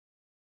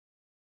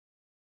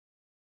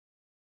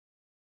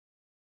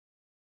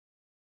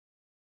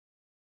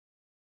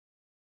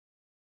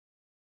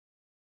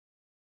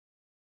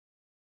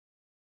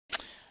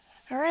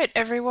All right,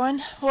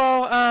 everyone.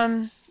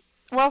 Welcome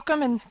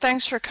and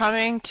thanks for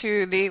coming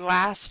to the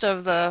last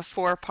of the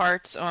 4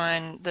 parts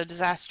on the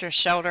disaster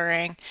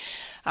sheltering.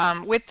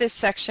 With this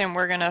section,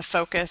 we're going to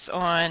focus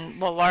on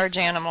the large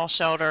animal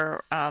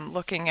shelter,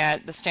 looking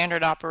at the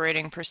standard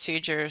operating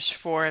procedures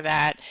for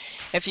that.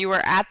 If you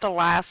were at the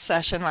last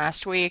session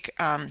last week,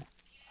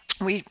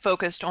 we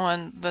focused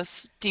on the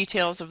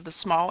details of the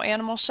small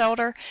animal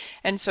shelter,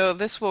 and so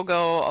this will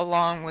go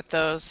along with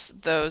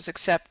those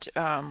except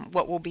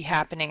what will be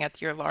happening at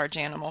your large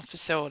animal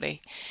facility.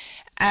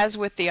 As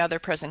with the other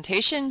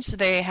presentations,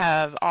 they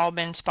have all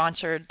been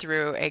sponsored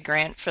through a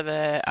grant for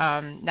the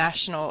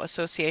National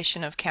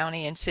Association of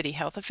County and City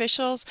Health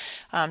Officials,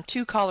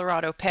 to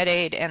Colorado Pet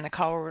Aid and the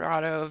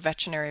Colorado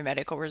Veterinary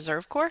Medical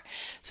Reserve Corps.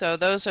 So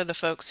those are the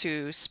folks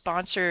who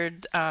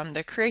sponsored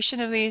the creation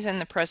of these and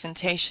the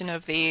presentation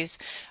of these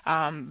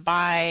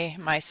by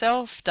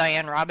myself,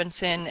 Diane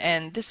Robinson,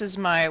 and this is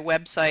my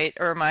website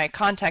or my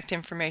contact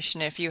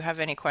information if you have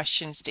any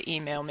questions to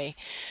email me.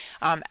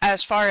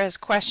 As far as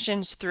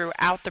questions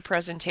throughout the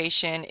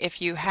presentation,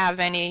 if you have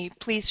any,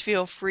 please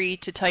feel free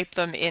to type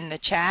them in the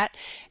chat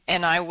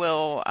and I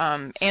will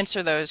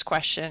answer those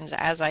questions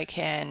as I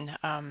can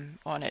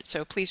on it.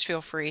 So please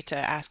feel free to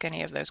ask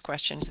any of those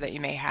questions that you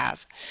may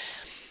have.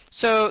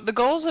 So the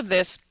goals of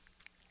this,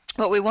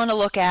 what we want to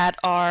look at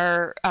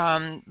are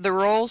the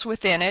roles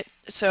within it.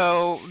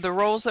 So the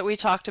roles that we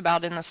talked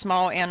about in the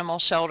small animal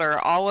shelter,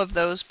 all of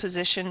those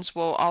positions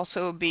will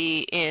also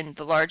be in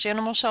the large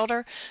animal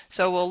shelter.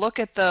 So we'll look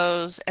at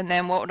those, and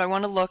then what I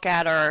want to look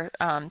at are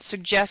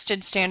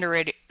suggested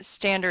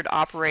standard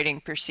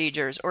operating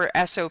procedures, or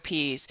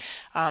SOPs,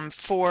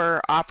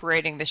 for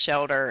operating the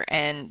shelter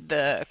and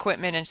the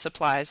equipment and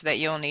supplies that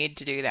you'll need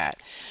to do that.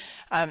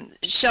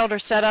 Shelter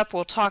setup,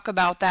 we'll talk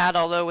about that,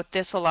 although with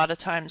this a lot of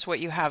times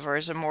what you have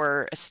is a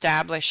more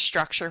established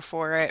structure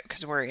for it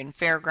because we're in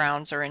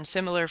fairgrounds or in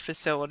similar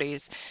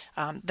facilities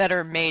that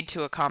are made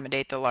to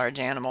accommodate the large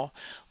animal.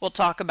 We'll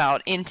talk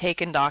about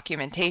intake and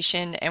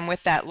documentation, and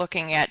with that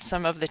looking at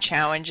some of the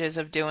challenges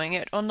of doing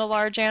it on the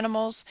large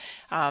animals,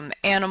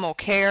 animal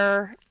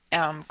care,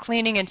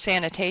 cleaning and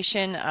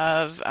sanitation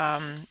of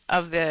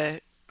the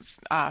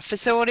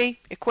facility,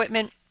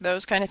 equipment,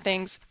 those kind of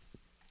things.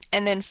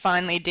 And then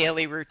finally,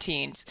 daily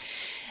routines.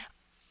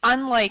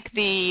 Unlike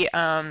the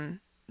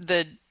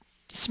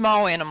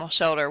small animal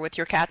shelter with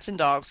your cats and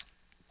dogs,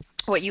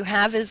 what you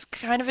have is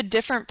kind of a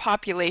different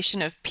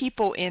population of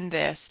people in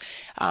this.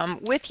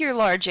 With your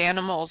large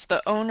animals,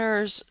 the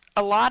owners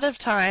a lot of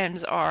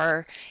times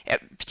are,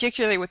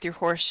 particularly with your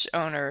horse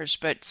owners,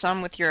 but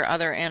some with your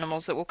other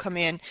animals that will come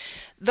in,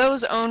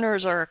 those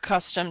owners are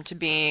accustomed to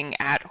being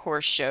at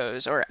horse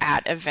shows or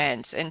at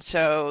events, and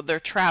so they're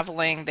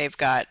traveling, they've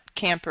got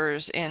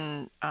campers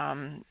in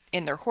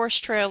their horse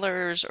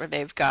trailers, or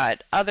they've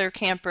got other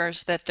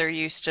campers that they're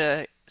used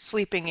to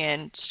sleeping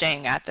in,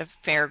 staying at the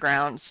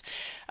fairgrounds.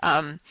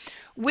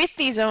 With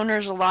these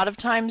owners, a lot of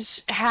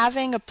times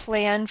having a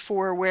plan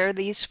for where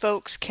these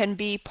folks can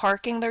be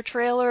parking their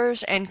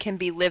trailers and can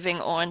be living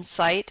on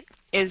site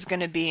is going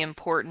to be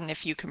important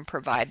if you can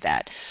provide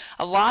that.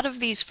 A lot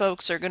of these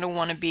folks are going to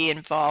want to be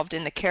involved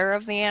in the care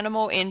of the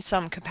animal in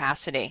some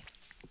capacity.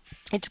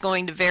 It's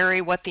going to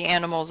vary what the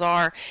animals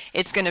are.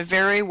 It's going to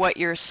vary what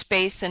your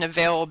space and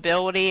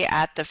availability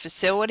at the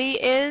facility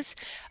is.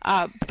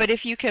 But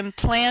if you can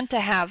plan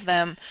to have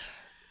them,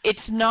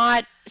 it's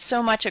not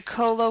so much a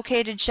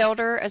co-located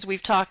shelter as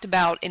we've talked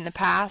about in the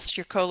past.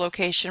 Your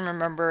co-location,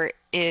 remember,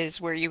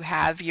 is where you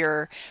have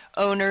your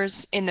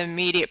owners in the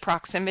immediate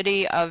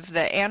proximity of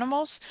the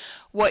animals.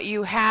 What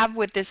you have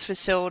with this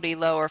facility,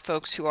 though, are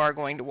folks who are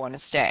going to want to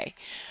stay.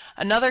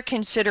 Another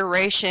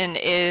consideration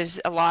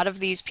is a lot of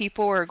these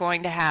people are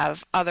going to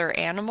have other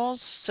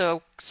animals,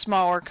 so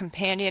smaller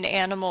companion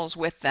animals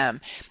with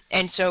them.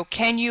 And so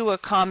can you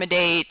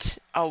accommodate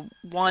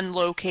one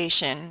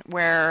location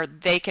where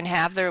they can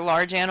have their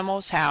large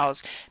animals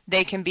housed,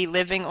 they can be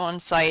living on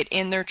site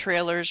in their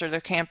trailers or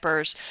their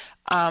campers,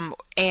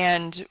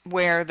 and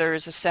where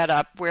there's a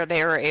setup where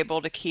they are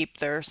able to keep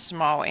their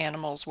small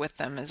animals with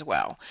them as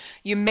well.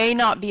 You may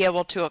not be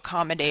able to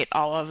accommodate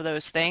all of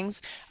those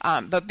things,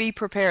 but be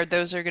prepared.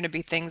 Those are going to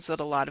be things that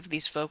a lot of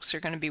these folks are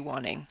going to be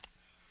wanting.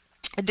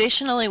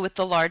 Additionally, with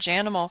the large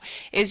animal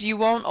is you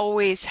won't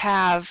always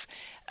have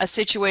a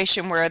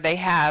situation where they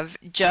have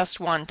just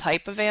one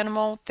type of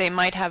animal. They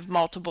might have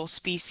multiple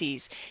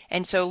species,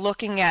 and so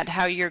looking at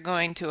how you're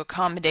going to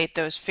accommodate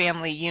those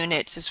family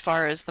units as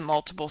far as the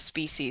multiple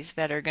species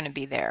that are going to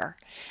be there.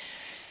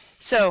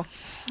 So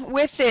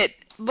with it,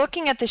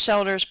 looking at the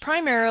shelters,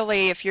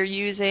 primarily if you're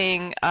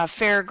using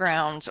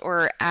fairgrounds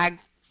or ag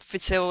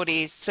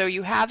facilities, so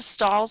you have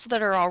stalls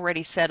that are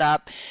already set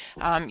up.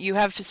 You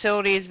have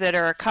facilities that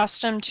are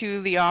accustomed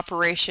to the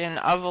operation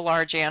of a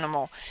large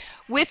animal.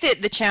 With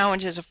it, the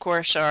challenges, of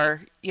course,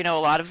 are, a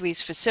lot of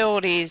these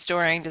facilities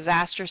during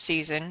disaster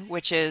season,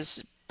 which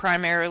is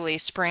primarily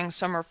spring,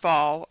 summer,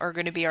 fall, are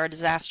going to be our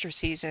disaster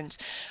seasons.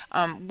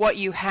 What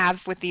you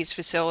have with these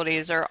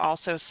facilities are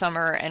also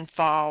summer and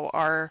fall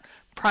are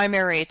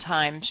primary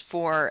times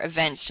for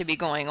events to be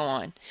going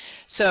on.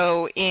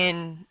 So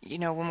in,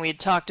 when we had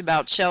talked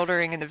about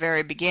sheltering in the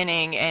very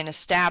beginning and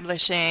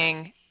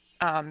establishing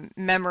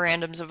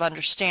memorandums of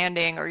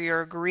understanding or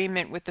your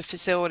agreement with the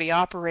facility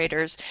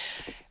operators,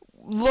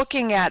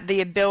 looking at the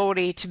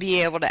ability to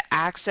be able to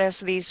access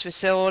these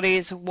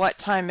facilities, what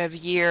time of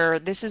year,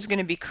 this is going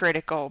to be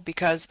critical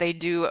because they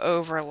do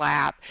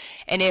overlap.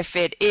 And if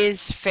it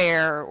is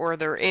fair or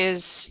there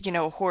is,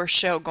 a horse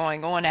show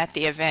going on at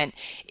the event,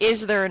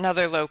 is there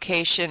another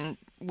location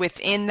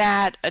within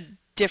that, a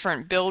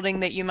different building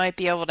that you might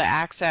be able to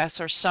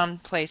access or some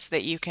place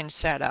that you can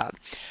set up?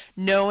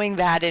 Knowing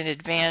that in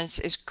advance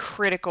is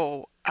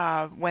critical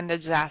when the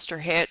disaster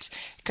hits,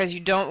 because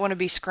you don't want to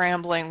be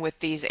scrambling with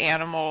these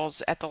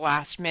animals at the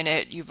last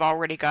minute. You've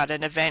already got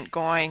an event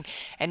going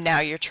and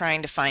now you're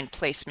trying to find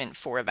placement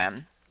for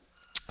them.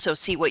 So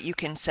see what you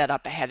can set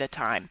up ahead of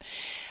time.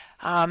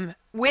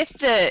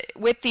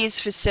 With these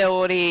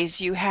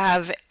facilities, you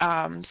have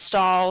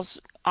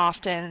stalls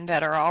often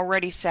that are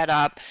already set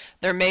up.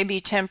 There may be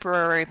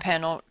temporary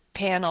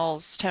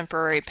panels,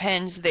 temporary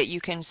pens that you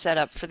can set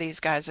up for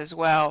these guys as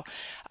well.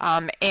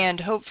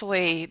 And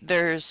hopefully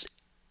there's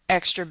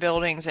extra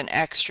buildings and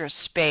extra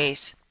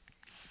space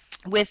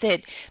with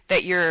it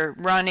that you're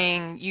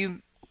running.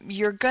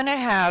 You're going to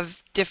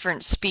have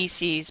different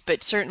species,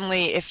 but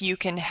certainly if you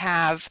can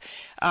have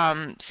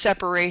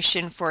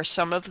separation for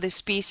some of the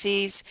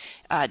species,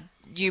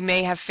 you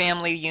may have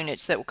family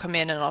units that will come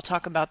in, and I'll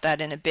talk about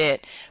that in a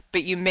bit,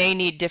 but you may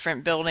need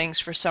different buildings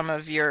for some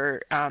of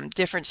your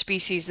different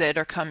species that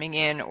are coming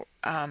in.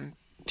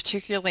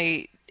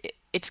 Particularly,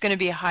 it's going to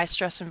be a high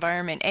stress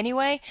environment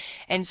anyway,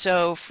 and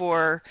so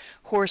for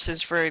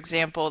horses, for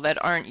example,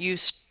 that aren't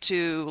used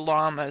to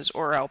llamas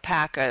or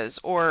alpacas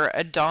or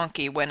a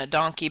donkey, when a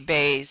donkey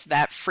bays,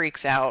 that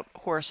freaks out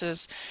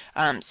horses.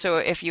 So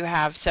if you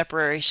have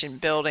separation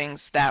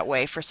buildings that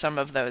way for some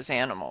of those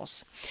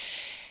animals.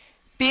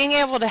 Being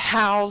able to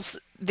house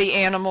the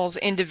animals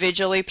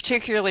individually,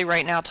 particularly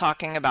right now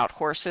talking about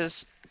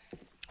horses.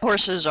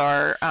 Horses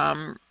are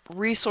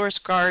resource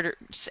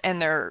guards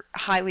and they're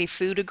highly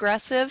food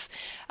aggressive,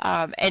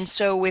 and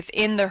so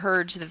within the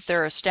herds that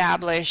they're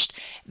established,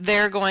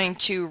 they're going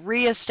to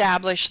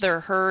reestablish their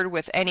herd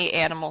with any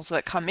animals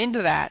that come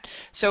into that.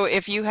 So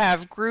if you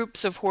have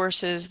groups of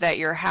horses that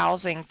you're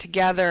housing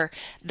together,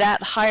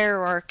 that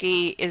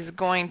hierarchy is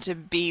going to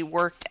be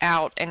worked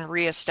out and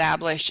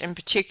reestablished, and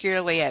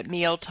particularly at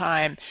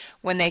mealtime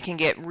when they can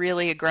get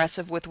really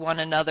aggressive with one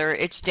another,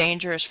 it's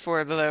dangerous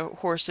for the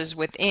horses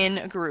within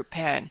a group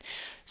pen.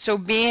 So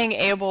being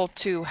able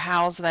to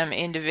house them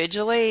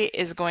individually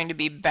is going to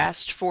be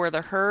best for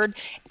the herd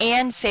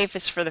and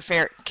safest for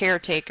the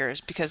caretakers,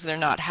 because they're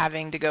not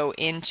having to go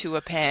into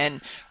a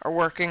pen or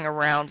working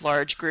around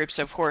large groups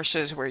of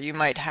horses where you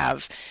might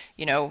have,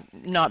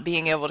 not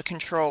being able to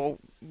control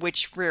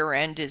which rear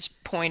end is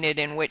pointed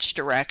in which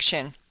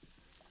direction.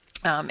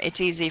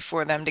 It's easy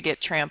for them to get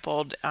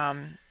trampled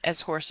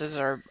as horses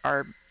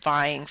are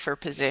vying for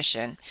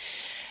position.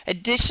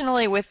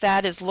 Additionally, with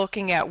that is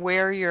looking at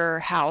where you're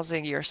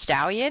housing your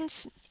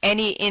stallions.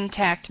 Any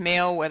intact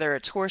male, whether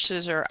it's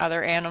horses or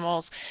other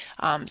animals,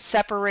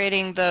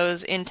 separating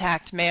those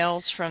intact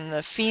males from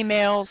the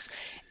females,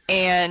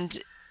 and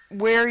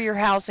where you're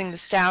housing the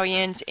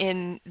stallions,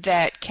 in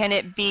that, can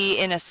it be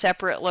in a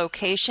separate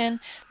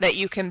location that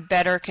you can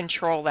better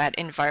control that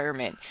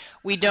environment.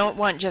 We don't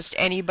want just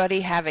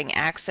anybody having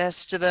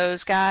access to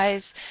those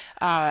guys,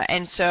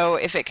 and so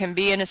if it can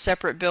be in a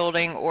separate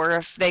building, or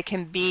if they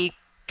can be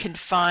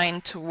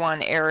confined to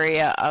one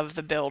area of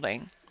the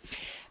building.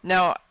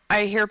 Now,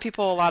 I hear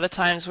people a lot of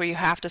times where you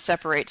have to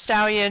separate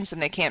stallions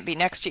and they can't be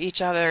next to each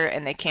other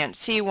and they can't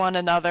see one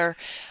another.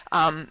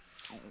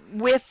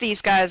 With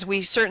these guys,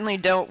 we certainly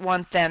don't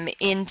want them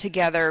in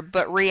together,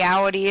 but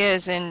reality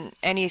is, in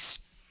any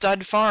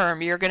stud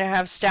farm, you're going to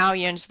have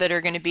stallions that are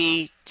going to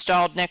be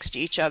stalled next to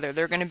each other.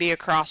 They're going to be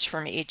across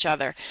from each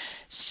other.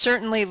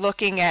 Certainly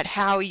looking at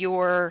how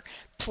you're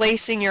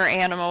placing your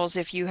animals,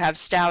 if you have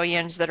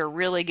stallions that are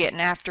really getting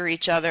after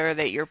each other,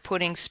 that you're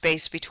putting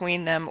space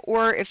between them,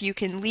 or if you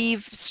can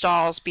leave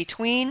stalls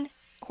between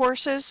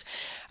horses.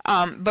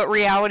 But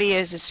reality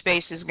is,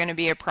 space is going to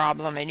be a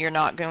problem and you're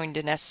not going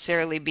to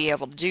necessarily be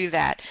able to do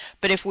that.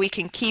 But if we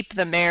can keep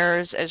the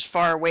mares as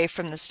far away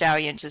from the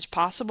stallions as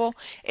possible,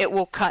 it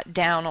will cut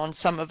down on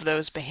some of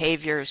those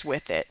behaviors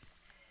with it.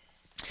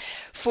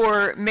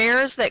 For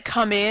mares that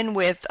come in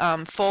with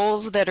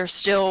foals that are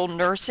still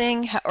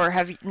nursing or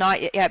have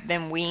not yet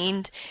been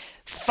weaned,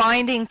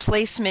 finding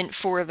placement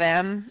for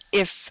them,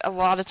 if a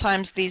lot of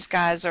times these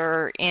guys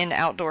are in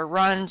outdoor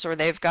runs or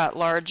they've got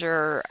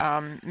larger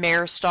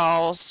mare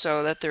stalls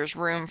so that there's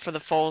room for the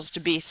foals to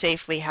be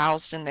safely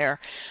housed in there.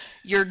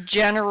 Your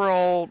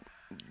general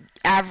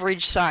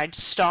average size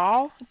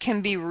stall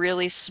can be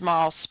really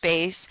small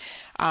space,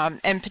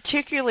 and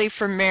particularly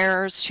for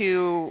mares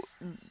who,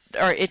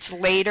 or it's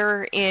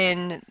later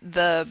in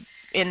the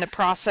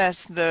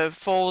process, the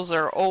foals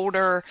are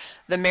older,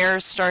 the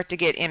mares start to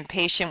get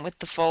impatient with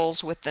the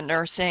foals, with the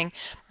nursing.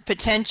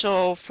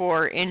 potential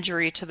for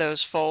injury to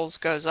those foals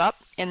goes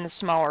up in the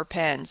smaller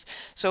pens.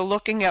 So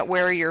looking at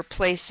where you're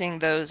placing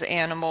those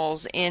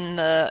animals in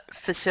the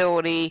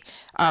facility,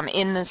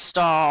 in the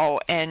stall,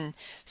 and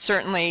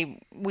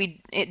certainly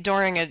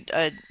during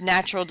a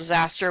natural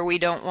disaster, we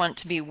don't want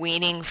to be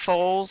weaning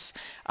foals,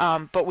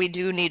 but we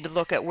do need to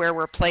look at where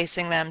we're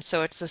placing them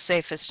so it's the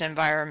safest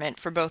environment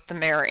for both the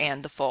mare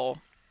and the foal.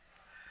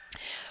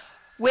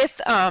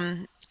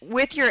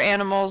 With your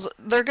animals,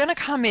 they're going to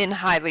come in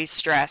highly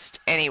stressed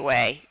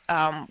anyway.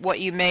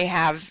 What you may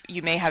have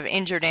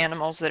injured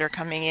animals that are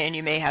coming in,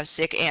 you may have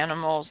sick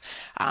animals.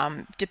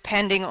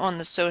 Depending on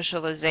the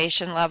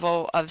socialization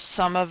level of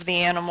some of the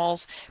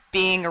animals,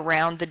 being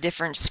around the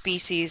different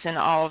species and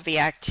all of the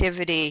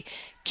activity,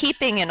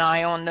 keeping an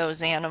eye on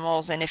those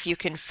animals, and if you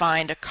can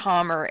find a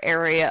calmer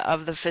area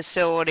of the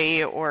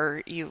facility,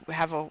 or you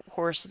have a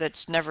horse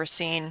that's never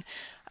seen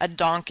a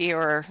donkey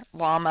or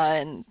llama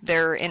and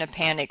they're in a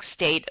panic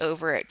state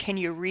over it, can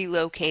you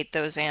relocate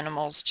those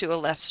animals to a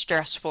less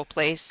stressful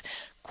place,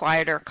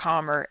 quieter,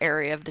 calmer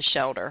area of the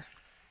shelter?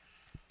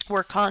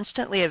 We're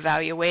constantly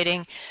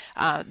evaluating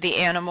the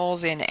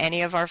animals in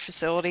any of our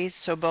facilities,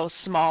 so both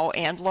small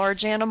and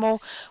large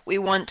animal. We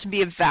want to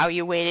be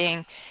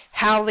evaluating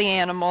how the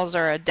animals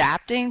are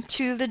adapting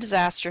to the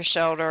disaster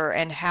shelter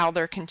and how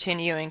they're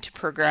continuing to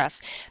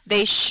progress.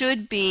 They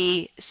should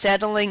be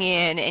settling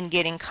in and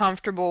getting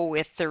comfortable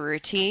with the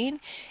routine.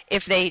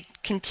 If they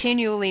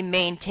continually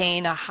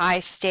maintain a high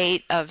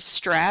state of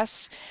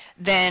stress,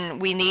 then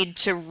we need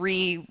to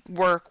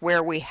rework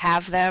where we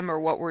have them or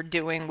what we're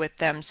doing with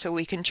them so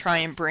we can try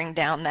and bring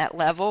down that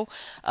level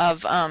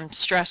of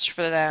stress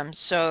for them,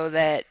 so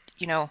that,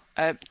 you know,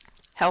 a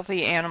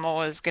healthy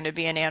animal is going to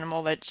be an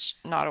animal that's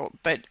not,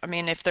 but I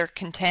mean, if they're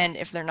content,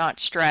 if they're not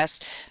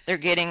stressed, they're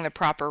getting the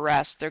proper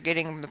rest, they're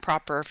getting the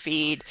proper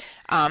feed,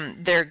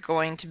 they're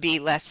going to be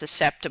less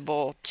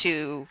susceptible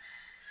to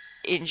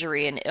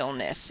injury and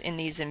illness in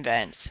these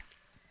events.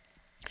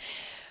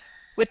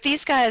 With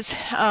these guys,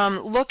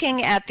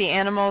 looking at the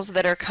animals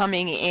that are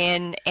coming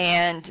in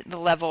and the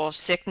level of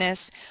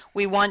sickness,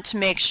 we want to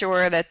make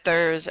sure that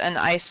there's an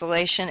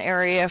isolation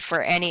area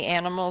for any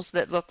animals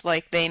that look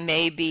like they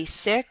may be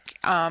sick,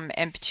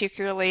 and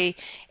particularly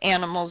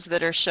animals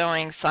that are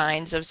showing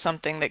signs of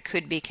something that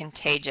could be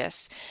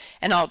contagious.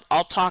 And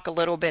I'll talk a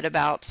little bit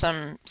about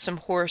some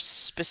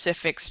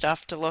horse-specific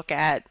stuff to look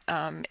at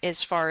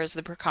as far as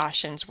the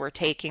precautions we're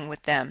taking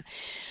with them.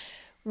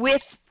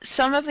 With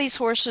some of these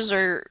horses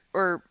or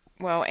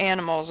well,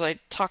 animals, I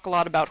talk a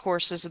lot about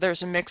horses,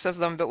 there's a mix of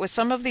them, but with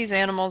some of these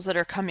animals that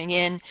are coming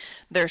in,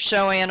 they're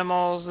show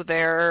animals,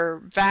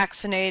 they're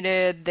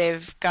vaccinated,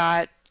 they've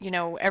got, you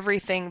know,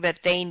 everything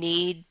that they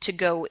need to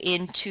go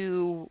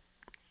into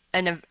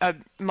a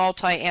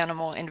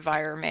multi-animal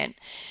environment.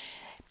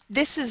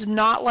 This is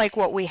not like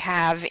what we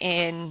have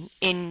in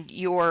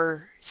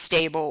your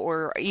stable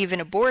or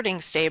even a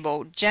boarding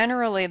stable.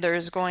 Generally,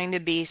 there's going to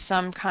be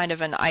some kind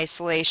of an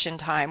isolation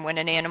time when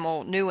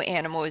new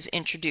animal is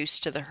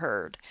introduced to the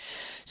herd.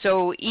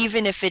 So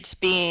even if it's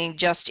being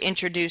just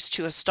introduced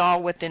to a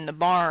stall within the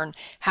barn,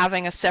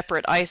 having a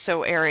separate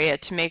ISO area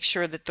to make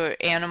sure that the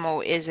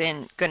animal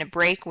isn't going to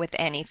break with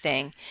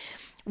anything.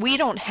 We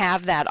don't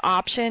have that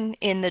option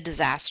in the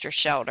disaster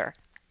shelter.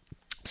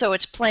 So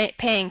it's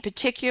paying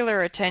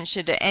particular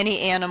attention to any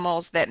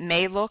animals that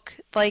may look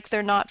like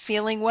they're not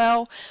feeling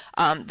well,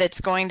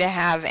 that's going to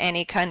have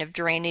any kind of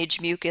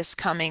drainage mucus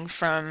coming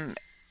from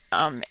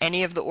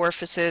any of the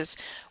orifices.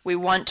 We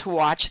want to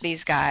watch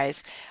these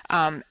guys,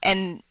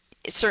 and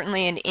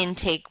certainly in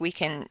intake we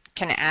can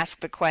ask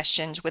the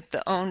questions with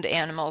the owned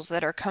animals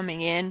that are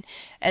coming in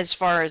as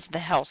far as the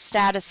health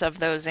status of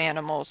those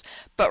animals.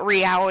 But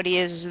reality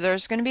is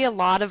there's going to be a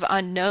lot of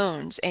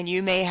unknowns, and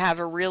you may have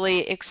a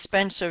really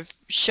expensive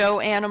show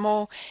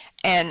animal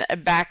and a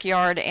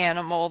backyard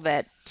animal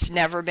that's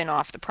never been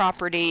off the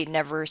property,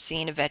 never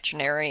seen a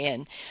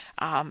veterinarian,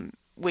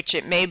 which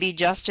it may be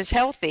just as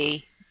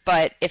healthy,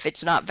 but if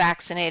it's not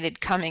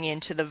vaccinated coming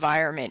into the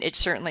environment, it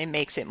certainly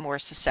makes it more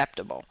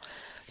susceptible.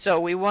 So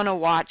we want to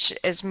watch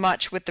as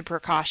much with the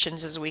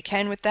precautions as we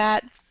can with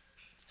that.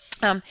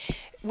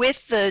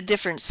 With the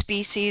different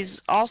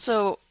species,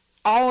 also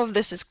all of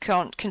this is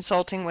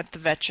consulting with the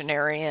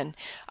veterinarian,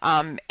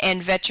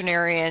 and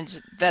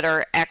veterinarians that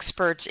are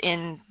experts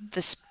in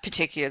this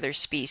particular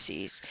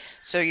species.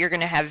 So you're going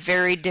to have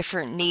very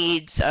different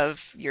needs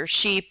of your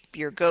sheep,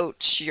 your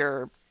goats,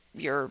 your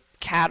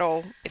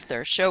cattle, if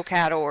they're show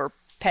cattle or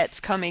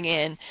pets coming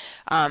in,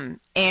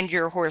 and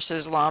your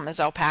horses, llamas,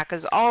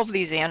 alpacas. All of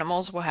these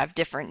animals will have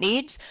different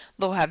needs.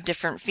 They'll have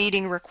different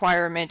feeding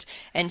requirements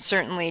and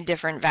certainly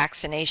different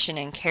vaccination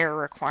and care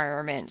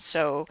requirements.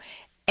 So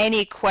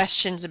any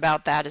questions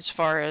about that as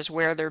far as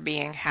where they're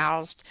being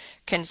housed,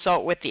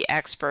 consult with the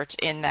experts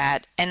in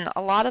that. And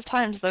a lot of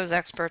times those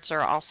experts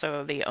are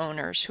also the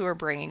owners who are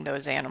bringing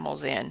those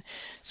animals in.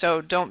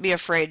 So don't be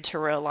afraid to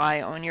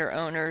rely on your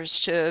owners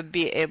to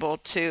be able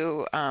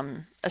to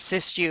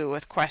assist you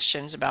with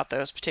questions about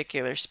those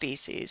particular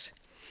species.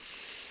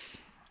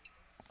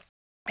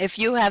 If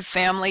you have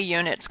family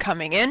units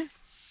coming in,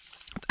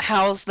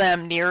 House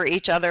them near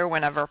each other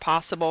whenever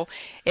possible.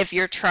 If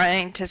you're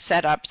trying to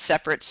set up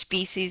separate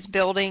species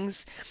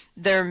buildings,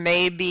 there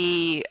may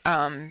be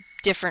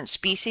different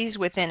species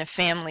within a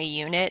family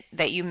unit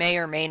that you may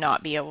or may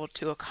not be able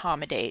to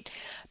accommodate.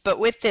 But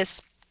with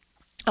this,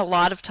 a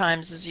lot of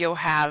times is you'll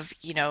have,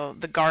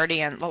 the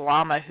guardian, the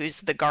llama,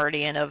 who's the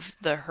guardian of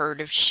the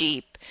herd of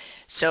sheep.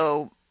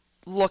 So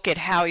look at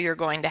how you're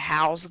going to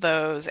house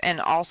those, and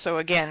also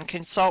again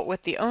consult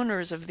with the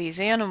owners of these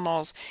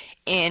animals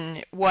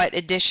in what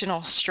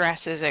additional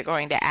stress is it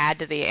going to add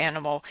to the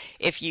animal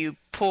if you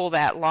pull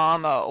that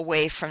llama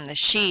away from the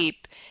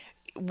sheep.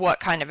 What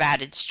kind of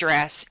added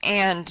stress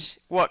and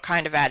what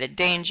kind of added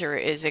danger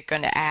is it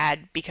going to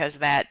add, because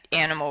that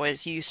animal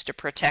is used to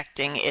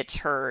protecting its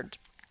herd.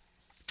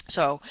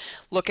 So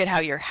look at how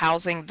you're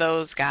housing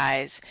those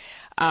guys.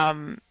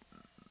 A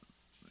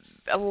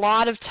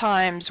lot of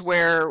times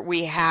where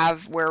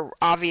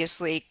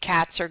obviously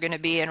cats are going to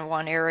be in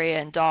one area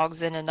and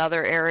dogs in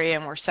another area,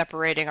 and we're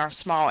separating our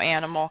small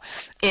animal,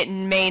 it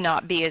may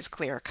not be as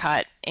clear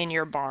cut in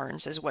your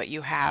barns as what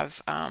you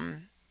have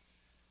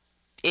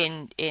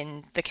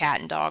in the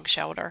cat and dog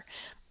shelter.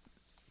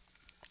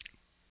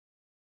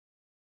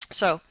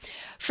 So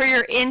for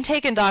your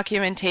intake and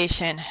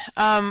documentation,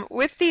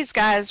 with these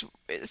guys,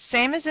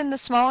 same as in the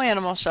small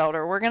animal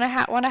shelter, we're going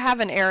to want to have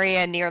an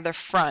area near the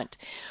front.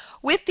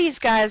 With these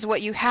guys,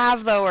 what you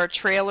have though are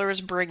trailers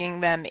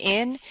bringing them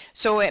in,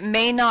 so it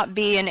may not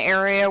be an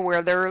area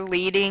where they're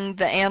leading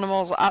the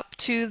animals up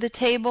to the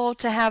table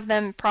to have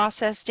them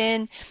processed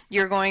in.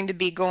 You're going to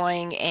be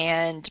going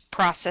and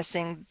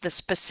processing the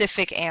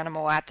specific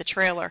animal at the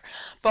trailer.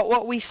 But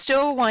what we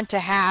still want to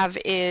have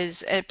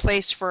is a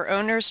place for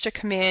owners to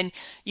come in.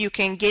 You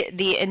can get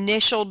the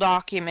initial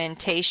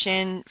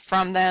documentation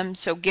from them,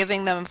 so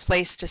giving them a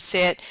place to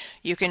sit,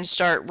 you can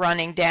start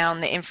running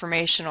down the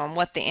information on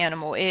what the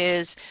animal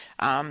is,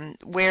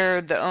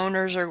 where the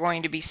owners are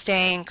going to be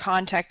staying,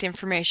 contact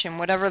information,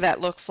 whatever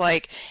that looks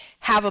like.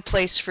 Have a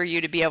place for you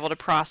to be able to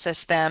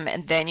process them,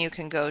 and then you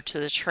can go to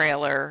the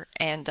trailer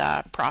and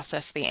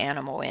process the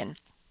animal in.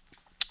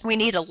 We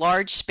need a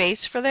large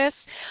space for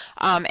this,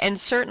 and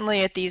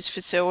certainly at these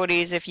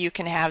facilities, if you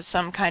can have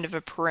some kind of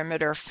a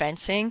perimeter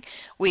fencing,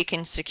 we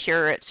can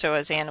secure it so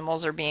as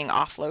animals are being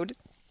offloaded,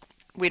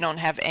 we don't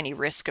have any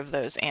risk of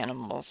those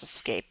animals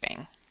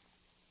escaping.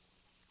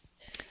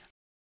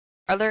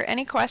 Are there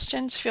any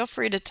questions? Feel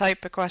free to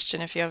type a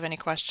question if you have any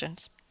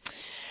questions.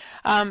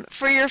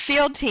 For your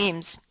field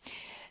teams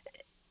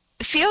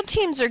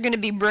are going to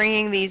be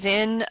bringing these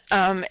in,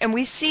 and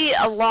we see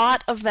a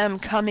lot of them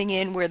coming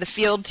in where the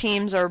field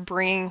teams are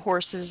bringing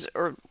horses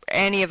or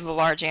any of the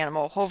large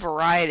animal, a whole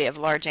variety of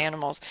large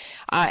animals,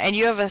 and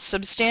you have a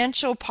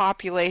substantial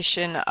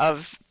population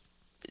of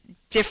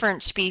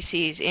different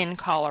species in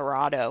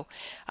Colorado.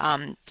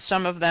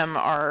 Some of them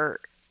are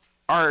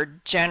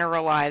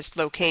generalized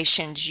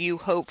locations. You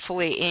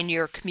hopefully in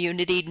your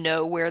community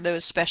know where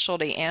those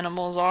specialty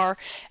animals are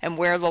and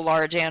where the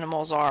large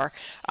animals are.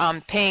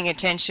 Paying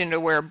attention to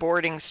where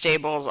boarding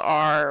stables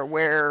are,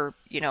 where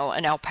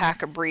an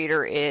alpaca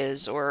breeder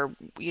is, or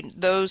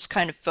those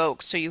kind of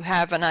folks, so you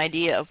have an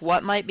idea of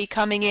what might be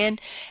coming in,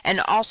 and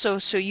also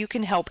so you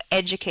can help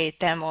educate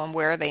them on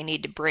where they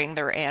need to bring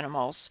their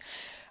animals.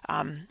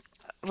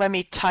 Let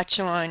me touch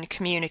on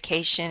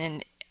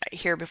communication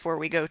here before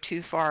we go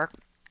too far.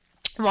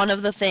 One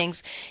of the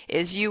things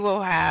is you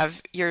will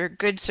have your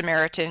Good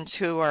Samaritans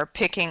who are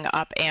picking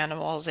up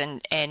animals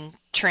and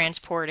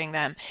transporting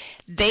them.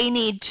 They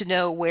need to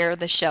know where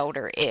the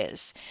shelter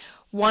is.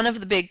 One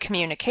of the big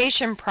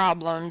communication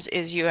problems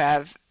is you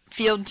have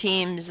field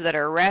teams that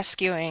are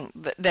rescuing,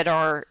 that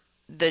are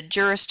the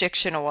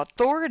jurisdictional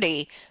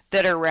authority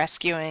that are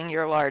rescuing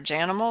your large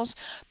animals,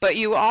 but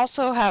you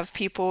also have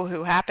people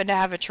who happen to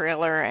have a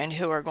trailer and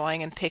who are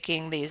going and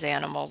picking these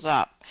animals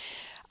up.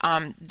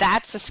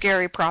 That's a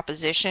scary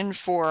proposition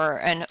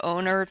for an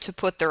owner to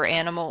put their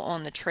animal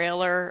on the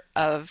trailer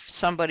of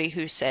somebody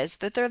who says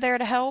that they're there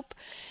to help.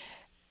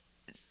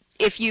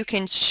 If you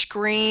can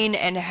screen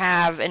and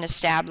have an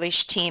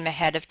established team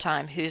ahead of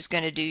time who's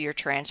going to do your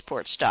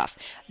transport stuff,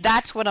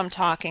 that's what I'm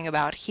talking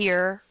about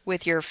here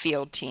with your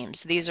field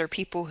teams. These are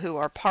people who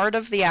are part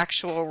of the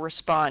actual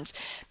response.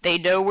 They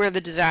know where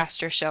the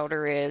disaster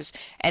shelter is,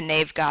 and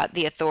they've got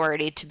the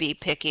authority to be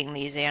picking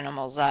these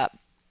animals up.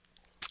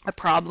 A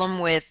problem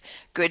with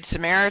Good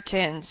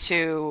Samaritans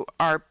who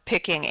are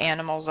picking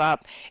animals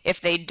up, if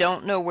they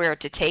don't know where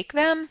to take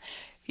them,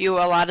 you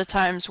a lot of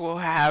times will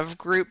have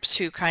groups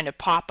who kind of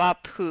pop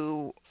up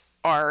who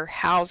are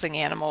housing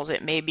animals.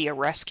 It may be a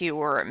rescue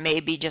or it may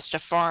be just a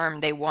farm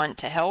they want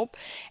to help.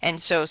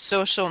 And so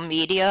social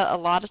media a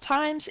lot of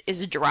times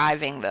is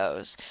driving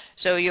those.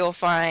 So you'll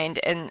find,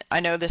 and I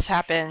know this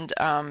happened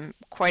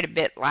quite a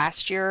bit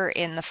last year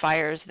in the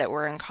fires that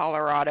were in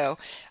Colorado,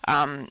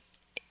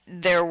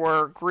 there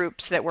were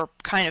groups that were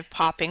kind of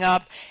popping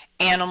up.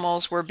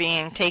 Animals were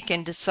being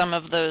taken to some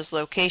of those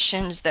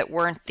locations that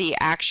weren't the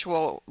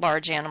actual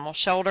large animal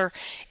shelter.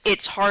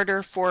 It's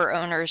harder for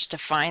owners to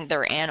find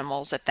their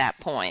animals at that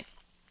point.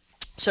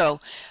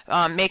 So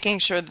making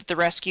sure that the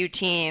rescue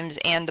teams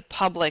and the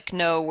public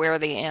know where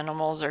the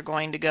animals are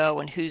going to go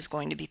and who's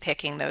going to be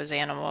picking those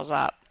animals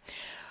up.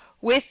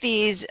 With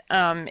these,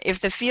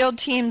 if the field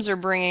teams are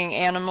bringing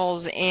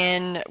animals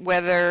in,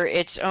 whether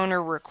it's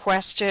owner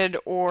requested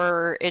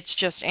or it's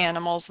just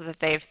animals that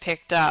they've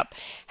picked up,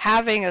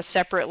 having a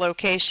separate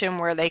location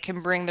where they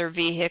can bring their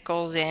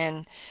vehicles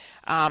in,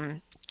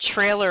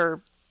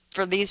 trailer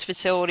for these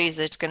facilities,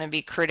 it's going to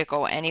be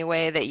critical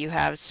anyway that you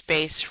have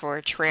space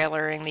for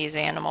trailering these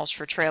animals,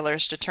 for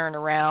trailers to turn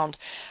around.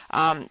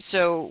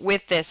 So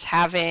with this,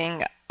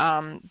 having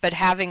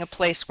a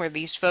place where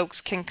these folks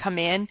can come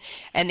in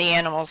and the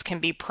animals can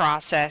be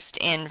processed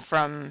in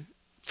from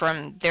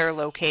their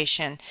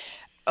location.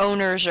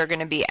 Owners are going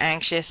to be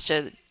anxious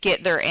to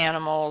get their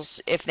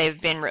animals if they've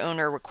been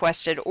owner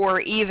requested, or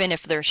even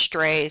if they're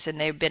strays and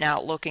they've been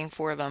out looking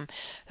for them.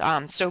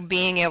 So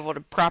being able to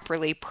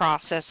properly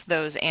process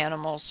those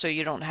animals so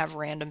you don't have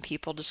random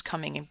people just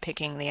coming and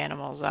picking the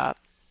animals up.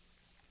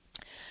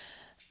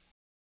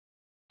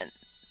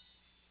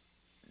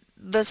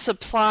 The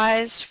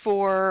supplies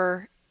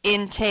for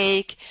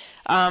intake,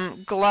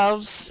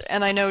 gloves,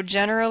 and I know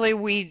generally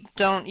we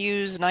don't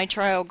use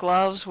nitrile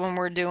gloves when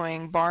we're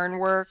doing barn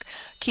work.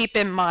 Keep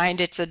in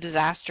mind it's a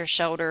disaster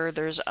shelter.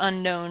 There's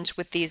unknowns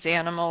with these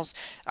animals.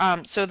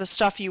 So the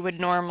stuff you would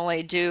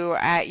normally do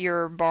at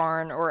your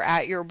barn or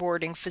at your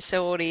boarding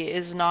facility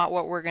is not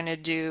what we're going to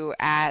do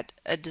at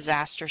a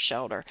disaster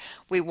shelter.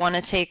 We want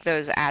to take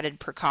those added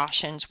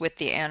precautions with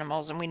the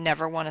animals, and we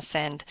never want to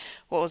send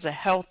what was a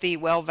healthy,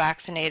 well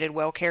vaccinated,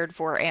 well cared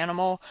for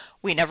animal.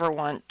 We never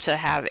want to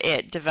have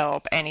it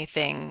develop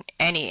anything,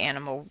 any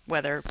animal,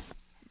 whether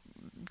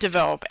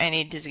develop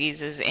any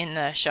diseases in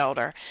the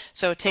shelter.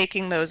 So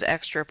taking those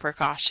extra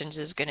precautions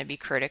is going to be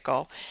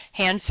critical.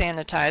 Hand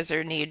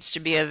sanitizer needs to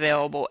be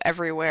available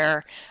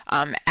everywhere.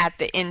 At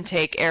the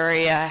intake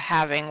area,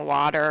 having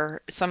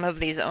water. Some of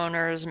these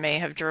owners may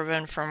have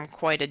driven from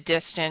quite a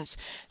distance,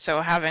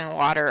 so having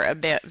water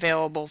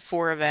available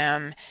for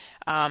them.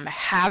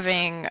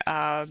 Having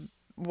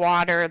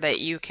water that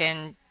you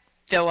can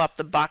fill up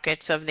the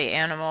buckets of the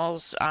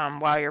animals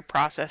while you're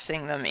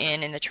processing them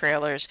in the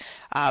trailers,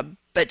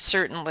 but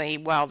certainly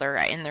while they're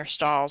in their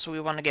stalls, we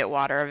want to get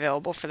water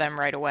available for them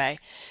right away.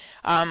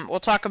 We'll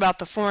talk about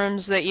the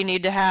forms that you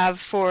need to have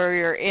for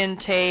your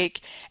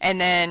intake, and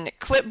then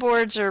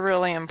clipboards are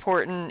really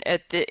important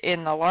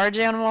in the large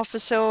animal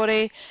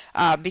facility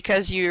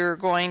because you're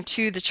going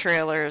to the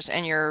trailers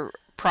and you're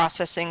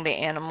processing the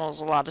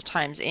animals a lot of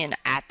times in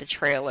at the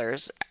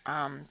trailers.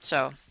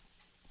 So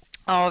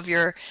all of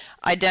your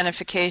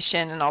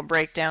identification, and I'll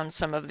break down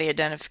some of the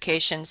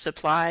identification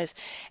supplies,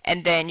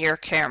 and then your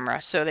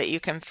camera so that you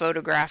can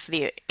photograph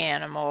the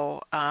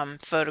animal,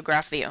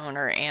 photograph the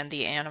owner and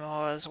the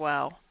animal as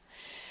well.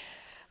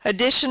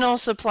 Additional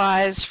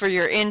supplies for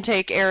your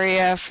intake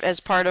area as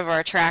part of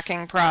our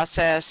tracking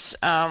process.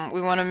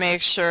 We want to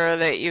make sure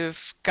that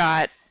you've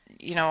got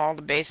all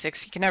the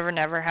basics. You can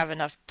never have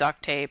enough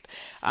duct tape.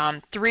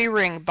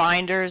 3-ring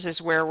binders is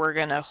where we're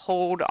going to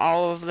hold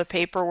all of the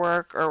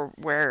paperwork, or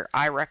where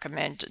I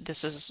recommend.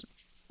 This is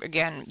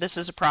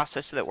a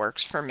process that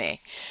works for me.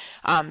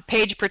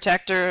 Page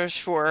protectors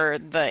for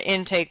the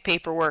intake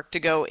paperwork to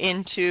go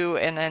into,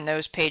 and then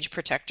those page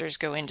protectors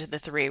go into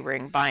the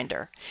 3-ring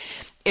binder.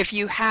 If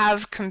you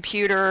have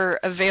computer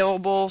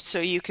available, so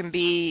you can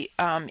be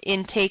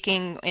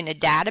intaking in a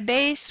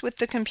database with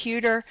the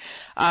computer,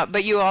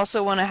 but you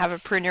also want to have a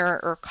printer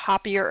or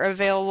copier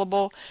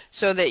available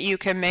so that you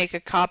can make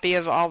a copy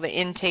of all the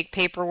intake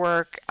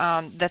paperwork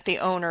that the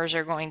owners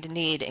are going to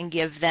need and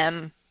give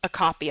them a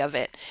copy of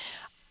it.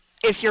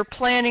 If you're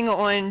planning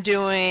on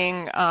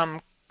doing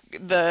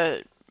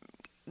the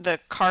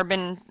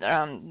carbon,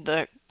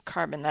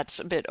 that's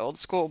a bit old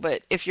school,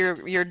 but if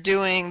you're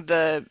doing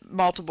the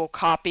multiple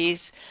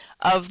copies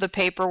of the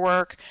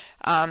paperwork,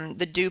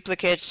 the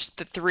duplicates,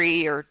 the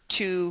 3 or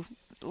 2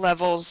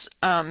 levels,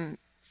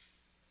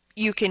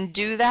 you can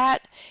do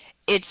that.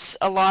 It's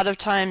a lot of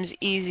times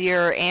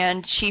easier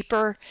and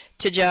cheaper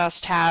to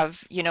just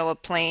have, a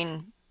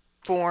plain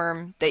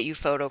form that you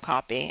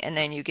photocopy, and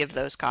then you give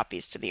those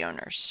copies to the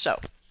owners.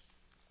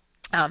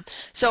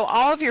 So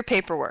all of your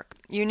paperwork,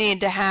 you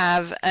need to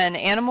have an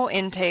animal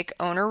intake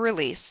owner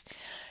release.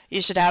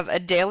 You should have a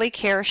daily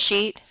care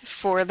sheet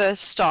for the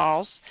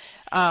stalls.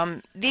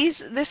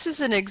 This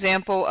is an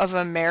example of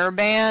a mare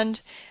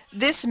band.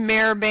 This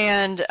mare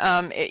band,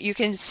 you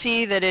can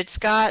see that it's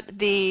got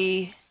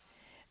the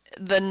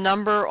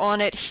number on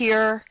it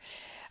here.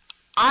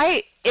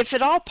 If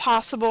at all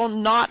possible,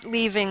 not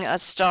leaving a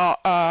stall,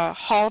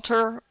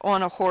 halter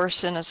on a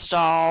horse in a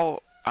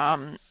stall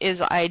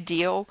is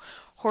ideal.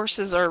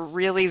 Horses are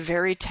really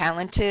very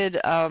talented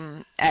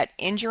at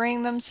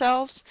injuring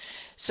themselves.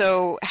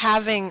 So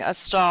having a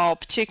stall,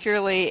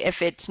 particularly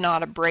if it's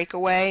not a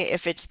breakaway,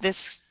 if it's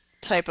this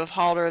type of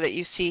halter that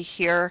you see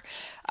here,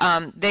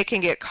 they can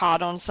get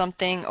caught on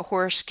something. A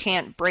horse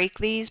can't break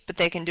these, but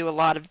they can do a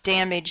lot of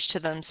damage to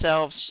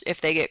themselves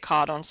if they get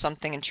caught on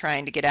something and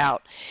trying to get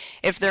out.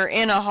 If they're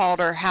in a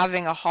halter,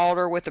 having a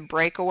halter with a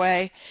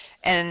breakaway,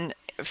 and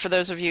for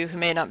those of you who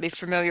may not be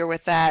familiar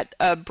with that,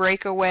 a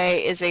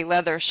breakaway is a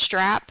leather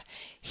strap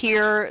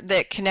here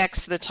that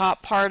connects the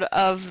top part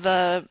of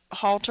the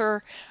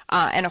halter,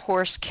 and a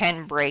horse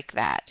can break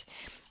that.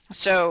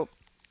 So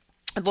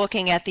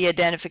looking at the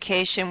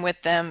identification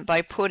with them,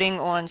 by putting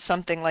on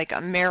something like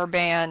a mare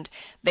band,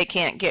 they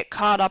can't get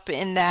caught up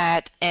in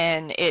that,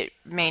 and it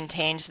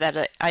maintains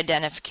that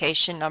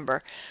identification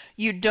number.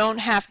 You don't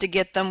have to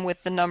get them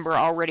with the number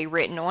already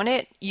written on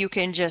it. You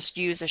can just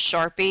use a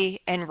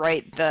Sharpie and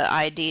write the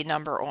ID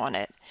number on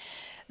it.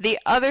 The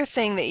other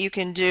thing that you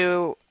can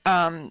do,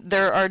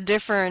 there are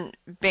different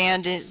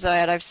bands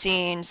that I've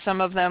seen,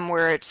 some of them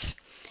where it's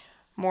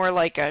more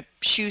like a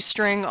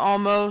shoestring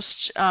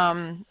almost,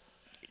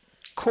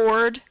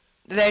 cord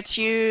that's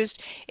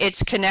used.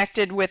 It's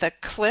connected with a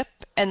clip,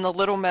 and the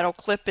little metal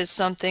clip is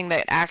something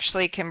that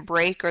actually can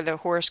break, or the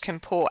horse can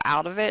pull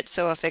out of it,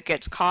 so if it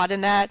gets caught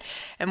in that.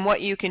 And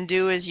what you can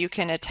do is you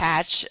can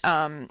attach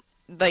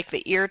like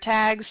the ear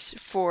tags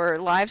for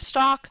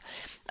livestock.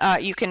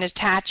 You can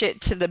attach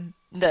it to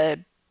the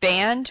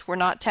band. We're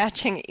not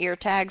attaching ear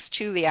tags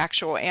to the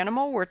actual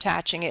animal, we're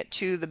attaching it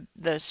to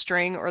the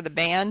string or the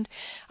band,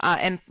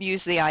 and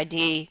use the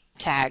ID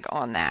tag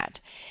on that.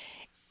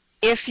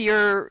 If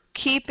you're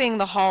keeping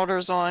the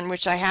halters on,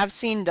 which I have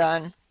seen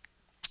done,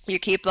 you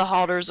keep the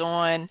halters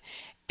on,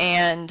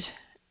 and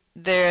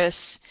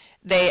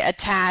they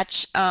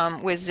attach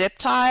with zip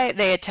tie,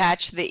 they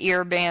attach the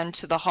ear band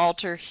to the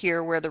halter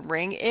here where the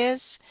ring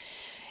is.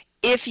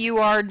 If you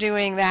are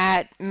doing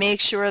that,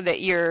 make sure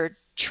that you're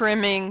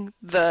trimming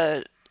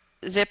the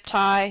zip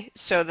tie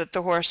so that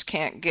the horse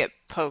can't get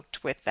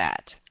poked with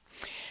that.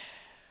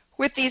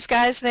 With these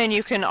guys, then,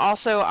 you can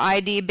also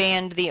ID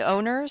band the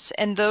owners,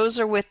 and those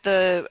are with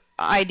the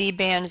ID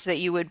bands that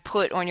you would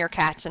put on your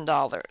cats and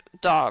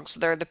dogs.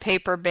 They're the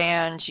paper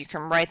bands. You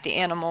can write the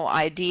animal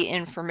ID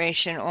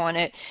information on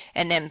it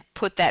and then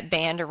put that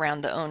band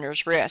around the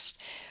owner's wrist.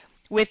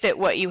 With it,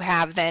 what you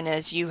have then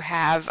is you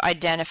have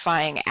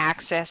identifying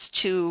access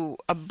to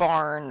a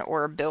barn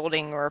or a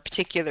building or a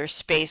particular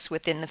space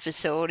within the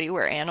facility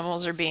where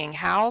animals are being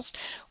housed,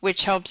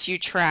 which helps you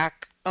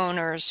track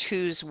owners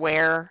who's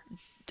where,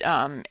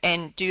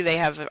 and do they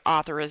have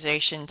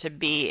authorization to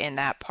be in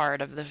that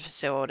part of the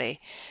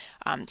facility.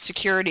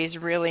 Security is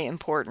really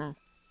important.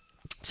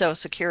 So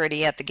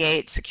security at the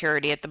gate,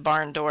 security at the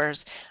barn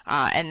doors,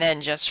 and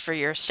then just for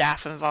your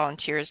staff and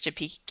volunteers to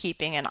be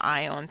keeping an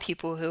eye on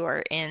people who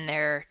are in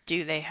there.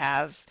 Do they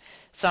have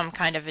some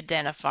kind of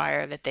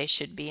identifier that they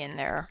should be in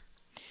there?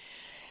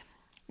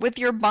 With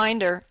your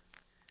binder,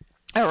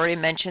 I already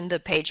mentioned the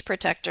page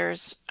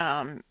protectors.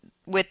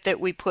 With it,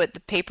 we put the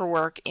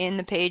paperwork in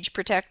the page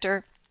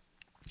protector,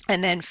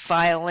 and then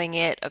filing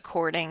it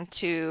according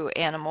to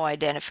animal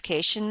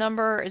identification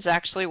number is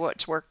actually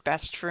what's worked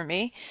best for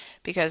me,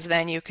 because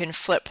then you can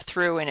flip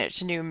through and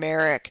it's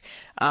numeric.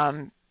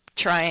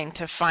 Trying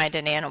to find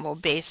an animal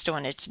based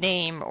on its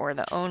name or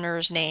the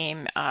owner's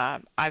name,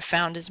 I've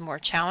found is more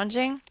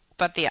challenging,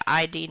 but the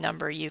ID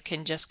number you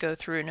can just go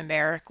through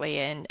numerically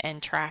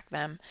and track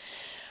them.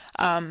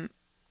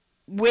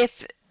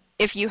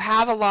 If you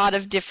have a lot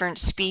of different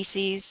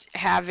species,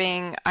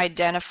 having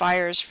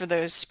identifiers for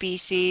those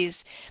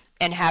species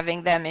and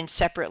having them in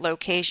separate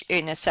location,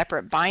 in a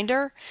separate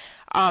binder.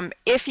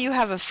 If you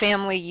have a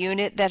family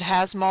unit that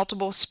has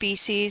multiple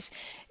species,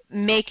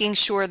 making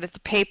sure that the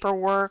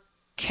paperwork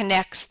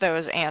connects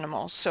those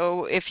animals.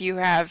 So if you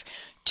have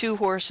 2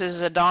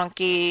 horses, a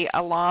donkey,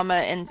 a llama,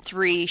 and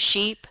 3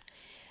 sheep,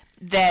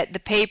 that the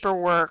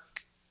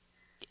paperwork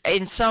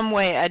in some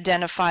way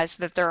identifies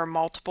that there are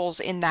multiples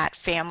in that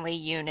family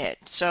unit.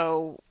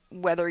 So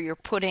whether you're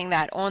putting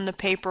that on the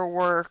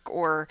paperwork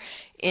or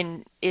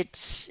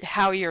it's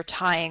how you're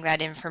tying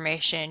that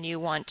information, you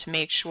want to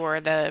make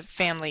sure the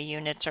family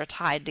units are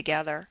tied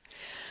together.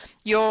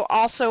 You'll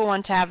also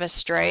want to have a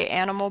stray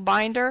animal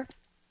binder,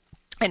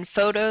 and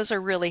photos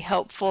are really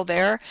helpful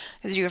there,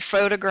 because you're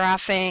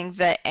photographing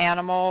the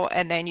animal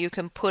and then you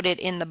can put it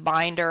in the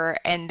binder,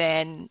 and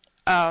then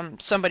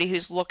somebody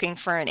who's looking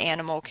for an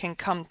animal can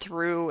come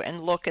through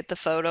and look at the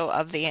photo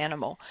of the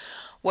animal.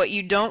 What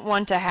you don't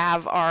want to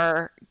have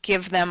are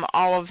give them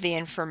all of the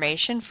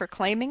information for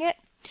claiming it.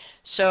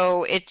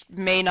 So it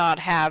may not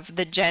have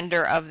the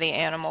gender of the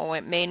animal,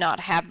 it may not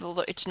have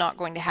it's not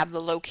going to have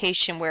the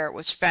location where it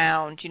was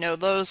found, you know,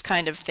 those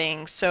kind of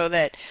things, so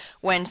that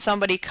when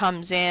somebody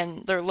comes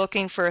in, they're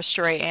looking for a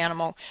stray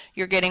animal,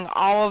 you're getting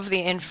all of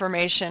the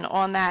information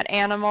on that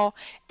animal,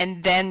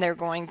 and then they're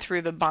going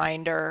through the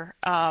binder,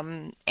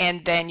 and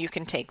then you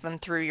can take them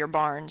through your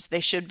barns.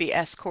 They should be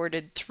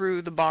escorted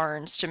through the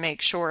barns to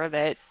make sure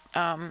that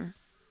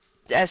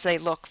as they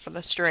look for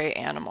the stray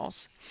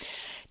animals.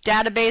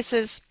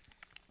 Databases.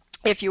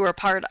 If you were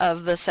part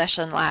of the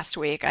session last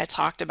week, I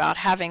talked about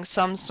having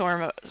some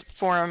form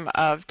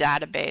of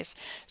database.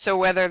 So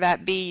whether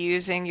that be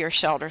using your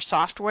shelter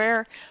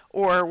software,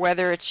 or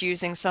whether it's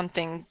using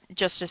something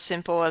just as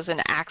simple as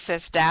an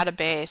Access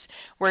database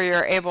where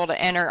you're able to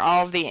enter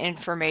all of the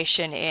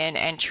information in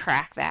and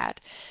track that.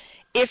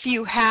 If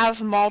you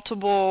have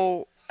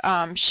multiple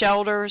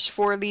shelters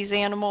for these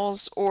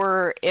animals,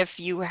 or if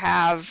you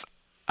have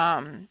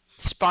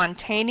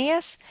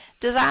spontaneous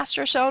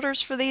disaster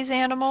shelters for these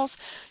animals,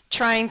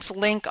 trying to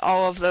link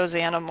all of those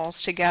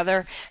animals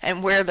together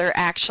and where they're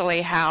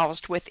actually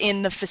housed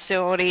within the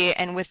facility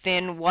and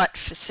within what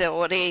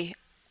facility,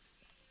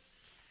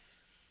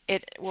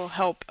 it will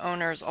help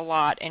owners a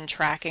lot in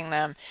tracking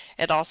them.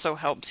 It also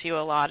helps you a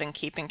lot in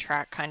keeping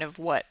track kind of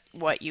what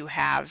you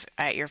have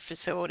at your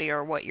facility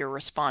or what you're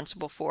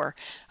responsible for,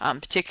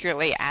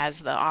 particularly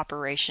as the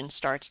operation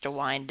starts to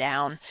wind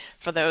down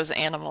for those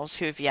animals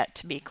who have yet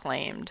to be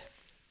claimed.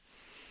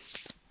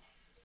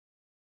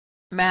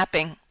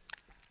 Mapping.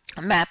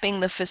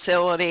 Mapping the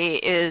facility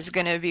is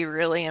going to be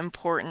really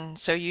important,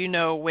 so you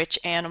know which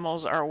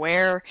animals are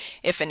where.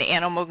 If an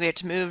animal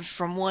gets moved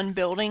from one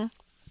building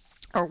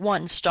or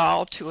one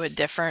stall to a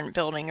different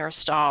building or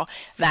stall,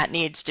 that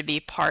needs to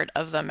be part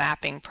of the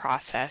mapping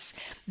process.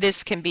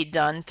 This can be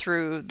done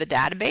through the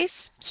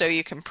database, so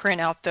you can print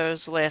out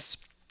those lists,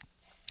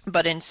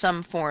 but in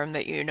some form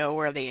that you know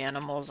where the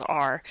animals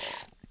are,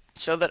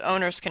 so that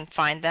owners can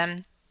find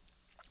them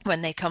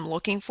when they come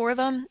looking for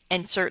them.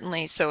 And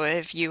certainly, so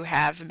if you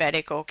have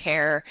medical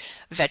care,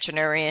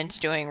 veterinarians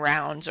doing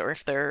rounds, or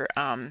if they're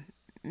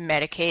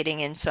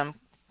medicating in some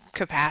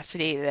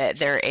capacity, that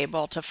they're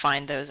able to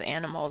find those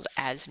animals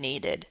as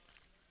needed.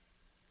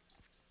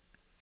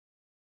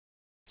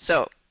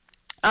 So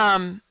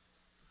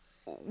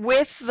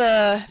with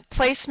the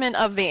placement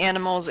of the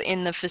animals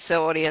in the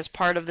facility as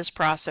part of this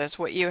process,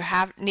 what you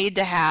need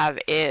to have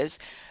is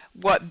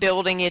what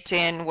building it's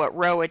in, what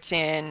row it's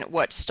in,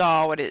 what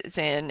stall it is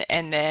in,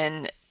 and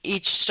then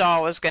each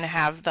stall is going to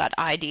have that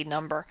ID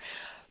number.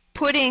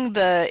 Putting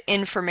the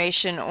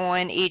information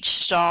on each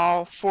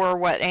stall for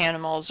what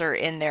animals are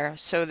in there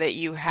so that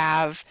you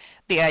have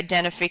the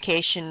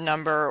identification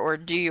number, or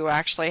do you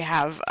actually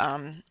have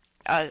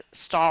a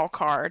stall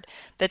card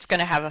that's going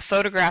to have a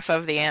photograph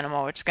of the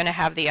animal. It's going to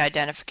have the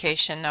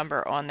identification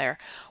number on there.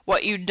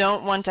 What you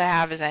don't want to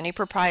have is any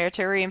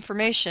proprietary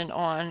information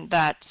on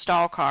that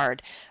stall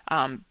card,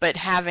 but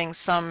having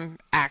some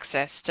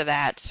access to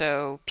that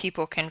so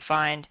people can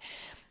find.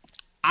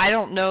 I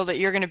don't know that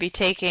you're going to be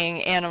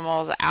taking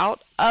animals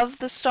out of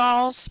the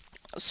stalls.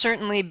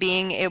 Certainly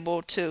being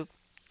able to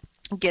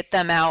get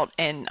them out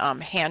and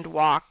hand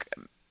walk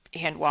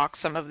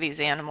some of these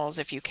animals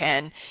if you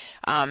can,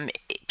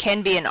 it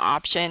can be an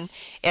option.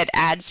 It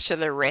adds to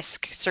the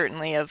risk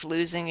certainly of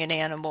losing an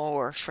animal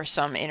or for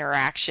some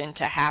interaction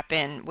to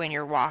happen when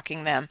you're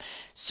walking them.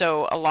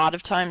 So a lot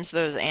of times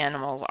those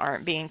animals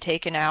aren't being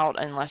taken out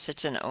unless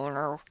it's an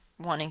owner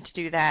wanting to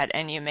do that,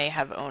 and you may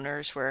have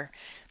owners where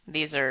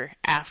these are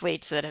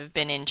athletes that have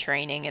been in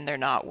training and they're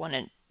not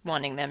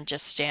wanting them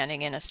just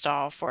standing in a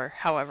stall for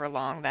however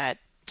long that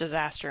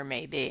disaster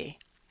may be.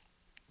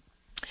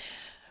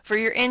 For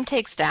your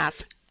intake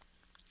staff,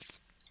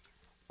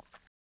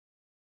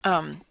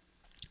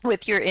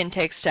 with your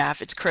intake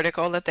staff, it's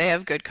critical that they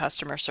have good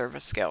customer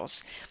service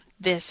skills.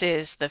 This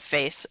is the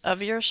face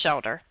of your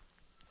shelter.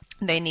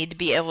 They need to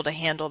be able to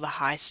handle the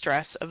high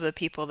stress of the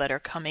people that are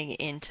coming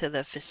into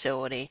the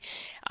facility,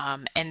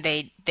 and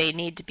they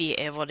need to be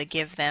able to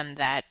give them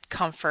that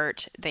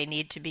comfort. They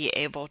need to be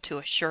able to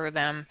assure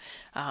them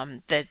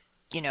that,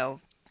 you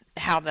know,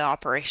 how the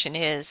operation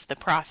is, the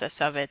process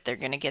of it, they're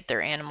going to get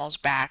their animals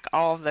back,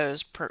 all of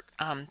those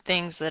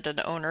things that an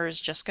owner is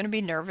just going to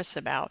be nervous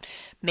about,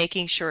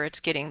 making sure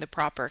it's getting the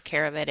proper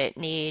care that it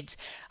needs.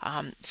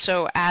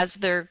 So as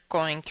they're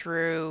going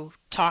through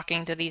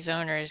talking to these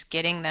owners,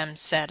 getting them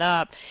set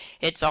up,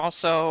 it's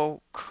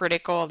also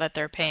critical that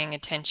they're paying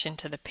attention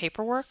to the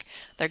paperwork.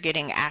 They're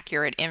getting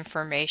accurate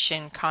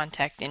information,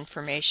 contact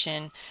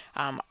information.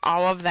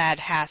 All of that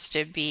has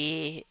to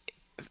be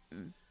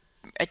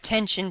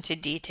attention to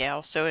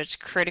detail. So it's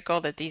critical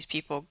that these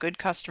people, good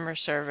customer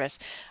service,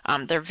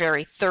 they're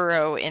very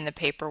thorough in the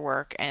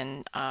paperwork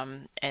and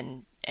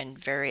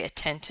very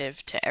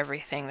attentive to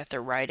everything that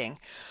they're writing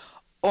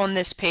on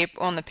this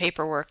on the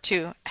paperwork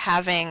too.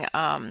 Having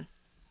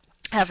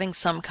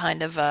some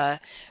kind of a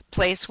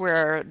place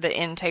where the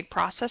intake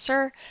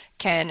processor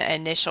can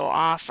initial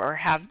off or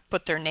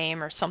put their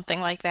name or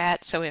something like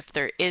that. So if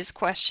there is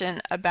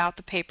question about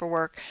the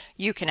paperwork,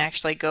 you can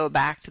actually go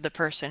back to the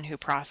person who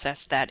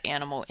processed that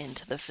animal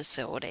into the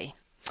facility.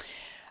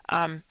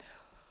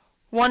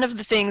 One of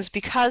the things,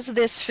 because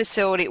this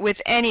facility,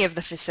 with any of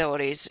the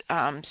facilities,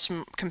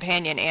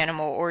 companion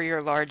animal or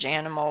your large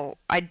animal,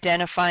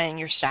 identifying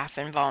your staff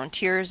and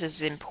volunteers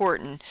is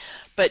important.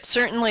 But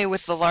certainly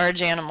with the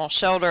large animal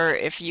shelter,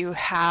 if you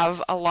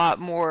have a lot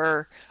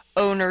more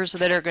owners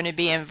that are going to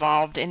be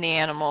involved in the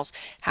animals,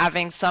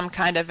 having some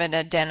kind of an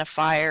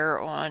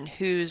identifier on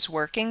who's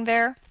working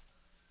there,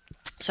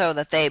 so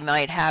that they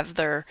might have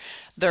their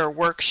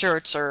work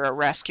shirts or a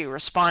rescue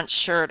response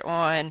shirt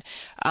on.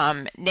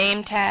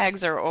 Name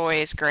tags are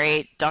always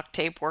great. Duct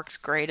tape works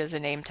great as a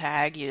name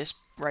tag. You just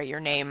write your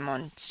name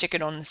on, stick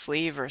it on the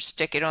sleeve or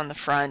stick it on the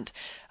front.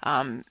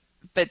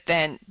 But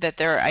then that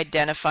they're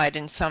identified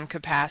in some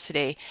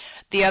capacity.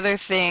 The other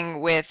thing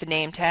with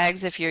name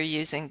tags, if you're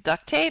using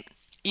duct tape,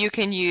 you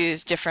can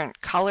use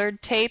different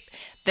colored tape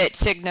that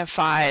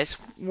signifies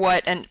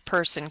what a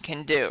person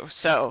can do.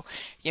 So,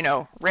 you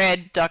know,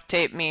 red duct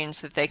tape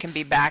means that they can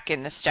be back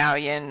in the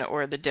stallion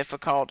or the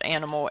difficult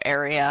animal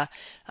area.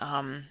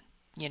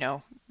 You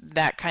know,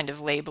 that kind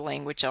of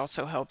labeling, which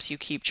also helps you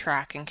keep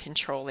track and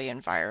control the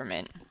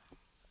environment.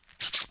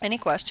 Any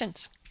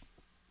questions?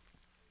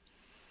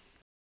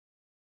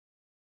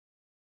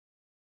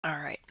 All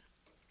right.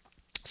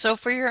 So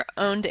for your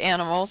owned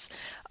animals,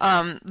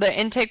 the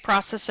intake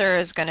processor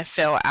is going to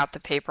fill out the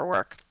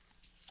paperwork.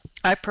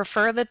 I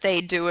prefer that they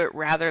do it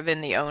rather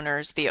than the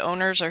owners. The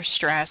owners are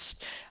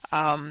stressed.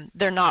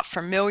 They're not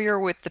familiar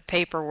with the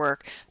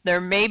paperwork.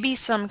 There may be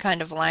some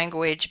kind of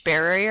language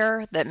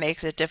barrier that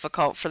makes it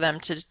difficult for them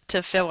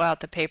to fill out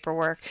the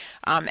paperwork.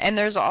 And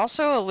there's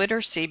also a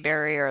literacy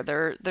barrier.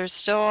 There's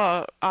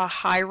still a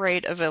high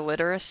rate of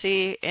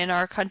illiteracy in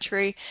our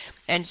country.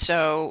 And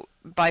so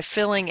by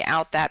filling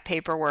out that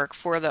paperwork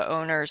for the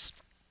owners,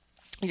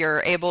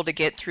 you're able to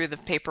get through the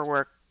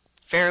paperwork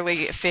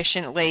fairly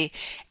efficiently,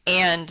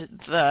 and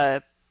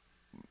the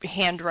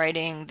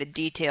handwriting, the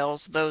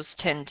details, those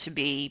tend to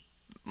be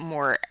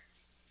more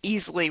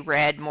easily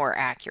read, more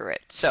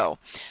accurate. So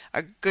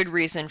a good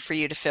reason for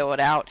you to fill it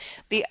out.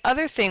 The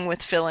other thing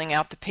with filling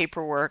out the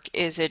paperwork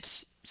is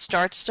it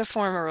starts to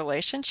form a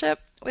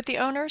relationship with the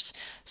owners.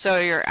 So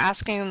you're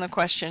asking them the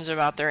questions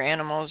about their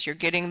animals, you're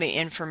getting the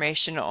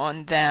information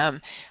on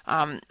them,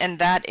 and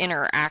that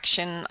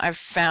interaction I've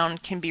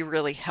found can be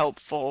really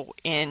helpful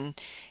in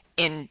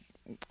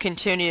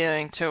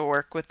continuing to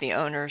work with the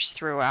owners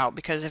throughout,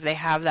 because if they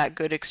have that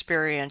good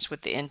experience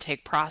with the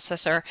intake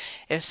processor,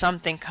 if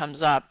something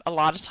comes up, a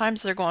lot of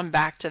times they're going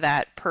back to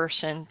that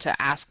person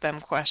to ask them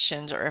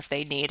questions, or if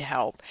they need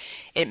help.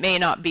 It may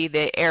not be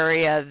the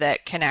area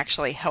that can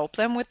actually help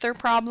them with their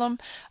problem,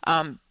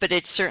 but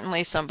it's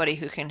certainly somebody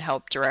who can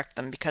help direct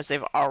them because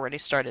they've already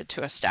started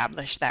to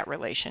establish that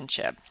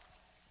relationship.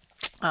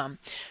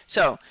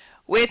 So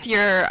with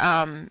your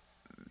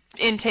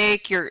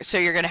intake, you're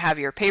going to have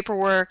your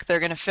paperwork. They're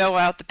going to fill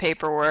out the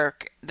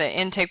paperwork. The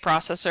intake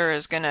processor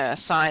is going to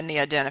assign the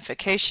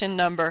identification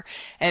number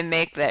and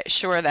make that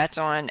sure that's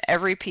on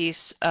every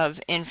piece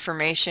of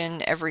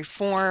information, every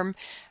form,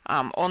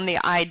 on the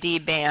ID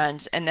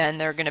bands, and then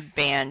they're going to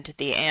band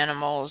the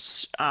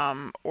animals,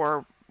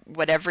 or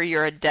whatever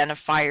your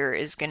identifier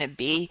is going to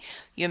be.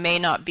 You may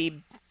not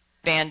be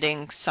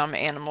banding some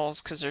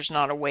animals because there's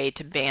not a way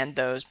to band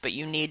those, but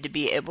you need to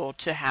be able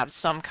to have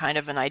some kind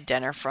of an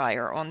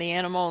identifier on the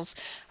animals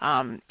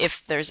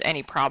if there's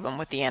any problem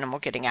with the animal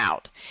getting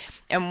out.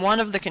 And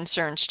one of the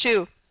concerns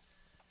too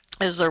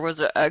is there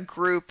was a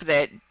group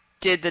that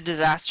did the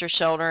disaster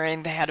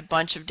sheltering. They had a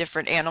bunch of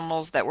different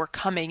animals that were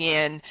coming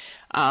in,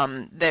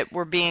 that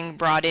were being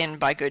brought in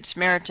by Good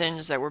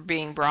Samaritans, that were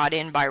being brought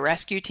in by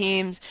rescue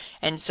teams,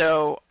 and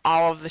so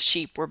all of the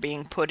sheep were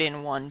being put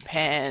in one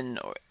pen.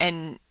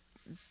 And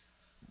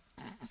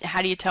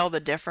how do you tell the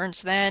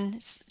difference then?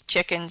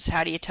 Chickens,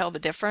 how do you tell the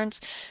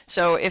difference?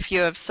 So if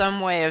you have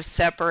some way of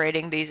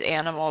separating these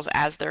animals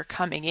as they're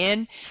coming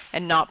in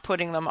and not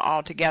putting them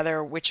all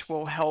together, which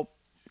will help,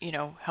 you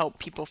know, help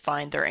people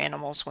find their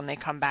animals when they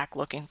come back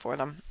looking for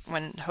them,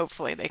 when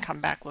hopefully they come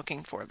back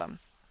looking for them.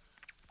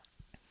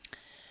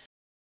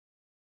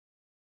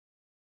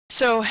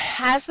 So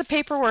as the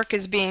paperwork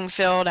is being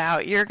filled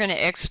out, you're going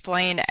to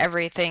explain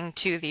everything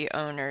to the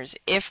owners.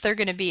 If they're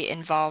going to be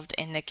involved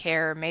in the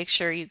care, make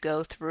sure you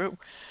go through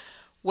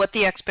what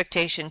the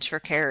expectations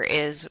for care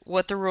is,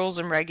 what the rules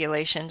and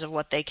regulations of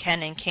what they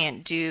can and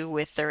can't do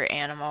with their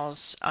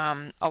animals.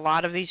 A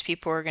lot of these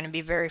people are going to be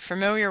very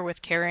familiar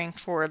with caring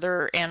for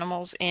their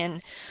animals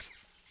in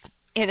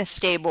a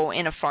stable,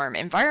 in a farm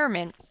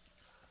environment,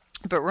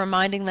 but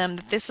reminding them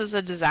that this is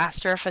a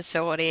disaster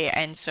facility,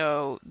 and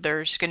so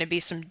there's going to be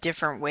some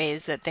different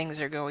ways that things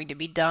are going to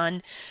be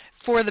done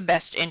for the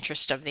best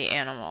interest of the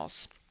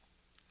animals.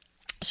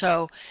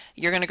 So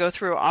you're going to go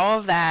through all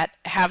of that,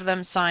 have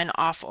them sign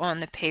off on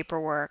the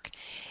paperwork.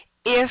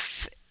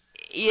 If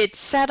it's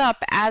set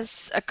up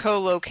as a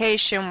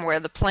co-location where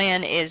the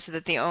plan is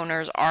that the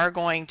owners are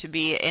going to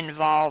be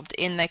involved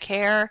in the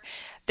care,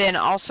 then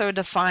also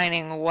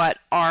defining what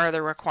are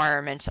the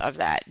requirements of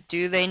that.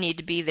 Do they need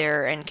to be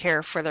there and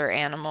care for their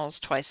animals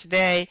twice a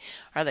day?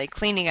 Are they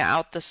cleaning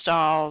out the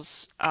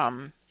stalls?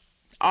 All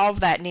of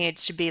that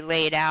needs to be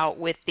laid out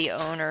with the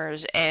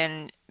owners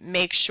and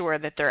make sure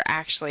that they're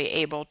actually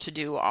able to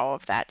do all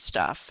of that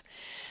stuff.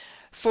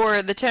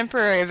 For the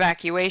temporary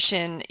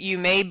evacuation, you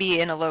may be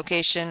in a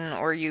location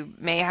or you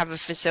may have a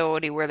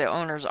facility where the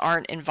owners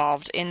aren't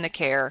involved in the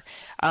care,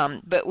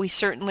 but we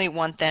certainly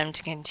want them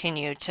to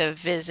continue to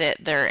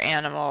visit their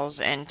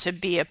animals and to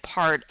be a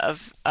part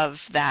of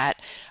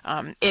that.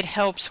 It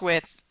helps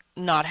with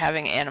not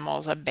having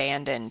animals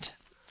abandoned,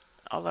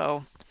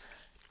 although,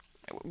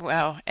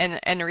 well,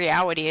 and the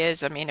reality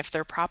is, I mean, if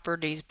their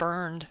property's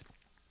burned,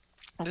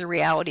 the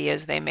reality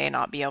is they may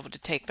not be able to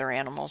take their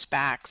animals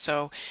back.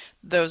 So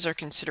those are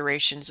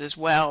considerations as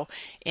well,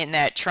 in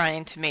that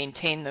trying to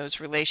maintain those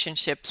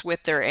relationships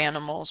with their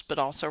animals, but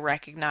also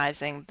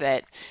recognizing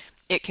that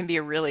it can be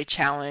a really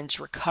challenged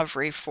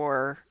recovery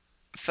for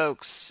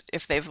folks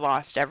if they've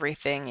lost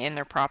everything in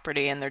their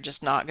property and they're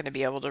just not going to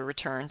be able to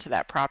return to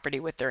that property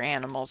with their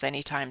animals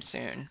anytime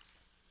soon.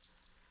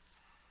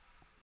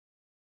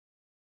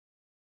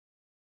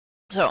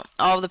 So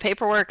all of the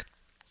paperwork,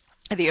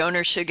 the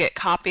owner should get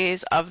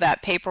copies of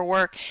that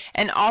paperwork,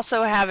 and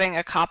also having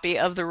a copy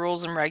of the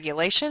rules and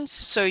regulations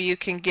so you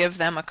can give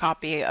them a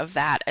copy of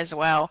that as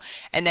well,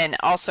 and then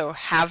also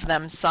have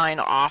them sign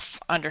off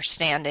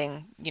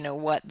understanding, you know,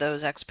 what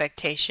those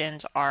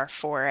expectations are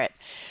for it.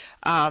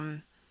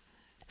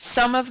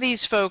 Some of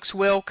these folks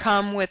will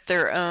come with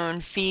their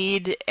own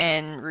feed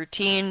and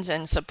routines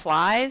and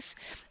supplies,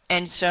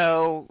 and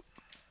so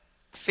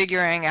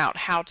figuring out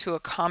how to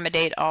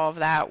accommodate all of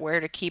that, where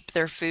to keep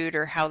their food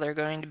or how they're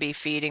going to be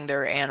feeding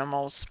their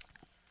animals,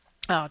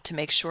 to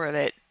make sure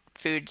that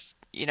food,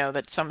 you know,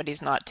 that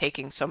somebody's not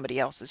taking somebody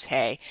else's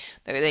hay,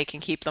 that they can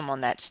keep them on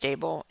that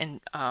stable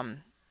and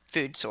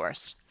food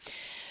source.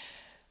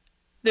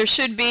 There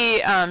should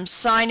be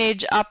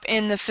signage up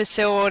in the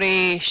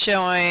facility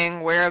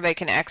showing where they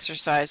can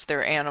exercise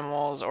their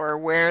animals or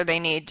where they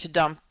need to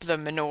dump the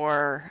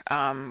manure,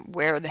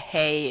 where the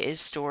hay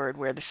is stored,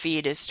 where the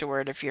feed is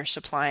stored if you're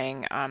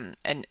supplying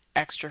an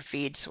extra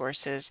feed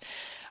sources.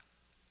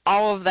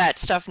 All of that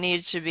stuff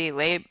needs to be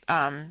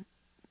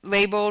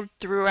labeled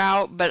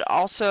throughout, but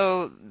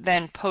also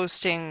then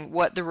posting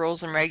what the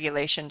rules and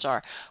regulations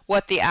are,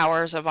 what the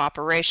hours of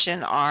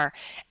operation are,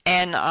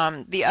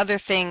 and the other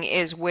thing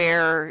is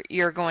where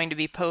you're going to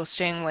be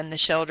posting when the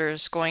shelter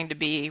is going to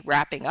be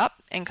wrapping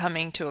up and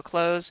coming to a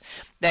close,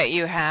 that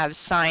you have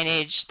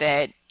signage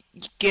that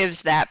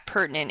gives that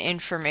pertinent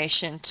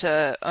information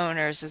to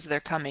owners as they're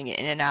coming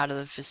in and out of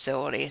the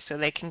facility so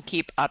they can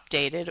keep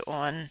updated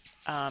on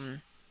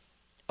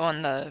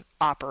the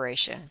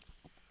operation.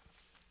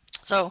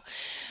 So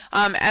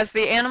as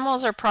the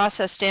animals are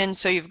processed in,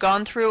 so you've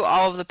gone through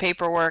all of the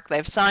paperwork,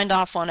 they've signed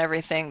off on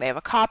everything, they have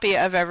a copy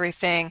of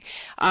everything,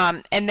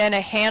 and then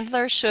a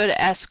handler should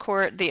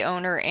escort the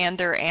owner and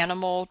their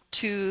animal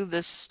to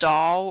the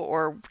stall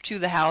or to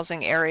the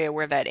housing area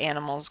where that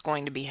animal is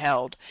going to be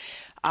held.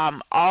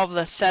 All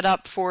the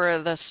setup for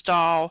the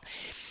stall,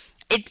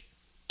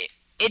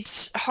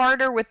 it's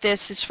harder with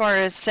this as far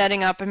as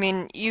setting up. I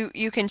mean,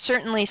 you can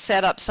certainly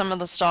set up some of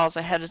the stalls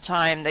ahead of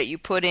time, that you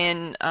put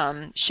in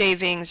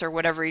shavings or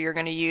whatever you're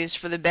going to use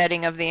for the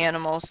bedding of the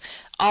animals.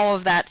 All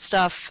of that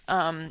stuff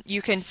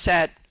you can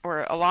set,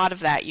 or a lot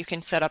of that you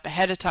can set up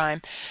ahead of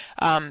time.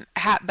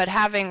 But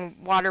having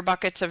water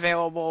buckets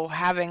available,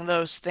 having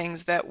those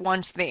things that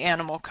once the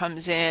animal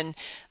comes in,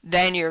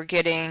 then you're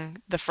getting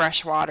the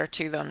fresh water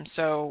to them.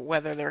 So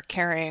whether they're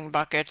carrying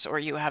buckets or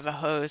you have a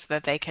hose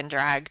that they can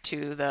drag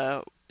to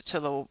the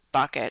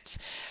buckets.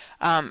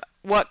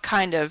 What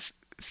kind of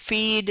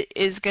feed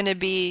is going to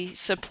be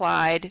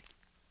supplied?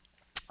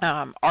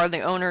 Are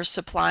the owners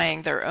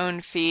supplying their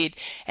own feed?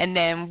 And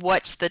then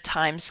what's the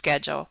time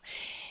schedule?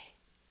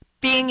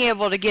 Being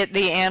able to get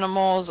the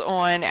animals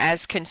on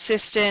as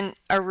consistent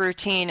a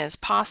routine as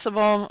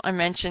possible. I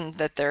mentioned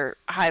that they're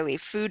highly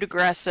food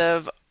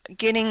aggressive.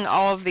 Getting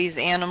all of these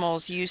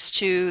animals used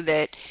to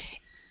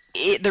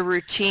the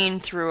routine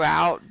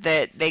throughout,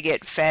 that they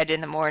get fed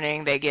in the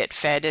morning, they get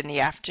fed in the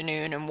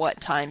afternoon, and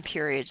what time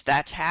periods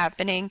that's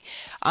happening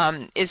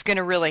is going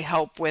to really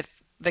help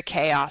with the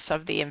chaos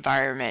of the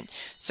environment,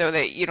 so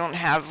that you don't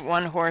have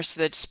one horse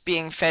that's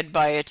being fed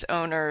by its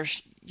owner,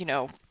 you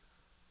know,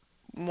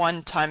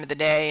 one time of the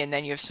day, and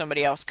then you have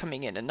somebody else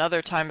coming in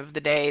another time of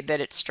the day, that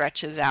it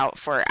stretches out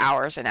for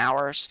hours and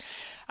hours.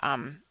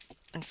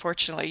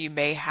 Unfortunately, you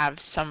may have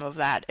some of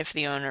that if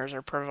the owners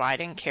are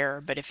providing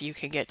care, but if you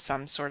can get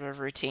some sort of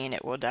routine,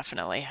 it will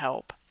definitely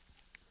help.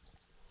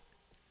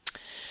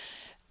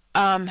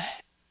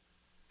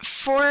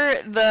 For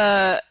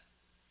the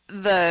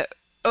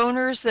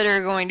owners that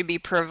are going to be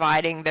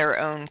providing their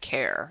own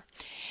care,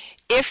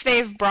 if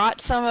they've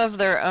brought some of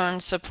their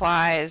own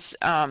supplies,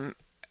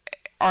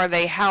 are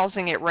they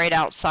housing it right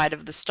outside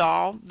of the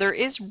stall? There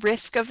is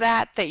risk of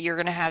that you're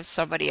going to have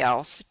somebody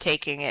else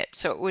taking it.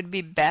 So it would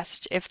be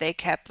best if they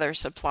kept their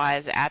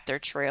supplies at their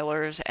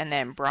trailers and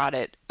then brought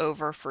it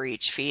over for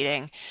each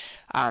feeding.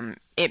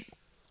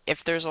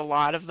 If there's a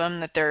lot of them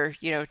that they're,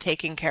 you know,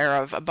 taking care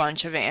of a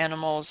bunch of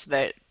animals,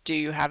 that do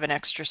you have an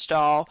extra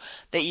stall,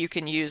 that you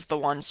can use the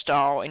one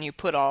stall and you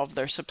put all of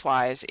their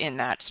supplies in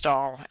that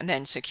stall and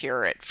then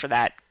secure it for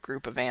that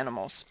group of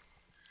animals.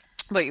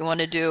 What you want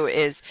to do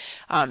is,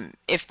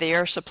 if they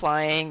are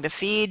supplying the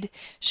feed,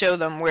 show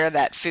them where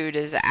that food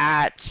is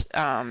at.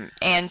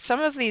 And some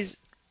of these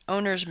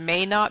owners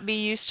may not be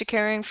used to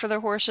caring for their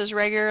horses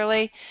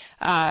regularly,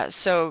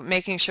 so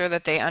making sure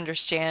that they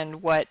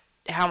understand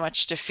how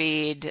much to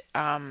feed,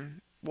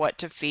 what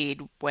to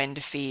feed, when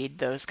to feed,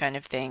 those kind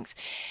of things.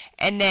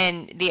 And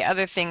then the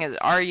other thing is,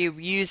 are you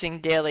using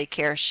daily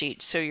care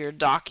sheets so you're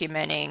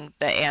documenting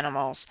the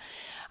animals?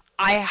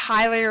 I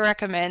highly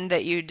recommend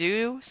that you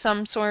do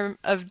some sort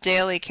of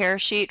daily care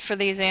sheet for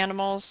these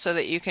animals so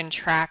that you can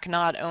track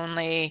not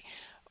only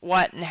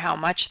what and how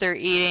much they're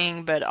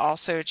eating, but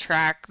also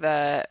track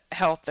the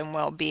health and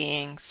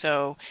well-being.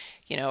 So,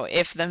 you know,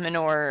 if the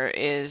manure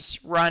is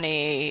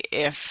runny,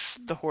 if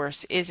the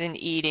horse isn't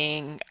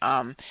eating,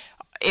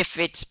 if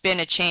it's been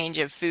a change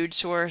of food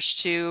source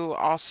too,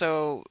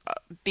 also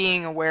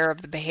being aware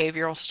of the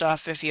behavioral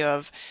stuff. If you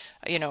have,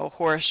 you know, a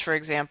horse, for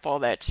example,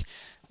 that's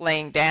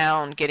laying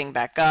down, getting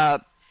back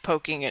up,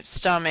 poking its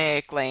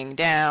stomach, laying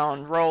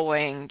down,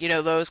 rolling, you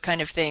know, those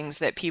kind of things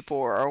that people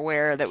are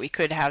aware that we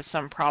could have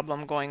some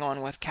problem going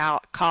on with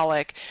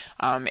colic.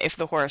 If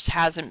the horse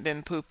hasn't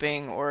been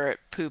pooping, or it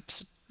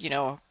poops, you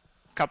know,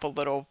 a couple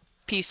little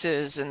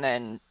pieces and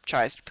then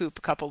tries to poop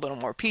a couple little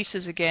more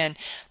pieces again,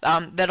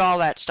 that all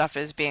that stuff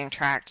is being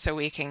tracked so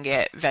we can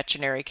get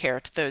veterinary care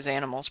to those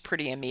animals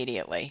pretty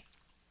immediately.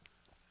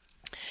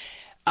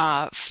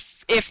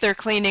 If they're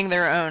cleaning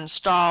their own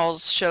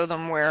stalls, show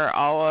them where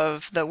all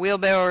of the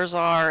wheelbarrows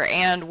are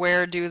and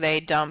where do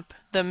they dump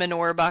the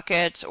manure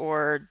buckets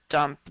or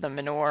dump the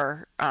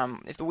manure,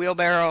 if the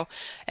wheelbarrow,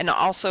 and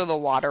also the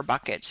water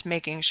buckets,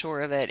 making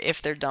sure that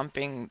if they're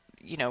dumping,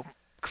 you know,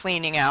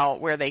 cleaning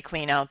out where they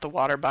clean out the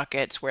water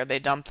buckets, where they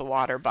dump the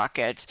water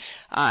buckets,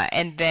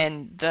 and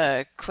then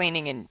the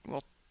cleaning, and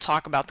we'll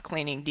talk about the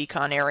cleaning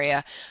decon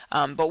area,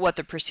 but what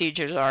the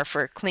procedures are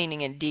for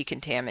cleaning and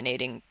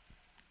decontaminating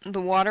the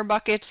water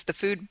buckets, the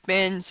food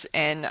bins,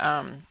 and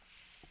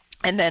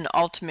then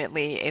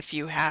ultimately if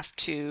you have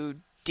to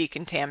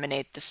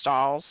decontaminate the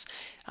stalls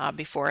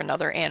before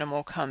another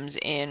animal comes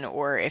in,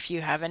 or if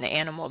you have an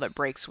animal that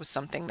breaks with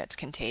something that's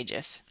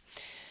contagious.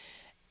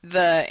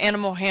 The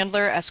animal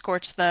handler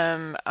escorts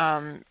them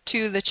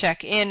to the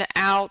check-in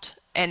out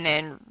and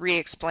then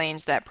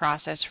re-explains that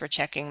process for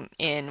checking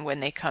in when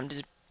they come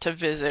to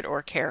visit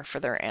or care for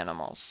their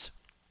animals.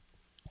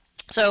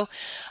 So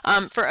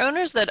for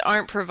owners that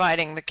aren't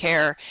providing the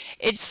care,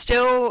 it's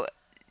still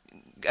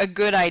a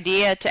good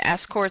idea to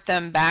escort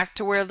them back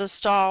to where the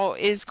stall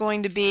is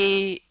going to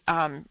be,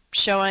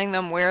 showing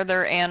them where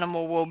their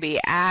animal will be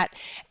at,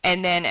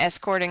 and then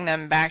escorting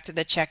them back to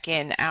the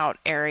check-in out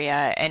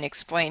area and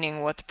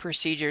explaining what the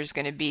procedure is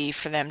going to be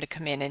for them to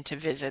come in and to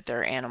visit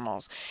their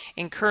animals.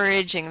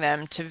 Encouraging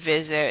them to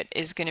visit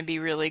is going to be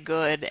really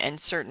good, and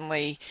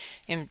certainly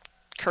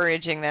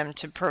encouraging them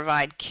to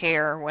provide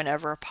care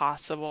whenever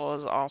possible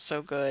is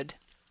also good.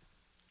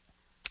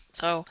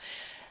 So,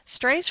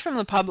 strays from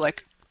the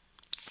public.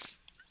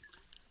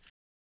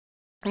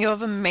 You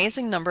have an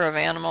amazing number of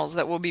animals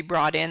that will be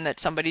brought in that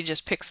somebody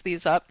just picks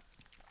these up.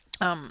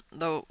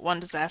 The one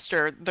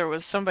disaster, there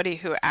was somebody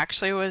who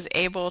actually was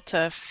able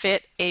to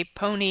fit a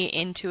pony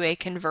into a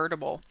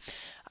convertible,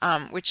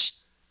 which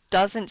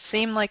doesn't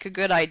seem like a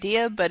good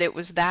idea, but it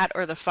was that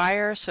or the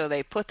fire, so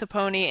they put the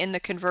pony in the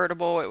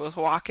convertible. It was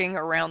walking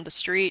around the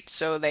street,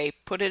 so they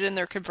put it in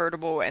their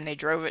convertible and they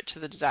drove it to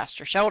the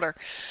disaster shelter.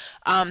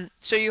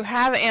 So you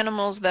have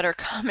animals that are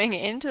coming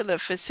into the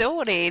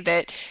facility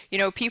that, you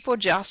know, people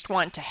just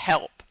want to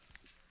help.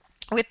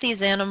 With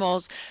these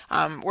animals,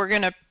 we're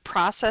going to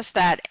process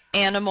that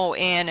animal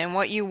in, and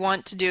what you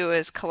want to do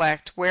is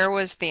collect where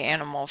was the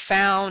animal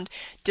found.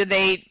 Do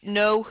they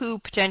know who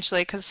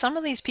potentially, because some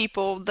of these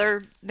people,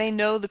 they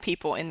know the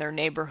people in their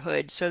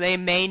neighborhood, so they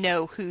may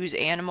know whose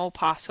animal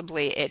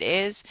possibly it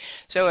is.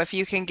 So if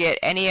you can get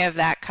any of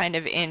that kind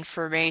of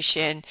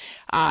information,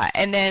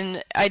 and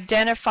then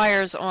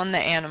identifiers on the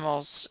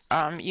animals,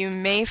 you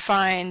may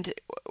find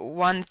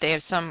one,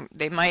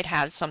 they might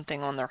have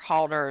something on their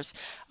halters.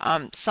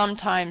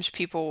 Sometimes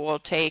people will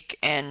take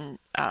and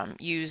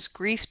use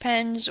grease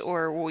pens,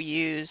 or will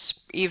use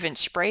even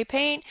spray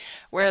paint,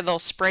 where they'll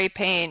spray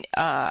paint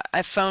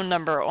a phone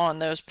number on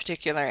those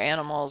particular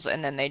animals,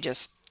 and then they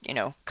just, you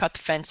know, cut the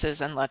fences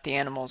and let the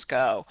animals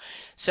go.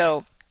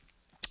 So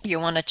you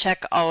want to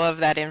check all of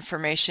that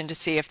information to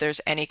see if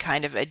there's any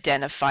kind of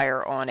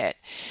identifier on it.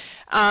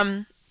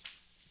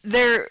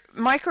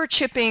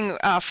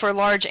 Microchipping for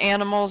large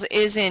animals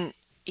isn't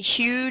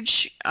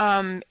huge.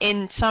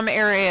 In some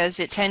areas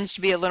it tends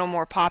to be a little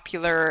more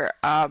popular,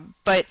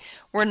 but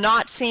we're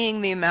not seeing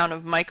the amount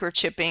of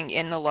microchipping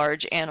in the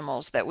large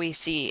animals that we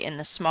see in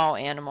the small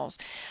animals.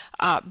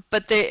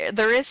 But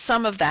there is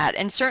some of that,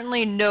 and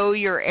certainly know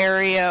your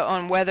area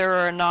on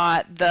whether or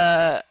not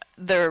there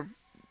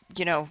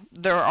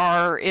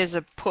is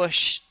a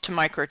push to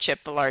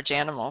microchip the large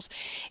animals.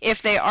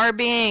 If they are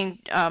being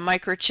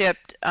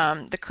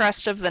microchipped, the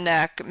crest of the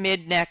neck,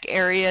 mid-neck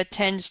area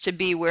tends to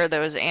be where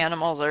those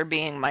animals are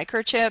being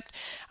microchipped.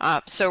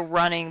 So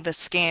running the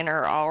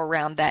scanner all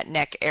around that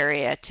neck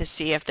area to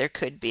see if there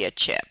could be a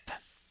chip.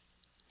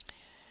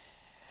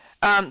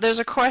 There's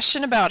a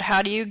question about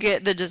how do you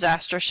get the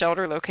disaster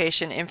shelter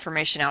location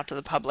information out to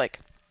the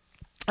public.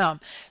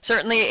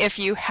 Certainly if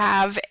you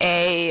have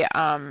a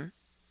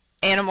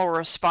animal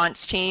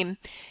response team,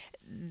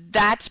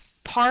 that's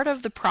part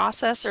of the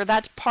process, or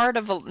that's part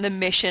of the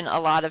mission a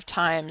lot of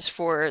times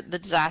for the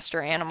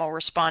disaster animal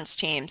response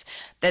teams,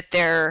 that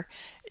they're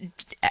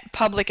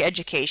public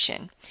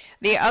education.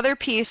 The other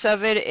piece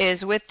of it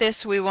is, with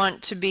this we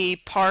want to be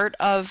part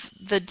of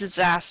the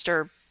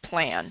disaster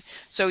plan.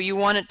 So you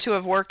want it to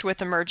have worked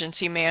with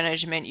emergency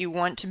management. You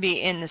want to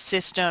be in the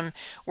system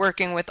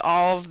working with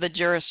all of the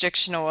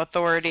jurisdictional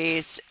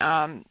authorities,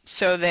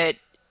 so that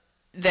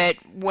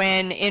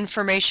when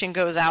information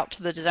goes out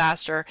to the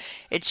disaster,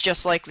 it's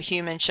just like the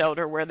human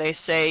shelter where they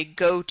say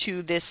go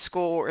to this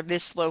school or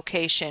this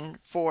location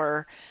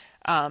for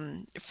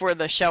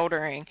the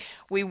sheltering.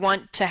 We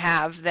want to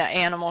have the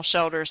animal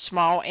shelter,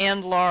 small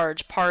and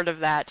large, part of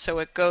that, so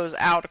it goes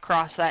out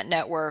across that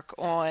network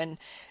on,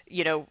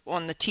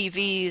 on the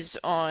TVs,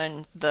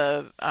 on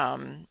the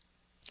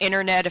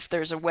internet, if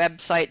there's a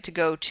website to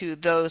go to,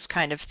 those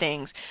kind of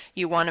things.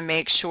 You want to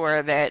make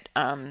sure that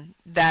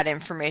that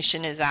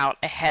information is out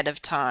ahead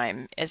of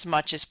time as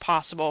much as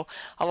possible.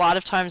 A lot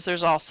of times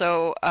there's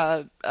also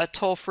a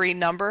toll-free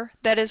number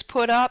that is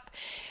put up.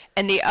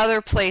 And the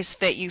other place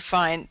that you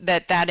find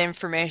that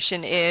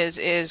information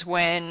is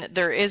when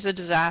there is a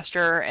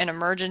disaster, an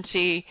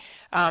emergency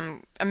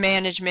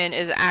management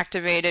is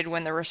activated,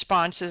 when the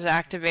response is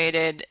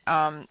activated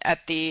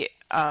at the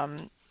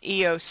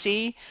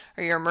EOC,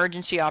 or your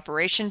Emergency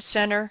Operations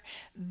Center,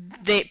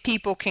 that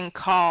people can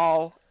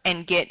call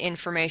and get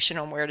information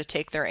on where to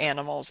take their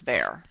animals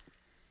there.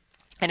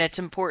 And it's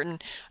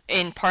important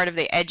in part of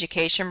the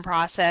education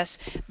process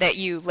that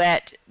you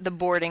let the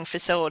boarding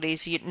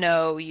facilities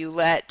know, you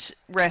let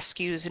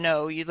rescues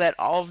know, you let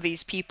all of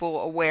these people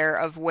aware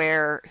of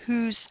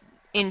who's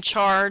in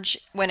charge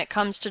when it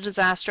comes to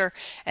disaster,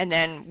 and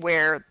then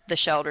where the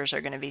shelters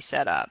are going to be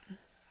set up.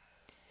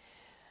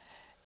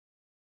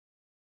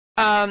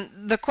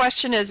 The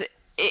question is,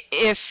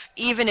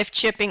 even if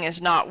chipping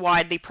is not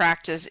widely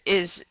practiced,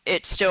 is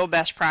it still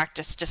best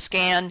practice to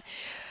scan?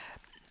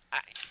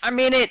 I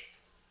mean,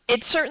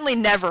 it certainly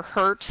never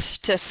hurts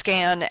to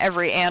scan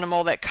every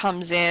animal that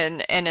comes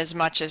in, and as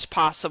much as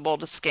possible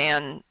to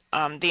scan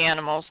the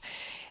animals.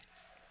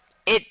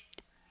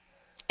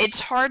 It's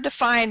hard to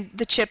find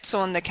the chips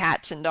on the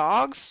cats and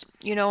dogs,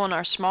 on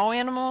our small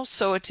animals,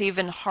 so it's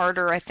even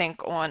harder, I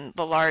think, on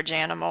the large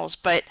animals.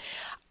 But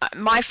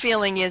my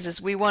feeling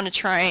is we want to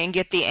try and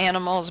get the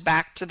animals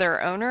back to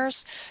their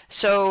owners,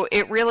 so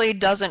it really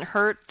doesn't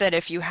hurt that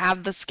if you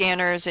have the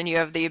scanners and you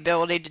have the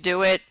ability to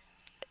do it,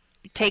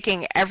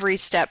 taking every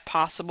step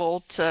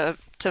possible to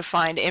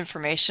find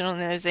information on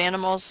those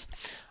animals.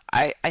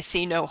 I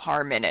see no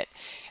harm in it.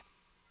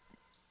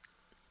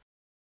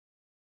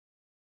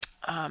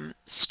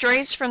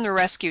 Strays from the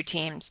rescue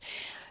teams.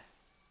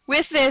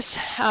 With this,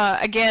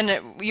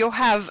 again, you'll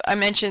have, I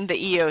mentioned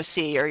the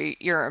EOC, or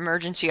your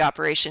Emergency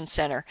Operations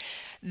Center.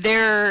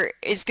 There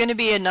is going to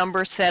be a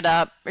number set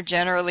up, or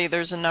generally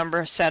there's a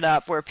number set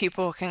up where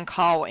people can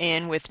call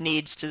in with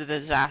needs to the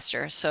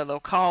disaster. So they'll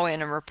call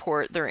in and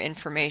report their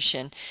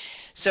information.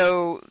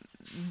 So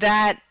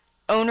that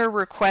owner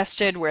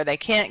requested where they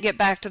can't get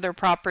back to their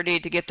property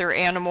to get their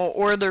animal,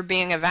 or they're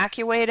being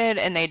evacuated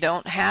and they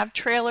don't have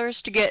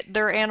trailers to get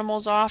their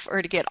animals off,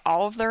 or to get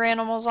all of their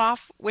animals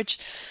off, which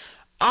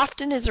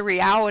often is a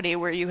reality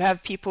where you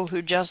have people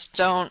who just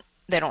don't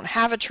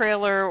have a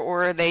trailer,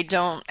 or they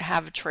don't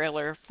have a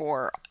trailer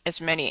for as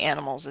many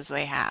animals as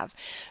they have.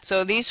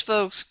 So these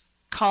folks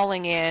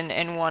calling in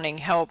and wanting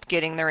help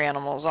getting their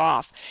animals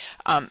off.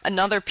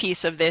 Another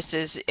piece of this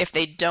is if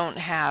they don't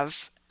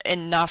have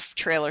enough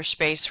trailer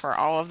space for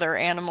all of their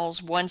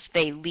animals, once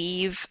they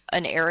leave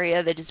an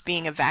area that is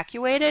being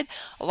evacuated,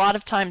 a lot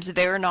of times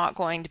they're not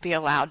going to be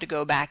allowed to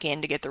go back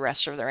in to get the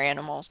rest of their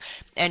animals.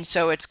 And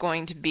so it's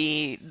going to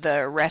be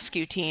the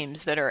rescue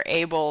teams that are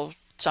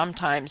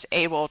sometimes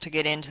able to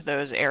get into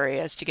those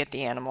areas to get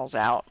the animals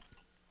out.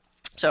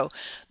 So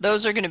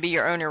those are going to be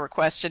your owner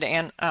requested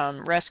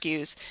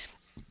rescues.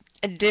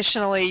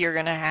 Additionally, you're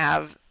going to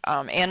have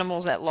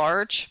animals at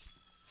large,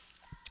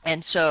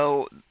 and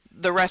so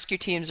the rescue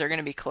teams are going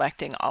to be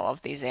collecting all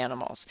of these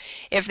animals.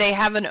 If they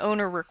have an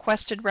owner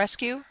requested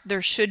rescue,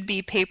 there should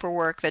be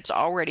paperwork that's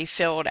already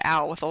filled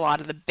out with a lot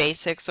of the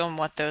basics on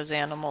what those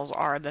animals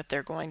are that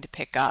they're going to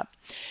pick up.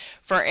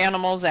 For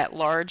animals at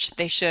large,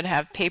 they should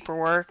have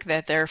paperwork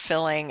that they're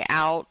filling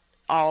out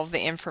all of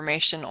the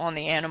information on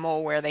the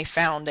animal, where they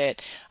found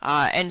it,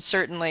 and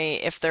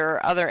certainly if there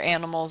are other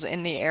animals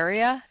in the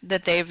area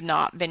that they've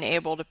not been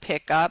able to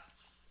pick up,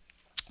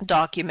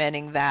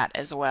 documenting that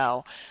as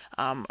well.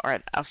 Or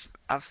at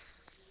a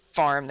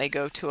farm, they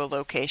go to a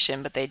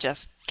location but they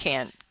just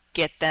can't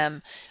get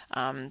them.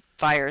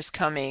 Fire's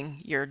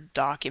coming, you're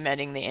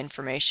documenting the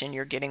information,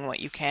 you're getting what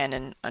you can,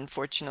 and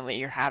unfortunately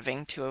you're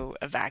having to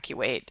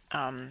evacuate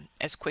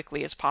as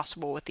quickly as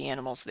possible with the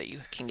animals that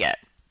you can get.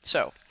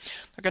 So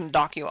they're going to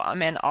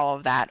document all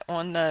of that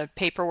on the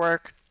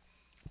paperwork.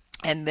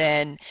 And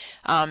then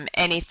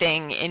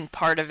anything in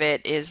part of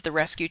it is the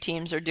rescue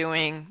teams are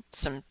doing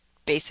some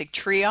basic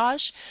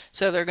triage,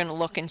 so they're going to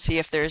look and see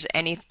if there's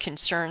any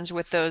concerns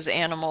with those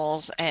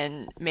animals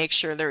and make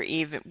sure they're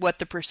what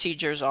the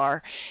procedures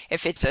are.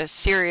 If it's a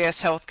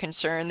serious health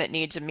concern that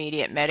needs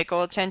immediate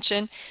medical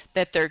attention,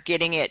 that they're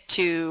getting it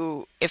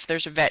to, if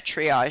there's a vet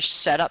triage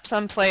set up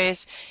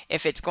someplace,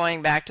 if it's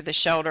going back to the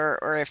shelter,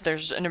 or if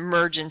there's an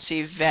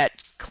emergency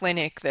vet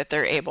clinic that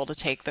they're able to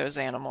take those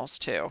animals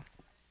to.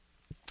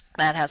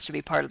 That has to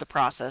be part of the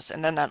process,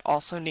 and then that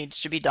also needs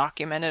to be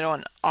documented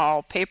on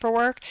all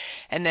paperwork.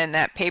 And then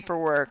that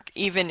paperwork,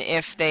 even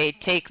if they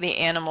take the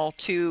animal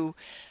to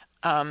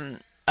a,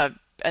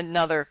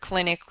 another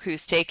clinic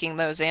who's taking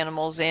those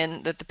animals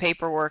in, that the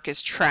paperwork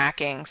is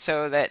tracking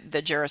so that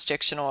the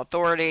jurisdictional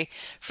authority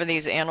for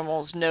these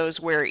animals knows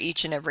where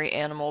each and every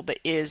animal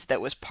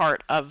that was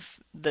part of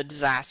the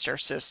disaster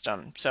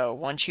system. So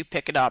once you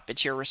pick it up,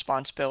 it's your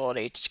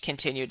responsibility to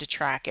continue to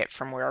track it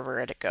from wherever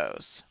it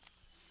goes.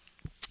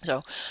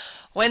 So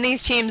when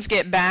these teams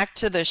get back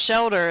to the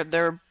shelter,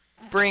 they're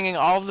bringing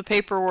all of the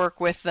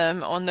paperwork with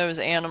them on those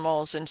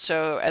animals, and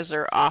so as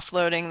they're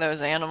offloading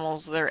those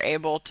animals, they're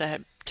able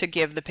to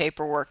give the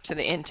paperwork to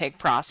the intake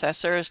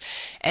processors,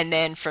 and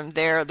then from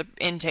there the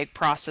intake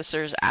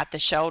processors at the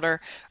shelter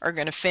are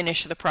going to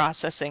finish the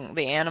processing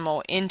the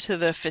animal into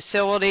the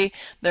facility.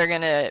 They're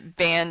going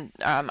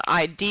to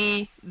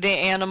ID the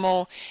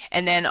animal,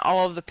 and then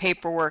all of the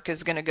paperwork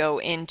is going to go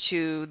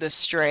into the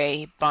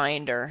stray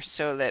binder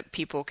so that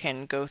people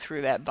can go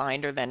through that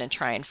binder then and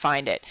try and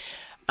find it.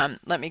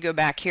 Let me go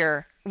back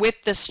here.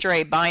 With the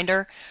stray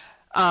binder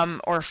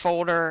or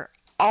folder,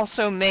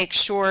 also make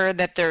sure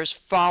that there's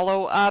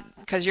follow-up,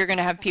 because you're going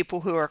to have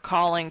people who are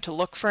calling to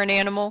look for an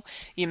animal.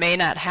 You may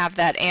not have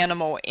that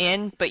animal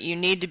in, but you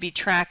need to be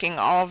tracking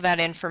all of that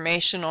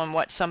information on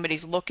what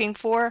somebody's looking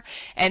for,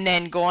 and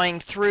then going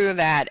through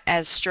that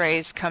as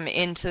strays come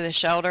into the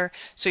shelter,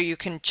 so you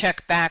can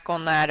check back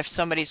on that if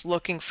somebody's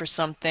looking for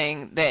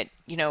something that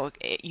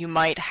you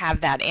might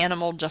have that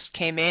animal just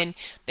came in,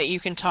 that you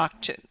can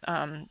talk to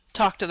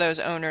those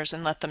owners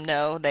and let them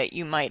know that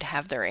you might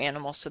have their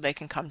animal so they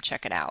can come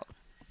check it out.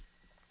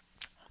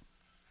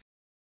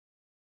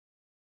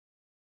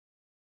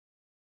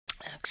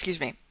 Excuse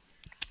me.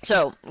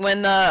 So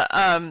when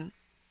the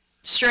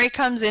stray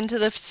comes into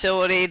the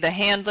facility, the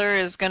handler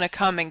is going to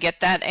come and get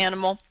that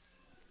animal,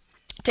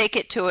 take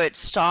it to its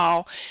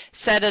stall,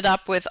 set it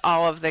up with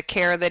all of the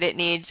care that it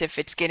needs. If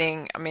it's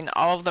getting,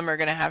 all of them are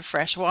going to have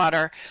fresh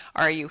water.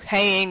 Are you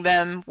haying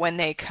them when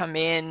they come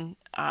in?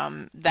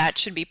 That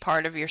should be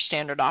part of your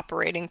standard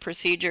operating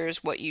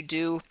procedures, what you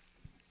do.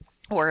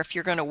 Or if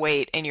you're going to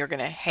wait and you're going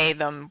to hay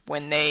them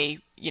when they,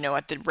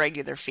 at the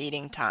regular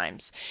feeding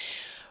times.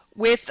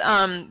 With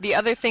the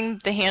other thing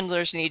the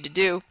handlers need to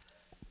do,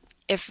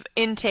 if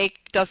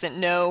intake doesn't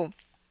know,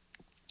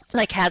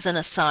 hasn't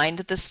assigned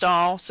the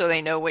stall, so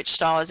they know which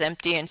stall is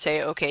empty, and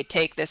say, okay,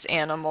 take this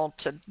animal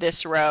to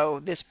this row,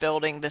 this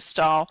building, this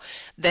stall,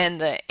 then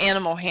the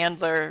animal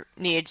handler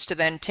needs to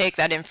then take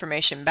that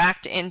information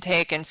back to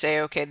intake and say,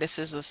 okay, this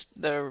is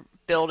the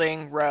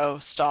building, row,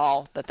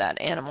 stall that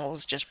animal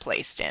was just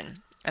placed in,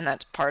 and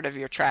that's part of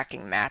your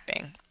tracking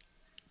mapping.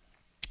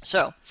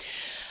 So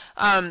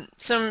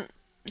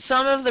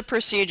some of the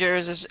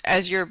procedures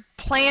as you're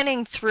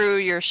planning through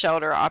your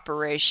shelter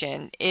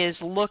operation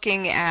is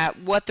looking at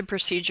what the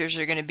procedures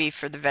are going to be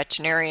for the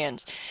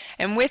veterinarians.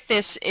 And with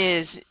this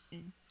is,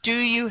 do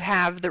you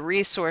have the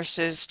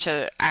resources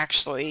to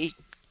actually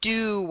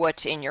do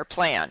what's in your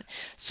plan?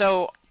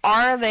 So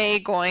are they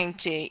going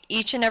to,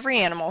 each and every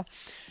animal,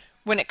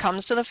 when it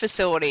comes to the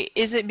facility,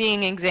 is it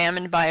being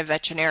examined by a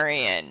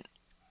veterinarian?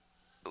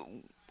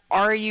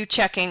 Are you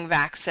checking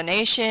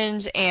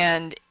vaccinations?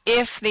 And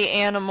if the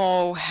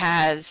animal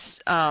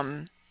has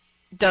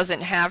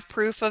doesn't have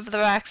proof of the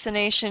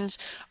vaccinations,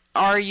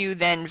 are you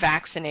then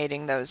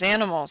vaccinating those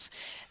animals?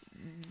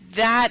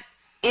 That,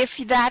 if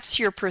that's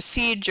your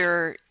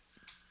procedure,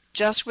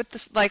 just with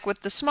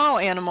with the small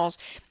animals,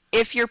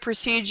 if your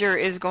procedure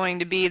is going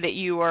to be that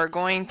you are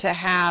going to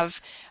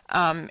have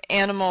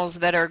animals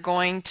that are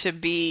going to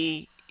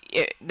be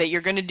that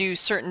you're going to do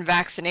certain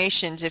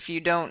vaccinations, if you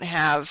don't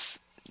have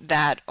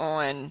that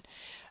on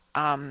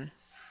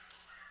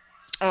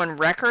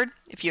record,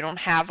 if you don't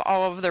have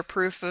all of their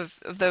proof of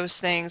those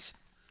things,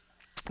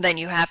 then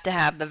you have to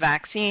have the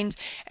vaccines,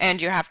 and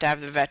you have to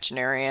have the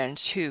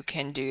veterinarians who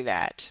can do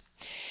that.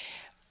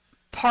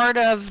 Part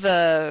of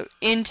the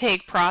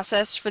intake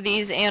process for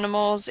these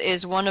animals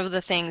is, one of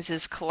the things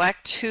is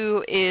collect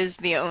who is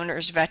the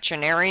owner's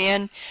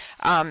veterinarian,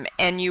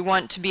 and you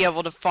want to be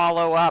able to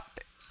follow up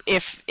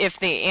if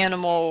the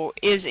animal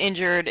is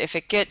injured, if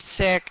it gets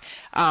sick,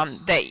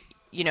 that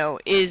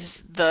is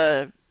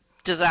the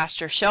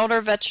disaster shelter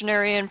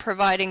veterinarian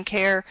providing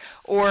care,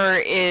 or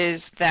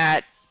is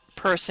that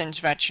person's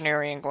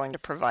veterinarian going to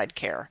provide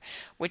care,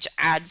 which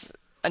adds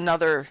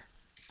another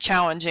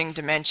challenging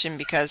dimension,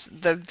 because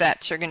the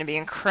vets are going to be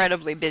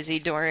incredibly busy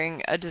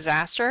during a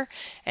disaster,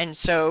 and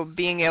so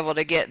being able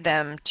to get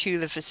them to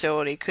the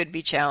facility could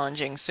be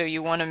challenging. So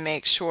you want to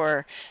make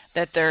sure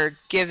that they're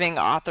giving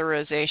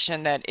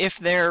authorization that if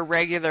their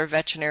regular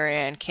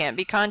veterinarian can't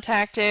be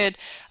contacted,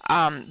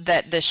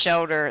 that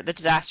the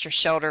disaster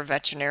shelter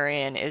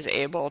veterinarian is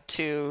able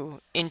to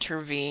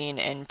intervene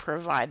and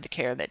provide the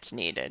care that's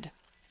needed.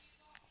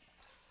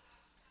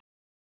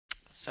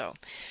 So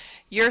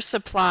your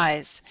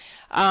supplies.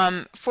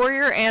 For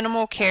your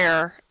animal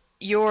care,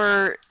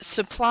 your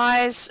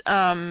supplies,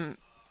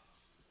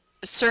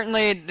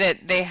 certainly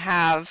that they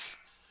have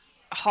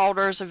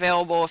halters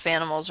available if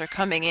animals are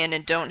coming in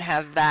and don't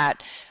have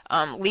that.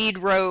 Lead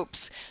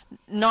ropes.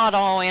 Not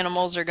all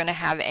animals are going to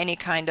have any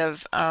kind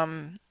of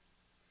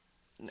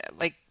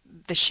like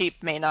the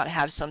sheep may not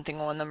have something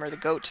on them, or the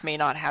goats may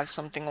not have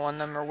something on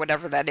them, or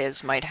whatever that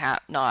is might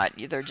have not.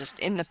 They're just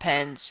in the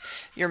pens.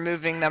 You're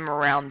moving them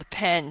around the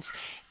pens.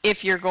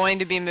 If you're going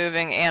to be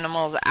moving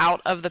animals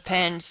out of the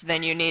pens,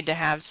 then you need to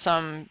have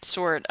some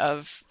sort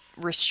of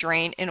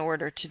restraint in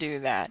order to do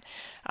that.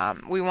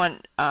 We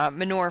want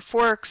manure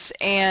forks,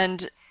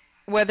 and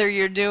whether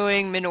you're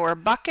doing manure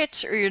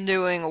buckets or you're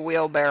doing a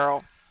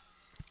wheelbarrow.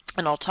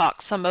 And I'll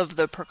talk some of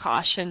the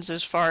precautions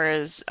as far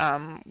as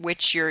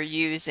which you're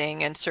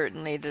using, and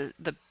certainly the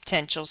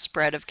potential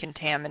spread of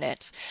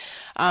contaminants.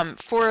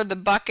 For the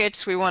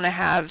buckets, we want to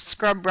have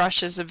scrub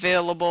brushes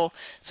available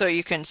so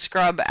you can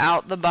scrub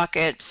out the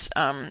buckets.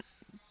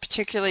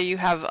 Particularly, you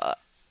have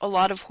a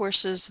lot of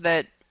horses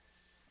that,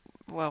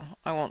 well,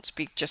 I won't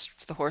speak just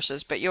for the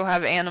horses, but you'll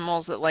have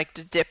animals that like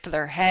to dip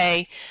their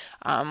hay,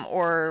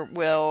 or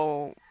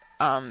will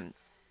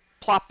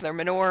plop their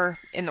manure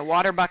in the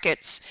water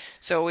buckets.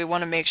 So we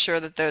want to make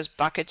sure that those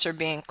buckets are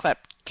being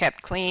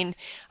kept clean.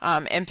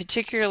 And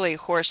particularly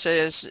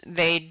horses,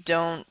 they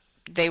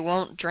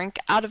won't drink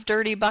out of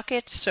dirty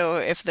buckets. So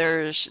if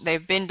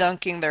they've been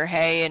dunking their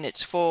hay and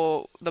it's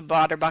full, the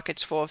water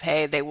bucket's full of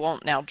hay, they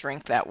won't now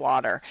drink that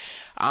water.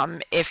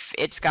 If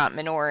it's got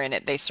manure in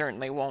it, they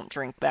certainly won't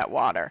drink that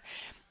water.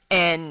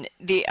 And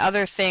the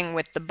other thing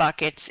with the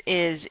buckets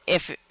is,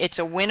 if it's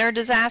a winter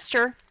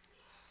disaster,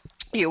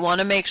 you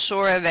want to make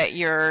sure that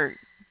you're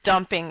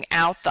dumping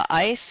out the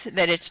ice,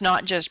 that it's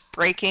not just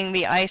breaking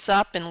the ice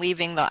up and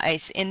leaving the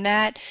ice in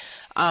that.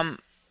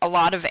 A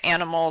lot of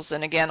animals,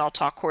 and again, I'll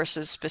talk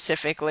horses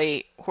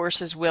specifically,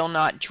 horses will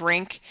not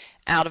drink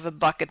out of a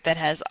bucket that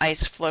has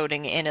ice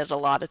floating in it a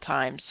lot of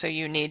times. So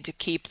you need to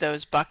keep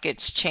those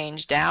buckets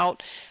changed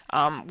out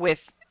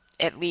with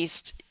at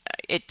least,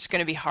 it's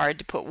going to be hard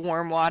to put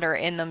warm water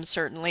in them,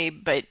 certainly,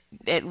 but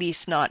at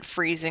least not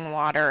freezing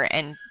water,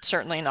 and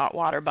certainly not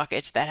water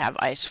buckets that have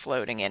ice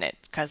floating in it,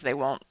 because they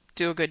won't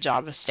do a good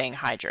job of staying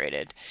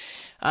hydrated.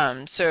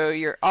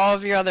 So all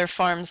of your other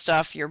farm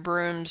stuff, your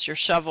brooms, your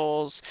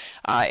shovels,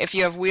 if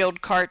you have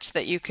wheeled carts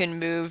that you can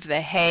move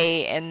the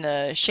hay and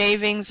the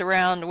shavings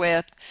around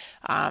with,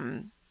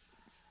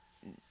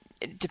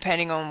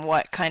 depending on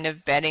what kind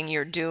of bedding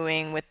you're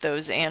doing with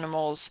those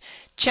animals,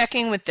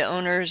 checking with the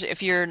owners.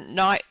 If you're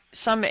not,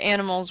 some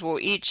animals will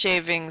eat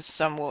shavings,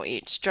 some will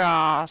eat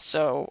straw,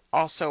 so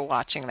also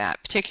watching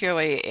that,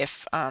 particularly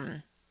if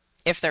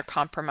they're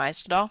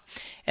compromised at all.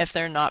 If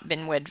they're not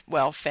been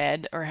well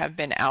fed or have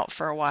been out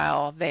for a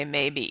while, they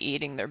may be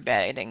eating their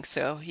bedding,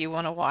 so you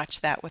want to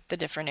watch that with the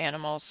different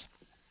animals.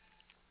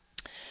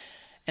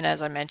 And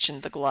as I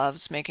mentioned, the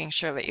gloves, making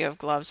sure that you have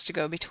gloves to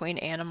go between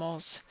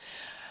animals.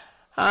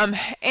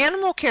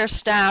 Animal care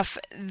staff,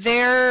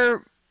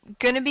 they're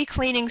going to be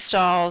cleaning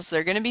stalls,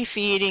 they're going to be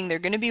feeding, they're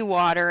going to be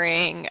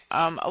watering.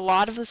 A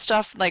lot of the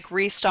stuff like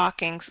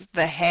restocking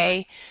the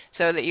hay,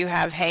 so that you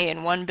have hay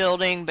in one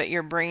building, but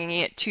you're bringing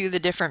it to the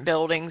different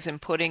buildings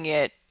and putting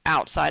it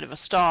outside of a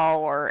stall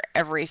or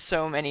every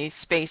so many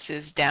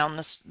spaces down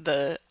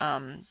the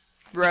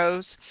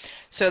rows,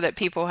 so that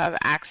people have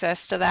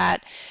access to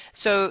that.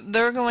 So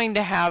they're going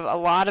to have a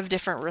lot of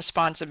different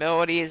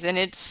responsibilities, and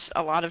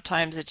a lot of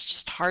times it's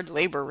just hard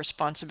labor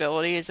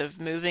responsibilities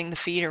of moving the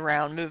feed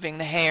around, moving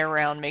the hay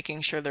around,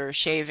 making sure there are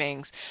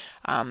shavings.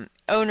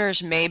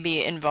 Owners may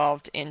be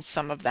involved in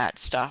some of that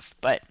stuff,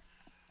 but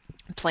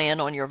plan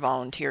on your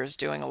volunteers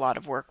doing a lot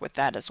of work with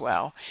that as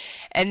well.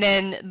 And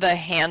then the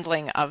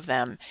handling of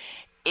them.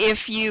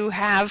 If you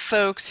have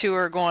folks who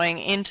are going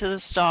into the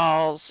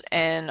stalls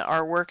and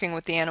are working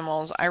with the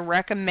animals, I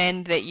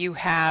recommend that you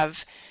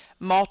have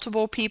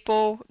multiple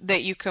people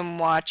that you can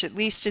watch, at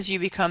least as you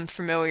become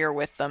familiar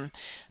with them.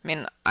 I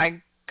mean,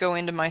 I go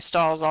into my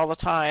stalls all the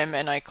time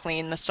and I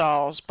clean the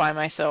stalls by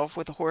myself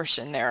with a horse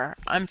in there.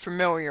 I'm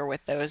familiar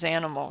with those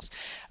animals.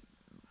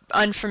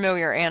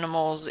 Unfamiliar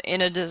animals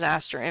in a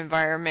disaster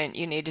environment,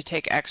 you need to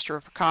take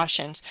extra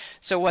precautions.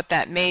 So what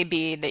that may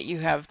be, that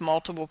you have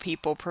multiple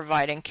people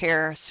providing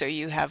care. So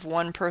you have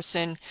one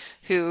person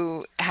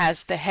who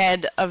has the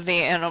head of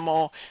the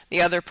animal,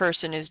 the other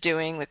person is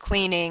doing the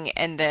cleaning,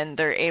 and then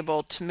they're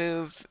able to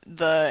move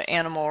the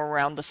animal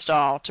around the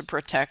stall to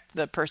protect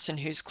the person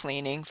who's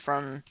cleaning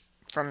from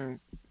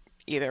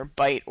either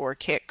bite or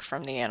kick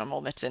from the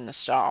animal that's in the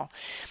stall.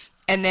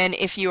 And then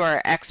if you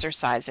are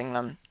exercising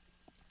them,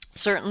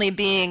 certainly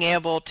being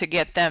able to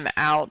get them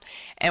out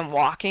and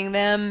walking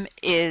them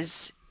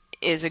is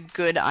a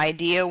good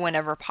idea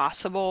whenever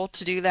possible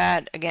to do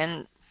that.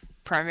 Again,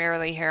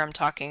 primarily here I'm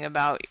talking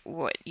about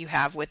what you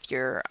have with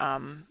your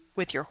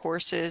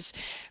horses.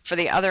 For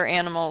the other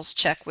animals,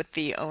 check with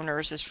the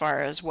owners as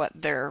far as what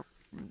their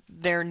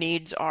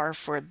needs are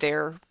for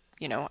their,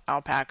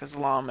 alpacas,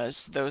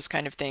 llamas, those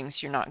kind of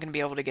things. You're not going to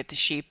be able to get the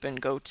sheep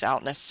and goats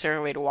out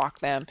necessarily to walk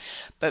them,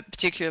 but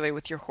particularly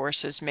with your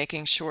horses,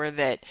 making sure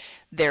that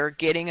they're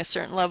getting a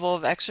certain level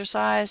of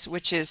exercise,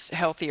 which is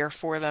healthier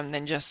for them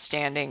than just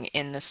standing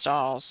in the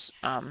stalls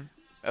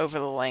over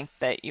the length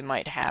that you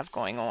might have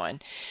going on.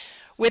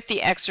 With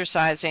the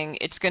exercising,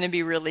 it's going to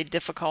be really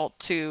difficult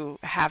to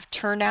have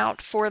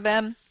turnout for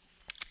them,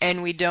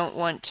 and we don't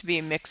want to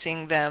be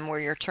mixing them where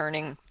you're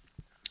turning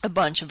a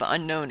bunch of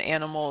unknown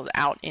animals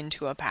out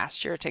into a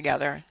pasture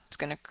together. It's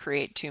going to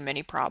create too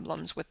many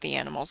problems with the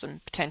animals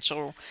and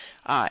potential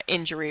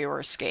injury or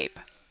escape.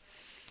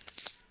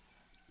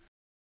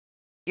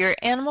 Your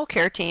animal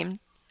care team,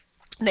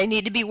 they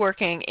need to be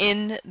working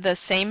in the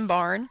same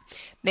barn.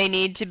 They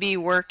need to be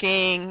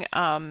working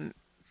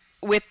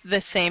with the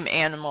same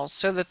animals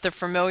so that they're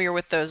familiar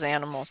with those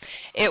animals.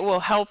 It will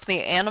help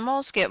the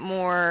animals get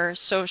more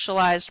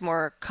socialized,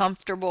 more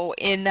comfortable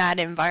in that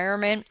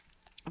environment,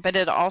 but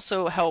it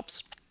also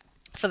helps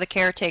for the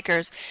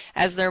caretakers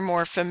as they're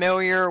more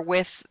familiar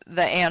with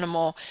the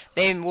animal.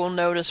 They will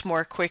notice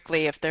more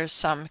quickly if there's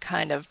some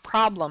kind of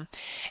problem.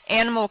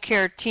 Animal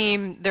care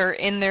team, they're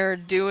in there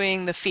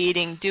doing the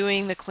feeding,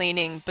 doing the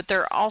cleaning, but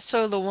they're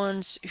also the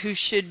ones who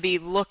should be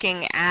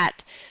looking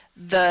at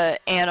the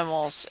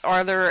animals.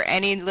 Are there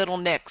any little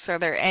nicks? Are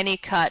there any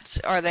cuts?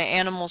 Are the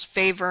animals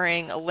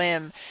favoring a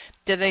limb?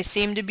 Do they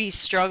seem to be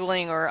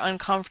struggling or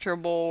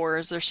uncomfortable, or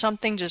is there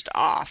something just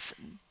off?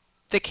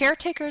 The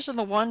caretakers are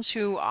the ones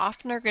who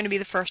often are going to be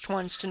the first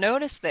ones to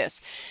notice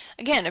this.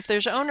 Again, if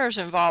there's owners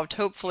involved,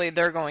 hopefully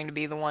they're going to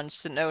be the ones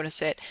to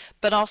notice it.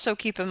 But also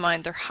keep in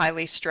mind they're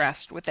highly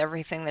stressed with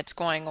everything that's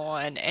going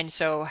on. And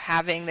so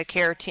having the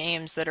care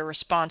teams that are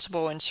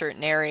responsible in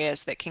certain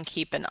areas that can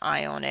keep an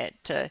eye on it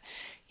to,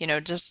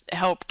 just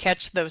help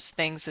catch those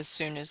things as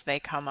soon as they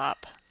come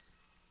up.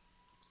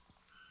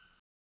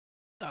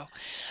 So,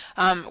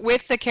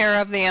 with the care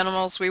of the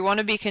animals, we want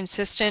to be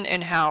consistent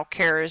in how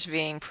care is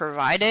being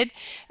provided.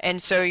 And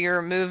so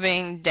you're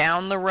moving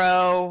down the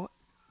row,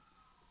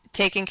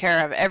 taking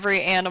care of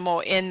every animal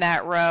in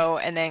that row,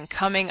 and then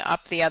coming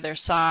up the other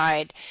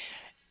side,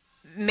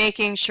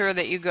 making sure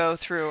that you go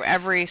through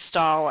every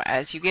stall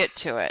as you get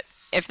to it.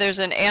 If there's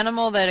an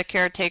animal that a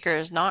caretaker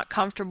is not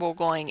comfortable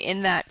going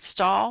in that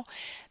stall,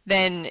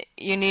 then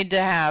you need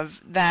to have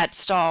that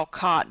stall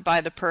caught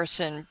by the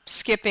person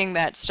skipping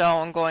that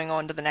stall and going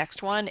on to the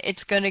next one.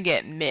 It's going to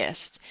get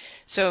missed.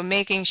 So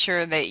making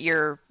sure that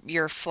you're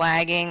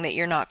flagging that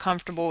you're not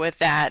comfortable with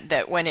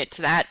that when it's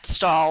that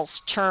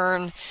stall's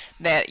turn,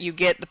 that you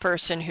get the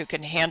person who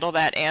can handle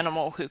that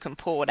animal, who can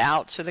pull it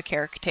out so the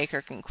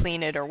caretaker can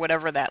clean it or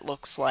whatever that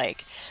looks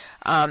like.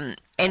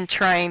 And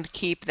trying to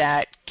keep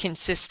that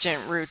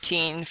consistent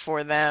routine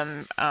for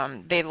them.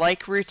 They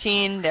like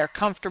routine, they're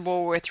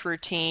comfortable with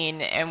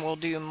routine, and will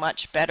do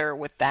much better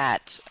with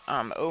that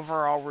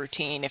overall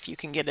routine if you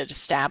can get it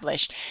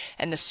established.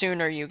 And the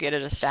sooner you get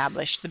it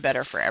established, the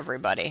better for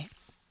everybody.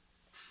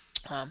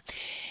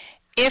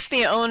 If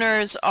the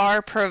owners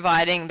are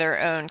providing their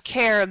own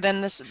care,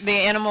 then the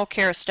animal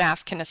care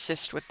staff can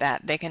assist with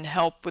that. They can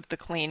help with the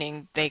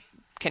cleaning, they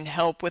can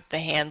help with the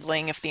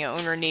handling if the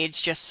owner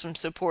needs just some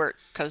support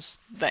because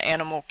the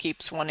animal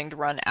keeps wanting to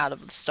run out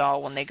of the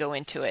stall when they go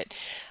into it.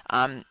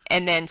 And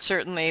then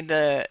certainly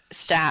the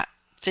staff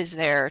is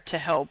there to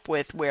help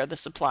with where the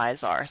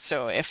supplies are.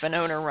 So if an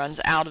owner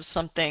runs out of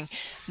something,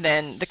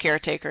 then the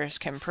caretakers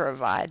can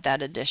provide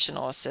that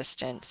additional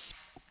assistance.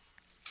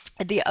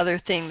 The other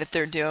thing that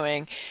they're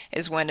doing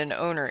is when an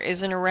owner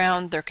isn't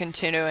around, they're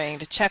continuing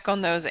to check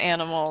on those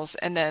animals,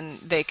 and then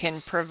they can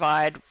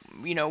provide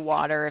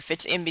water. If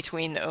it's in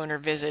between the owner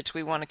visits,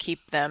 we want to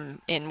keep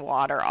them in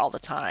water all the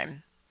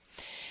time.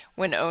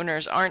 When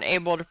owners aren't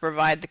able to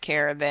provide the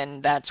care,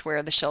 then that's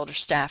where the shelter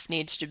staff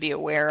needs to be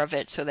aware of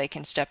it so they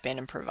can step in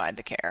and provide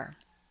the care.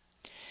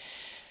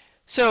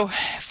 So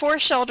for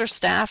shelter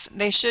staff,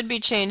 they should be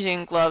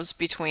changing gloves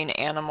between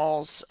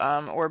animals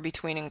or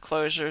between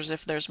enclosures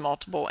if there's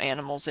multiple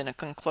animals in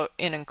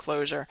an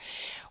enclosure.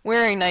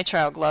 Wearing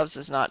nitrile gloves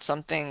is not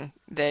something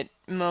that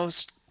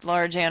most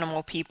large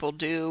animal people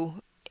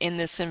do in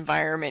this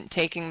environment.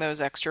 Taking those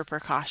extra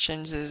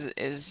precautions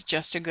is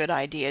just a good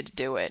idea to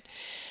do it.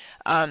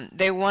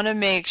 They want to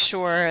make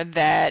sure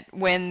that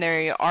when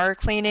they are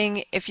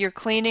cleaning, if you're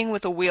cleaning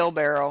with a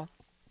wheelbarrow,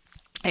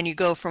 and you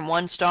go from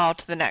one stall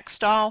to the next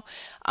stall,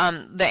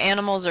 the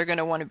animals are going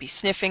to want to be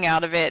sniffing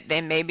out of it. They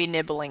may be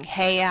nibbling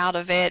hay out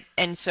of it,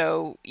 and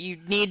so you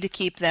need to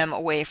keep them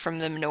away from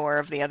the manure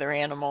of the other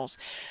animals.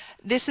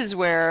 This is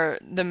where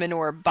the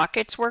manure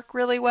buckets work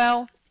really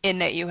well, in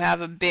that you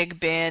have a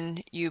big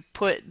bin, you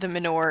put the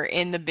manure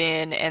in the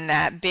bin, and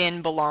that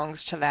bin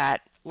belongs to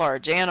that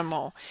large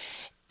animal.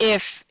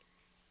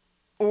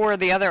 Or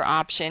the other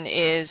option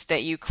is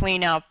that you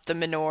clean out the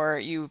manure,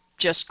 you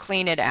just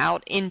clean it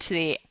out into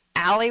the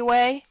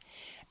alleyway,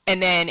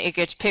 and then it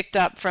gets picked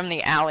up from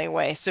the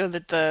alleyway so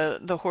that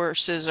the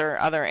horses or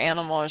other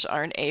animals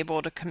aren't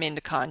able to come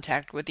into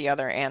contact with the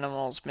other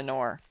animals'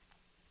 manure.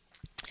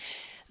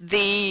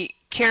 The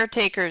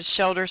caretakers,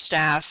 shelter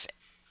staff,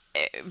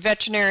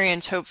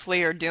 veterinarians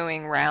hopefully are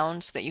doing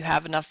rounds, that you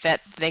have enough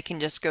vet that they can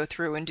just go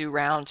through and do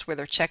rounds where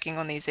they're checking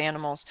on these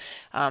animals.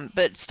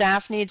 But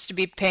staff needs to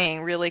be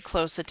paying really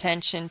close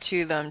attention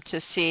to them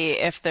to see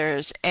if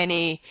there's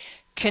any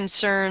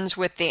concerns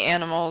with the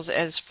animals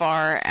as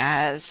far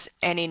as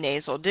any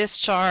nasal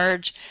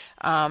discharge,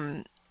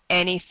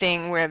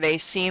 anything where they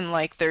seem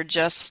like they're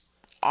just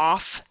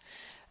off.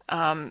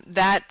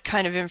 That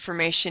kind of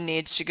information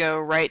needs to go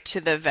right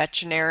to the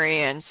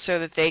veterinarian so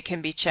that they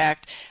can be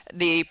checked.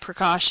 The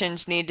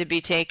precautions need to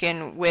be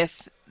taken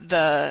with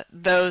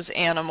those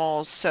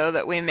animals so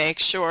that we make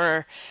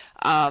sure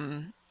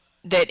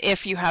that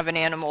if you have an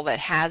animal that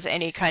has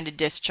any kind of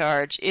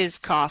discharge, is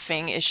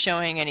coughing, is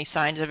showing any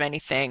signs of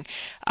anything,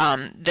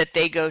 that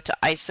they go to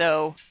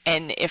ISO,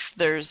 and if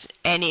there's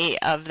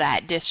any of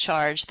that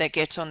discharge that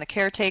gets on the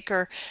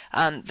caretaker,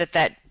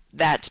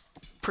 that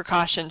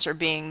precautions are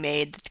being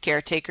made that the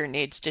caretaker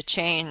needs to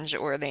change,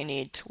 or they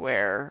need to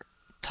wear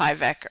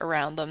Tyvek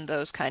around them,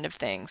 those kind of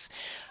things.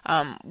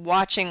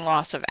 Watching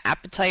loss of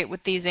appetite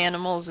with these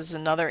animals is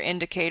another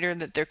indicator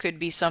that there could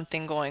be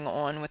something going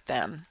on with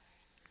them.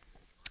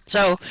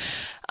 So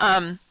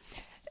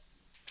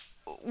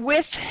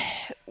with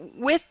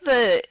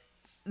the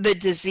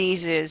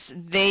diseases,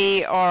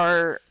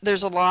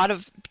 there's a lot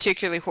of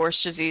particularly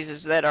horse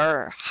diseases that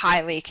are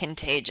highly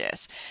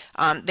contagious.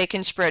 They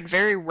can spread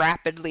very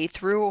rapidly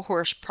through a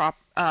horse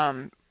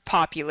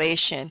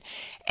population,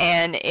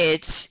 and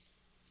it's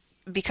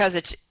because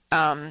it's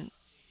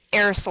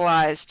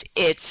aerosolized,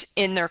 it's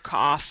in their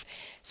cough.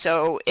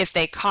 So if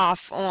they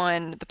cough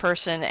on the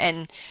person,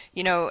 and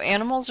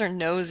animals are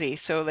nosy,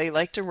 so they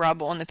like to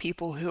rub on the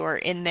people who are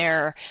in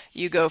there.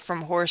 You go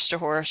from horse to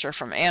horse or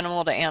from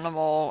animal to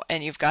animal,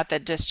 and you've got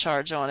that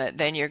discharge on it,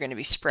 then you're going to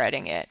be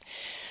spreading it.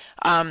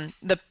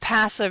 The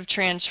passive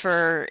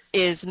transfer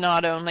is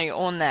not only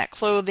on that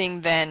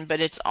clothing then, but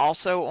it's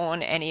also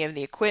on any of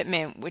the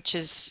equipment, which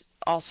is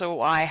also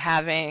why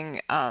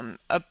having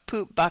a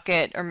poop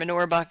bucket or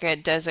manure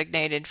bucket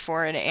designated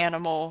for an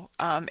animal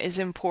is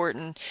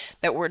important,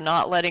 that we're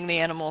not letting the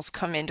animals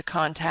come into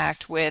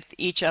contact with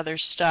each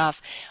other's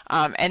stuff,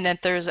 and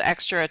that there's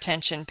extra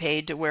attention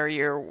paid to where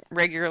you're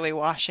regularly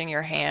washing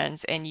your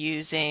hands and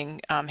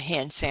using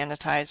hand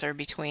sanitizer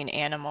between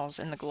animals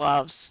in the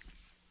gloves.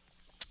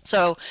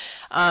 So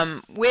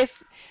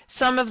with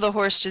some of the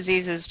horse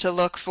diseases to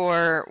look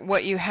for,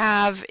 what you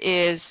have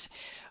is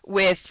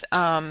with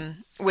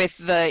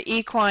the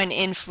equine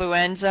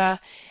influenza,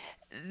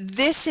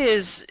 this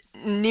is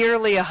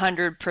nearly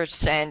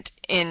 100%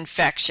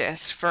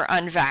 infectious for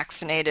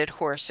unvaccinated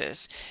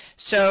horses.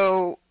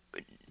 So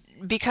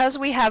because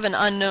we have an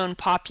unknown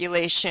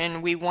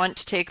population, we want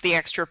to take the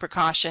extra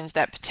precautions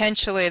that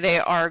potentially they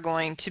are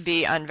going to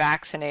be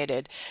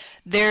unvaccinated.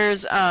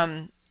 There's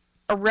a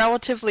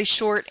relatively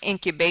short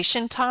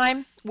incubation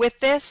time with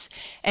this,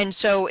 and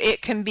so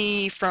it can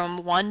be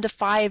from 1 to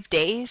 5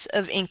 days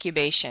of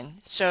incubation.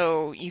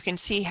 So you can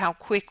see how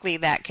quickly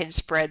that can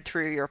spread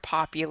through your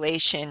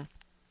population.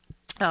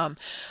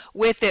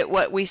 With it,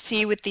 what we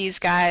see with these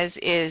guys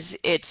is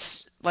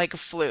it's like a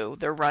flu.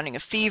 They're running a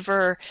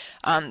fever,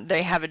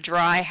 they have a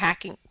dry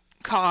hacking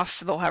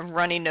cough, they'll have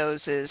runny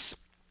noses.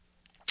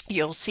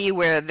 You'll see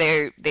where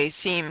they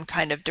seem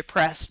kind of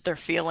depressed, they're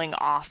feeling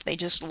off, they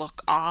just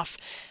look off.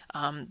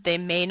 They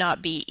may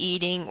not be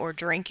eating or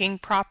drinking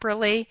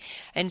properly,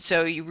 and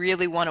so you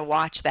really want to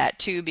watch that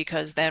too,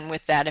 because then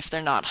with that, if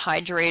they're not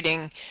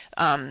hydrating,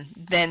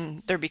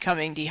 then they're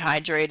becoming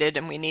dehydrated,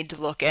 and we need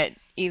to look at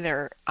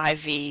either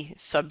IV,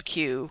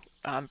 sub-Q.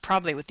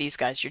 Probably with these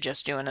guys, you're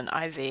just doing an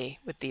IV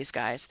with these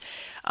guys.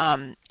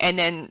 And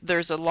then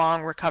there's a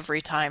long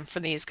recovery time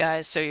for these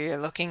guys, so you're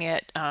looking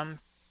at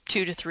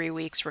 2 to 3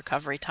 weeks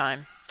recovery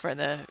time for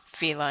the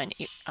feline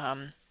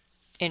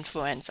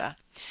influenza.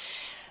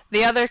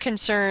 The other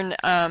concern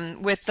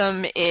with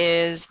them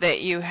is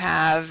that you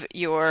have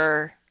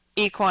your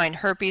equine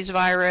herpes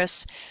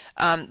virus.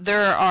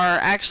 There are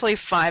actually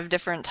 5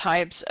 different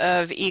types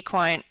of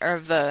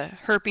the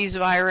herpes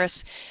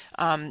virus.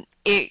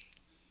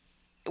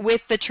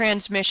 With the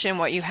transmission,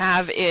 what you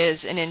have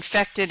is an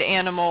infected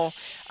animal.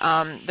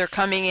 They're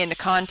coming into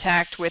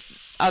contact with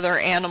other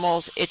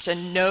animals. It's a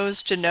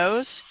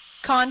nose-to-nose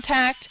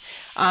contact,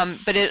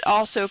 but it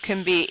also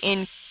can be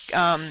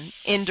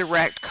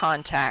indirect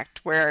contact,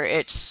 where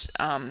it's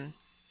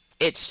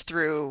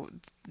through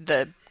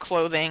the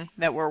clothing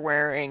that we're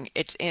wearing.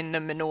 It's in the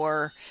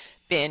manure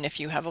bin. If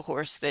you have a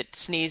horse that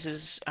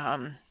sneezes,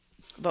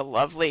 the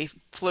lovely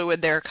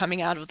fluid there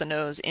coming out of the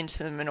nose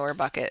into the manure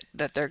bucket,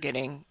 that they're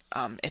getting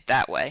it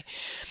that way.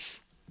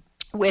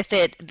 With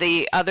it,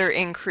 the other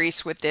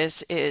increase with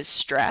this is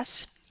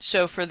stress.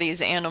 So for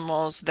these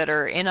animals that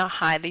are in a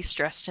highly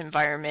stressed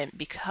environment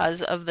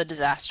because of the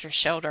disaster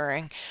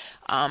sheltering,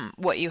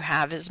 what you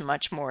have is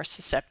much more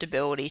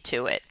susceptibility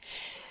to it.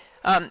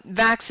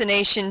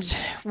 Vaccinations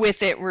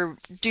with it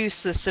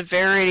reduce the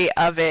severity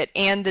of it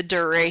and the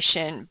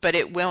duration, but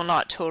it will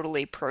not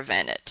totally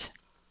prevent it.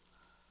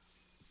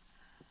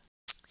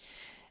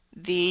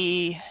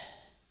 The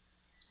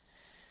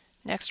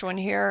next one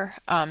here,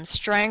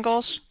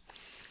 strangles.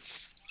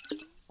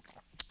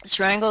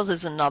 Strangles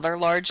is another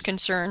large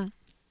concern.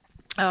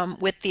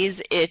 With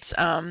these, it's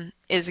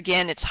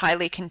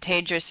highly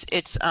contagious.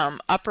 It's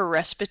upper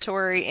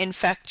respiratory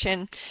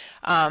infection.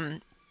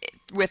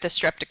 with a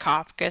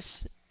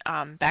streptococcus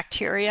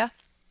bacteria.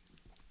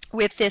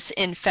 With this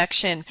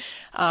infection,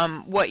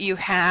 what you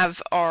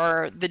have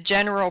are the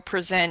general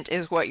present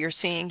is what you're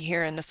seeing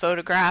here in the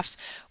photographs,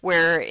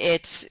 where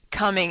it's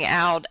coming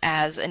out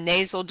as a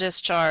nasal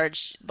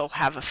discharge. They'll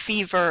have a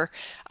fever,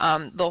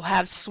 they'll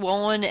have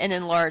swollen and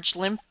enlarged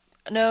lymph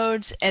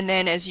nodes, and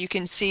then as you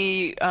can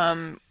see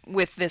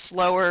with this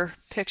lower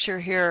picture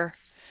here,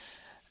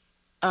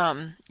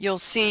 you'll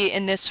see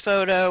in this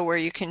photo where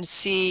you can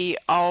see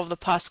all of the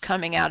pus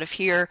coming out of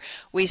here.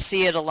 We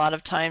see it a lot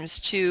of times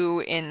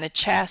too in the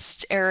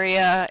chest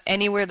area.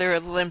 Anywhere there are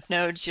lymph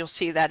nodes, you'll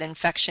see that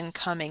infection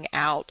coming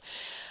out.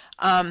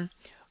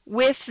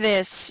 With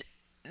this,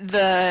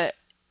 the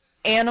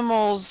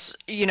animals,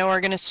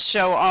 are going to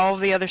show all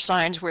the other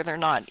signs where they're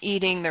not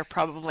eating, they're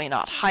probably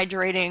not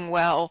hydrating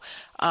well.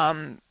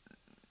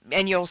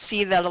 And you'll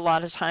see that a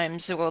lot of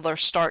times they'll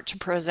start to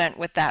present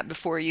with that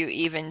before you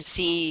even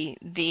see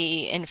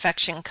the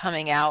infection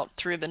coming out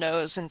through the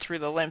nose and through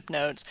the lymph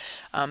nodes.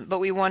 But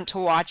we want to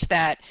watch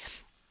that.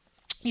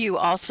 You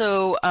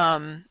also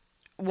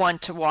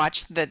want to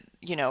watch that,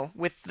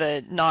 with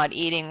the not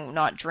eating,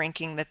 not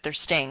drinking, that they're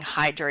staying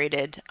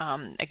hydrated.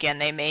 Again,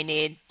 they may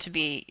need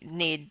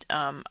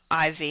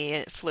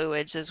IV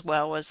fluids as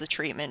well as the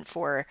treatment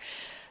for.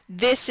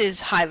 This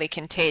is highly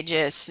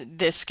contagious.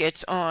 This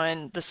gets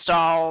on the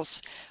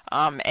stalls,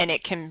 and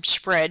it can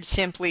spread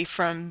simply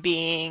from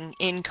being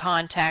in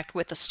contact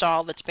with a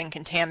stall that's been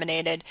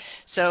contaminated.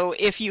 So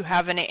if you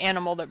have an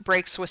animal that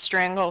breaks with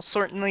strangle,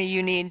 certainly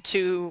you need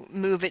to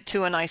move it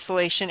to an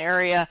isolation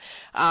area,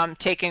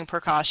 taking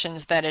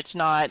precautions that it's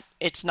not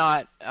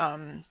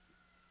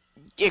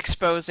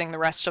exposing the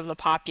rest of the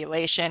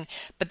population.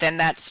 But then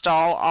that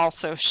stall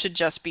also should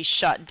just be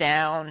shut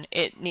down.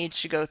 It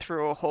needs to go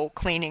through a whole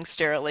cleaning,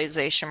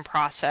 sterilization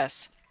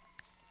process.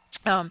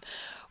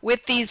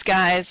 With these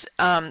guys,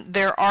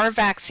 there are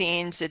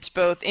vaccines. It's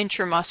both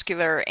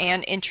intramuscular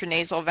and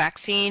intranasal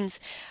vaccines.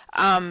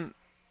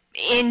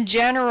 In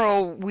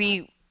general,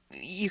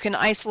 you can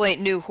isolate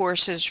new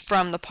horses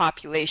from the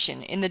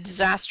population. In the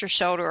disaster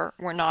shelter,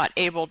 we're not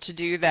able to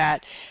do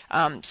that,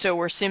 so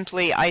we're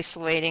simply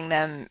isolating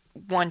them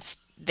once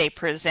they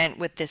present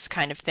with this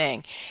kind of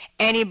thing.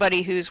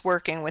 Anybody who's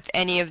working with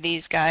any of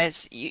these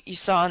guys, you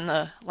saw in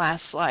the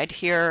last slide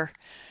here,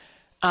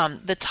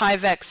 the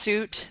Tyvek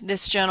suit.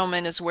 This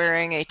gentleman is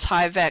wearing a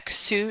Tyvek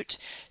suit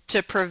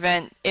to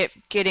prevent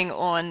it getting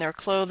on their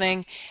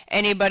clothing.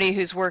 Anybody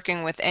who's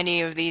working with any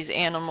of these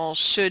animals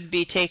should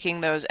be taking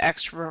those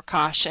extra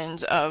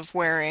precautions of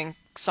wearing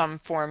some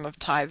form of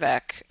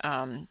Tyvek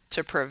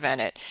to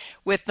prevent it.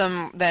 With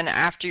them, then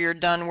after you're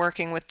done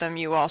working with them,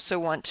 you also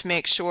want to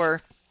make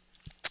sure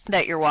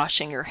that you're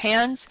washing your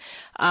hands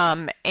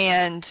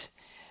and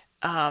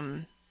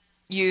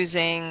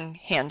using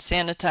hand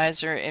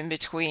sanitizer in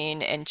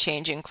between and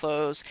changing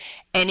clothes.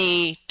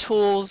 Any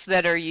tools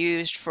that are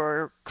used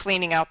for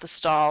cleaning out the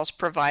stalls,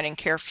 providing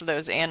care for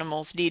those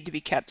animals, need to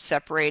be kept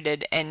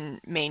separated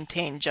and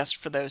maintained just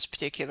for those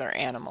particular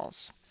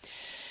animals.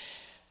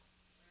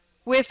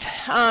 With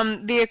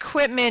the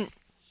equipment,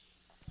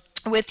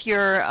 with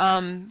your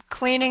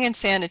cleaning and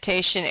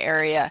sanitation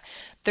area,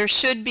 there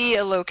should be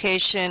a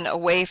location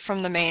away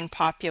from the main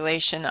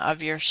population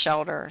of your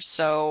shelter,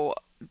 so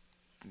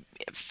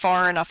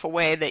far enough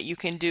away that you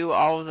can do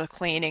all of the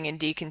cleaning and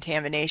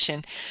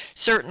decontamination.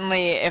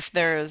 Certainly if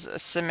there's a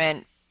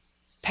cement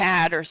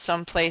pad or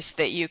some place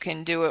that you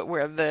can do it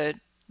where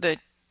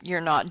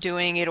you're not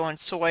doing it on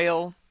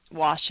soil,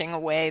 washing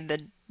away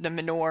the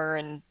manure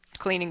and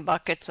cleaning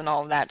buckets and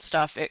all of that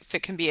stuff, if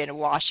it can be at a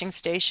washing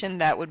station,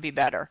 that would be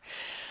better.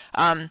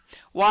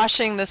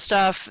 Washing the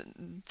stuff,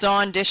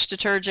 Dawn dish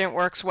detergent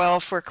works well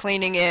for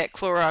cleaning it,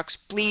 Clorox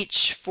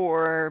bleach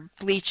for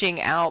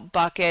bleaching out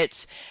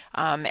buckets,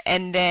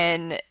 and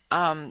then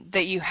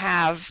that you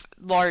have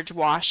large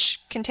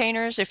wash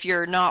containers. If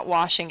you're not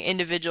washing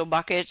individual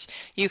buckets,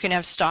 you can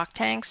have stock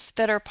tanks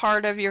that are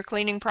part of your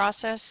cleaning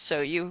process.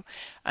 So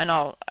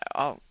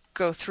I'll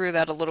go through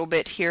that a little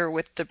bit here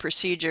with the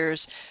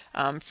procedures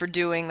for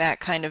doing that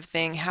kind of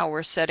thing, how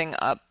we're setting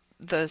up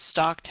the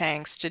stock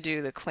tanks to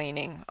do the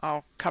cleaning.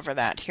 I'll cover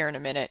that here in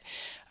a minute.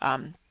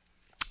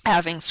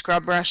 Having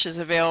scrub brushes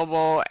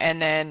available,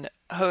 and then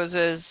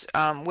hoses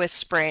with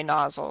spray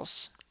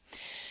nozzles.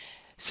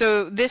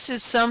 So this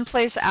is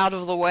someplace out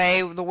of the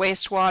way. The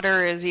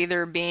wastewater is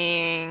either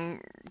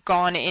being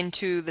gone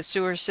into the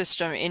sewer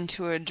system,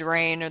 into a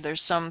drain, or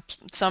there's some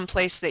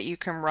place that you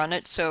can run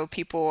it so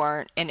people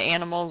aren't, and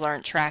animals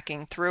aren't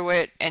tracking through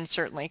it and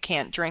certainly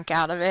can't drink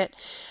out of it.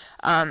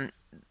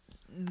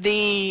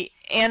 The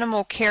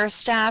animal care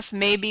staff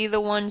may be the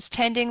ones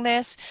tending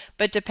this,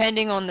 but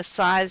depending on the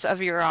size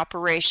of your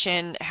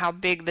operation, how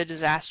big the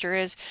disaster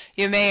is,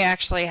 you may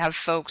actually have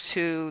folks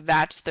who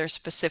that's their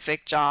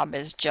specific job,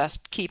 is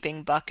just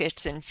keeping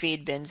buckets and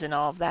feed bins and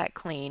all of that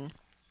clean.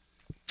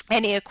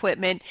 Any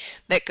equipment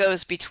that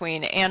goes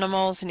between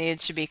animals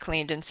needs to be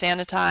cleaned and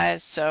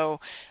sanitized,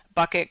 so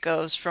bucket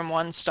goes from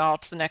one stall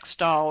to the next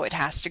stall, it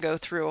has to go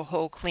through a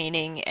whole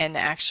cleaning and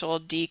actual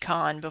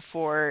decon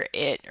before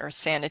it, or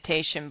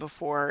sanitation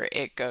before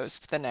it goes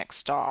to the next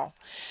stall.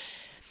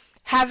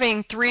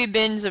 Having 3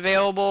 bins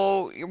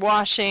available, you're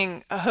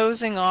hosing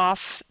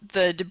off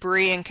the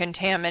debris and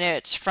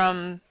contaminants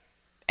from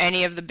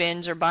any of the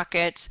bins or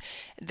buckets.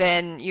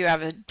 Then you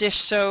have a dish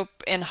soap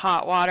and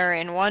hot water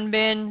in one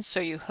bin, so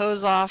you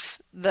hose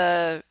off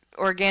the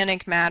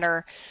organic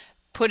matter,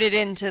 put it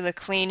into the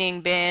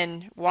cleaning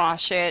bin,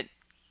 wash it,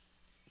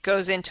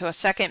 goes into a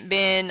second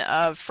bin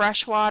of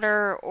fresh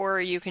water, or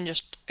you can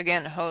just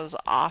again hose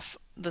off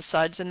the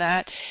suds in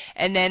that.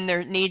 And then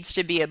there needs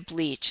to be a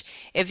bleach.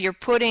 If you're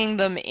putting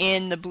them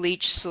in the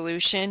bleach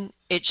solution,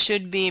 it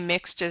should be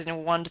mixed in a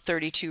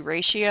 1:32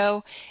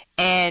 ratio,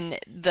 and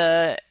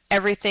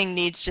everything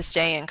needs to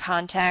stay in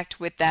contact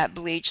with that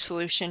bleach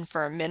solution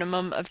for a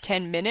minimum of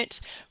 10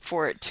 minutes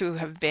for it to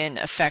have been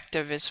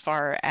effective as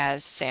far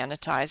as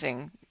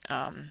sanitizing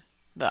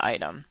the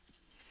item.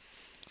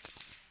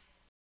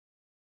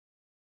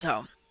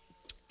 So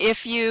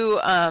if you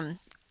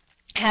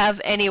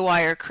have any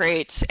wire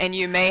crates, and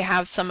you may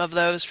have some of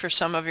those for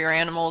some of your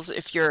animals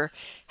if you're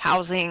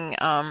housing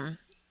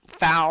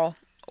fowl,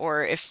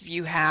 or if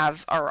you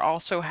are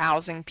also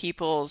housing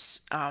people's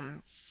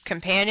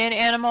companion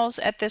animals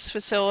at this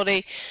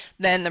facility,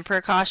 then the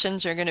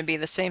precautions are going to be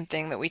the same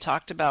thing that we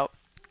talked about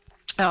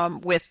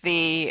with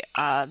the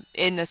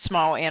in the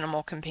small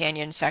animal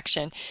companion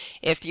section.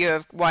 If you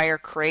have wire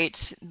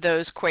crates,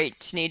 those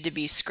crates need to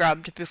be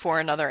scrubbed before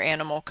another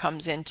animal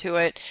comes into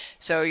it.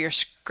 So you're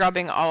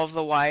scrubbing all of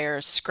the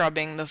wires,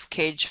 scrubbing the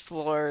cage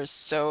floors,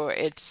 so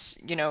it's,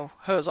 you know,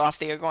 hose off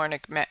the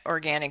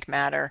organic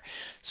matter,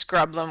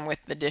 scrub them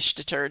with the dish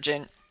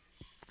detergent,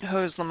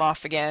 hose them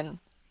off again,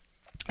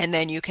 and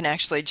then you can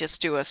actually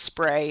just do a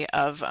spray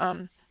of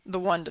the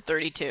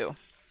 1:32.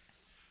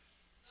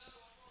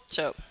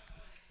 So,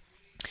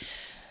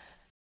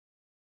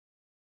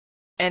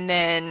 and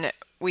then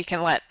we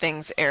can let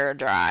things air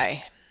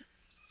dry.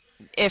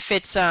 If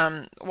it's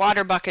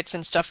water buckets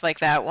and stuff like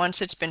that,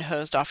 once it's been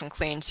hosed off and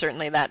cleaned,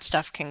 certainly that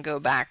stuff can go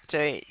back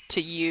to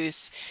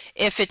use.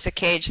 If it's a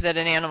cage that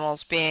an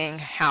animal's being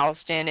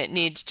housed in, it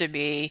needs to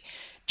be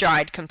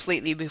dried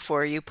completely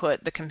before you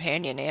put the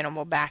companion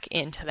animal back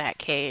into that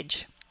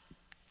cage.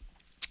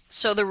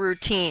 So the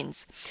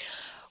routines.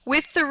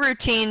 With the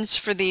routines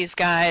for these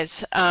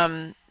guys,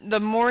 the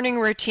morning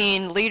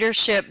routine,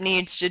 leadership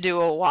needs to do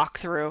a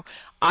walkthrough,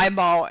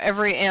 eyeball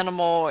every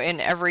animal in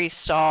every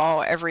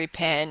stall, every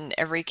pen,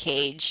 every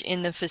cage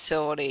in the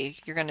facility.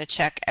 You're going to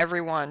check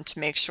everyone to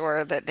make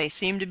sure that they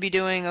seem to be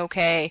doing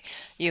okay.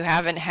 You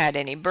haven't had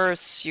any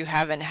births, you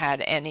haven't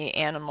had any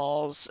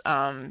animals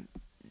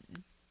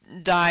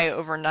die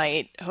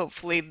overnight.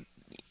 Hopefully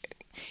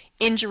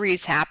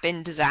injuries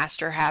happen,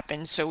 disaster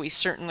happens, so we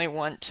certainly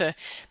want to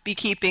be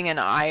keeping an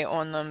eye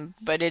on them,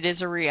 but it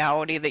is a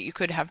reality that you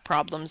could have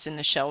problems in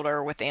the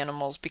shelter with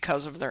animals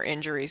because of their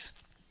injuries.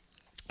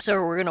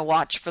 So we're going to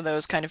watch for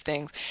those kind of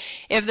things.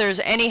 If there's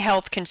any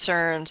health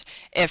concerns,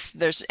 if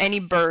there's any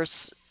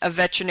births, a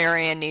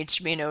veterinarian needs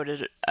to be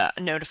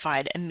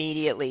notified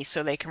immediately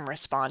so they can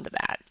respond to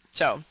that.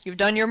 So you've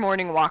done your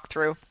morning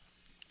walkthrough,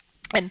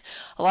 and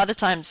a lot of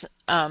times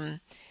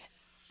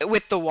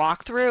with the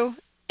walkthrough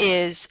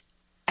is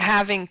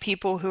having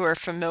people who are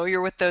familiar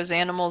with those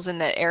animals in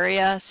that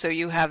area. So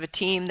you have a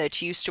team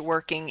that's used to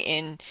working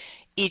in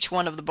each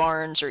one of the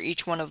barns or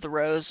each one of the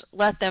rows.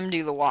 Let them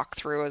do the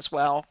walkthrough as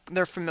well.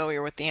 They're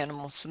familiar with the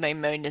animals, so they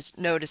may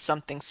notice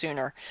something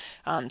sooner.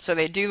 So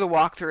they do the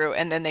walkthrough,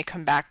 and then they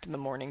come back to the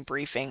morning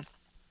briefing.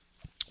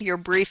 Your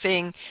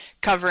briefing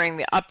covering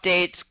the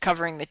updates,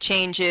 covering the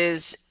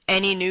changes,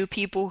 any new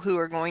people who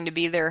are going to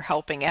be there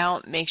helping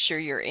out. Make sure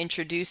you're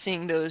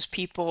introducing those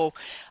people,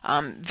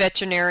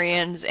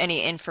 veterinarians,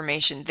 any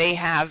information they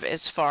have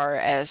as far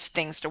as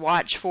things to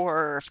watch for,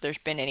 or if there's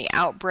been any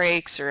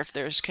outbreaks, or if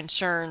there's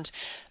concerns.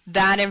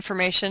 That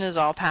information is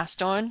all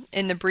passed on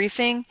in the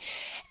briefing.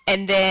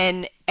 And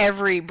then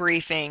every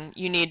briefing,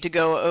 you need to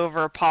go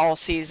over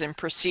policies and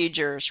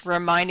procedures,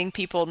 reminding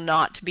people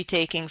not to be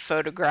taking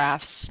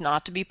photographs,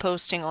 not to be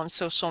posting on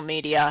social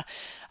media.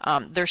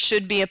 There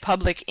should be a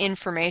public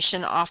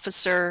information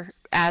officer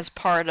as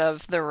part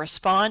of the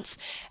response,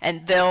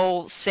 and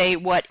they'll say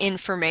what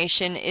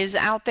information is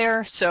out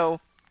there. So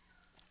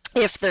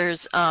if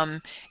there's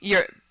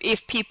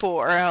if people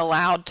are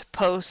allowed to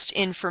post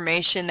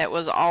information that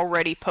was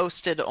already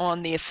posted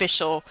on the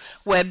official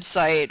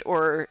website,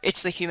 or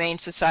it's the Humane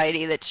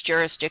Society that's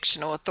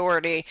jurisdictional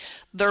authority,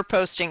 they're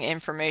posting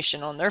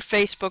information on their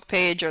Facebook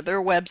page or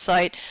their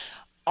website,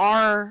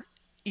 are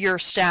your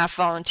staff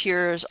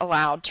volunteers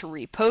allowed to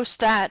repost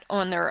that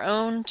on their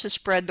own to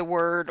spread the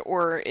word,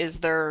 or is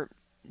there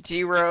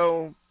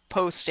zero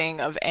posting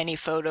of any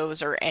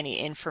photos or any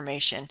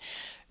information?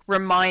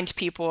 Remind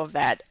people of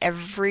that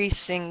every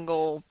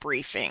single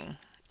briefing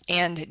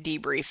and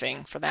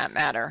debriefing for that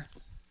matter.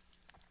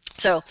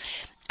 So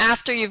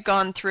after you've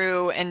gone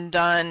through and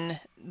done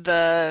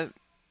the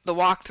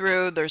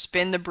walkthrough, there's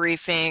been the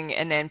briefing,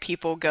 and then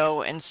people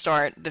go and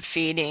start the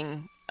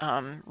feeding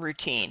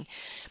routine.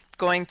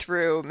 Going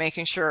through,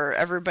 making sure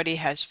everybody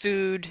has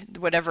food,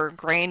 whatever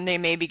grain they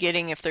may be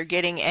getting, if they're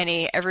getting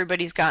any,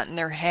 everybody's gotten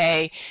their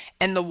hay,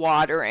 and the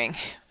watering.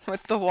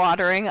 With the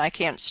watering, I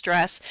can't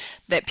stress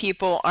that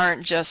people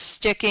aren't just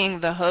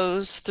sticking the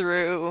hose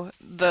through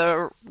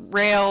the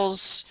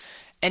rails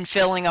and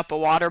filling up a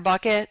water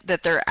bucket,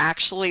 that they're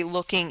actually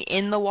looking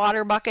in the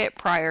water bucket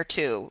prior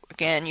to.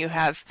 Again, you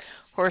have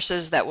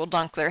horses that will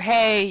dunk their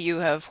hay, you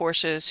have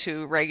horses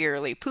who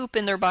regularly poop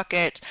in their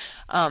bucket,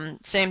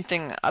 same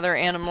thing, other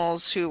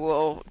animals who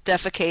will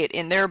defecate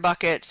in their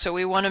bucket, so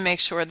we want to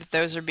make sure that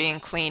those are being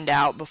cleaned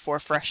out before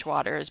fresh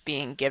water is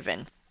being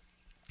given.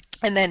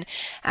 And then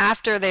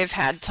after they've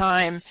had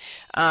time,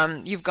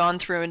 you've gone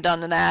through and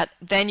done that,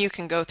 then you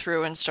can go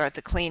through and start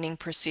the cleaning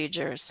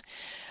procedures.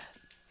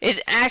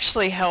 It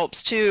actually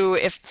helps too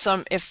if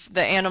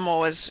the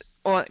animal is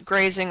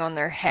grazing on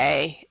their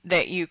hay,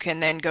 that you can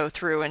then go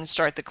through and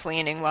start the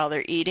cleaning while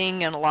they're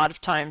eating, and a lot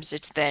of times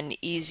it's then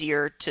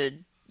easier to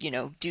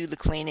do the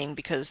cleaning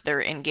because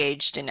they're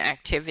engaged in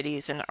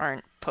activities and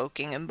aren't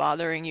poking and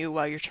bothering you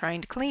while you're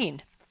trying to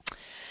clean.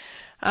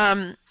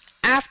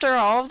 After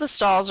all of the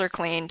stalls are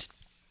cleaned,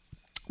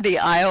 the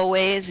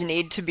aisleways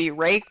need to be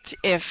raked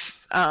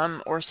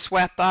or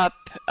swept up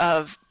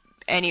of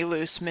any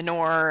loose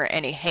manure,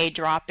 any hay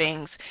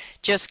droppings,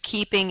 just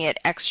keeping it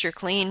extra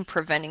clean,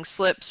 preventing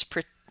slips,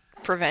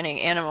 preventing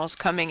animals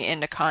coming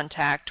into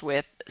contact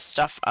with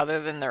stuff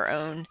other than their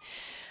own.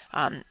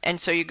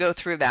 And so you go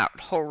through that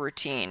whole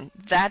routine.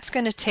 That's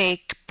going to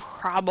take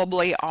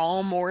probably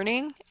all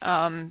morning,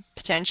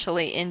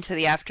 potentially into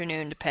the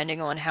afternoon,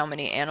 depending on how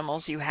many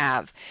animals you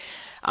have.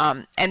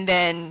 And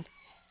then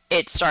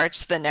it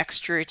starts the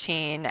next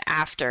routine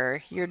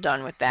after you're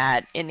done with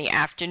that in the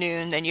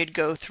afternoon. Then you'd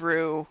go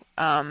through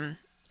and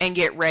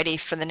get ready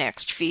for the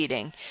next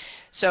feeding.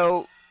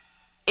 So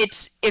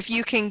if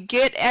you can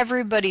get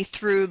everybody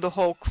through the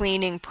whole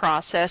cleaning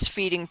process,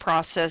 feeding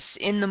process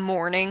in the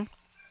morning,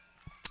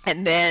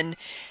 and then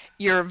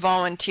your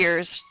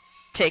volunteers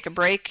take a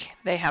break,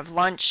 they have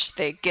lunch,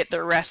 they get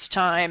their rest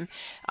time,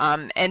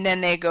 and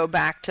then they go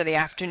back to the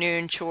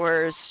afternoon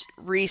chores,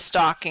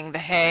 restocking the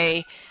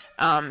hay,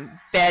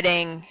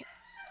 bedding,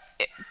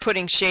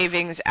 putting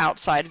shavings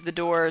outside of the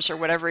doors or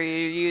whatever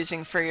you're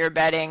using for your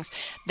beddings.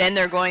 Then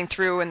they're going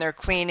through and they're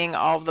cleaning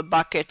all the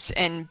buckets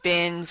and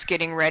bins,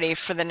 getting ready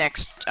for the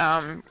next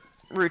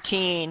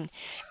routine.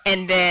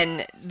 And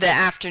then the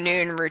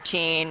afternoon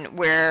routine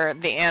where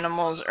the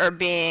animals are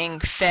being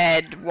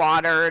fed,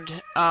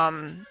 watered,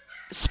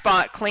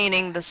 spot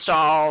cleaning the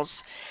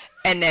stalls,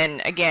 and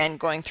then again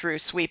going through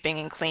sweeping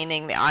and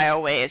cleaning the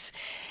aisleways.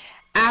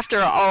 After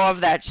all of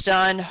that's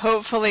done,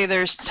 hopefully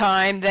there's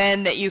time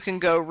then that you can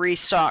go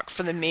restock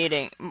for the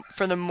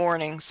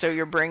morning. So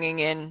you're bringing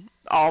in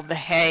all the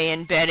hay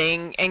and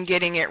bedding and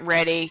getting it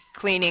ready,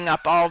 cleaning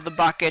up all of the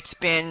buckets,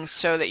 bins,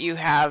 so that you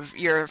have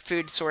your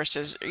food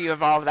sources, you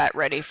have all of that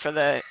ready for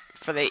the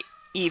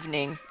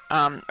evening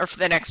or for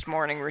the next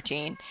morning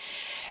routine.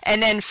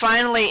 And then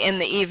finally in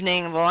the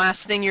evening, the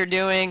last thing you're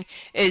doing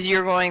is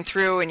you're going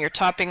through and you're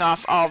topping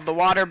off all of the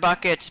water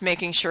buckets,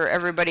 making sure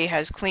everybody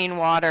has clean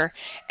water,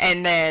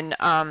 and then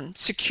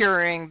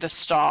securing the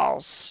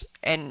stalls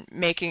and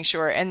making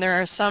sure. And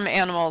there are some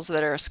animals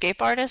that are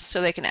escape artists, so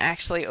they can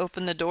actually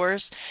open the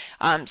doors.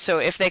 So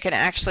if they can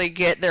actually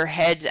get their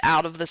heads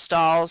out of the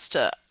stalls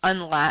to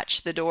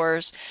unlatch the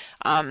doors,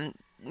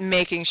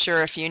 making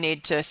sure if you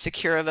need to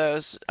secure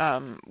those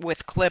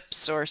with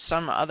clips or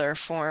some other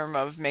form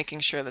of making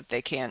sure that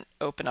they can't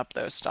open up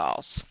those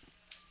stalls.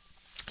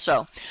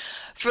 So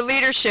for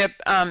leadership,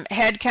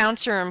 head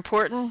counts are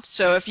important.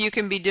 So if you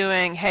can be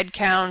doing head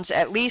counts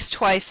at least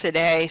twice a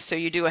day, so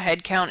you do a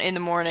head count in the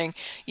morning,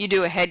 you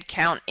do a head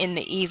count in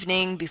the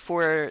evening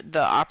before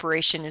the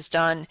operation is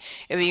done.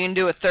 If you can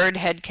do a third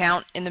head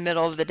count in the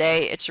middle of the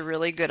day, it's a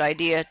really good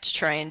idea to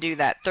try and do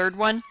that third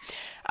one.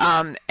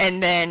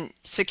 And then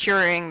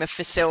securing the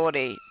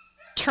facility,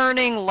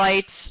 turning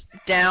lights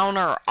down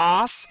or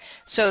off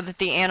so that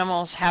the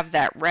animals have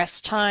that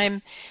rest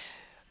time.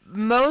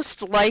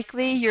 Most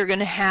likely you're going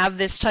to have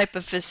this type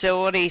of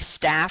facility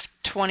staffed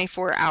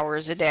 24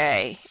 hours a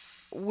day.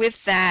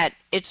 With that,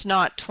 it's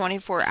not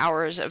 24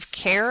 hours of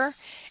care,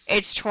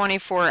 it's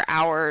 24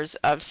 hours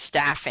of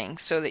staffing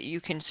so that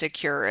you can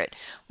secure it.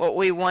 What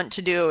we want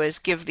to do is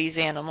give these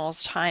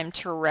animals time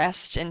to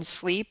rest and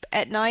sleep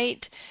at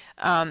night.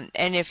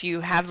 And if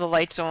you have the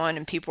lights on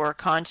and people are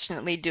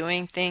constantly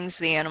doing things,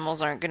 the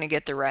animals aren't going to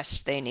get the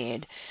rest they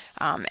need.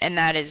 And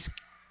that is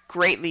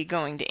greatly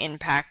going to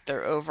impact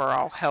their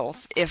overall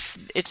health if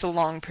it's a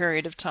long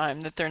period of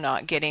time that they're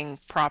not getting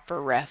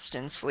proper rest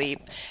and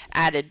sleep,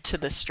 added to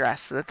the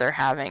stress that they're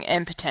having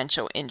and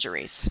potential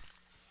injuries.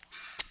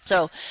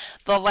 So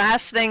the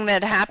last thing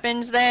that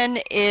happens then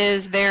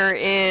is there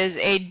is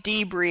a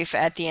debrief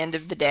at the end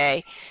of the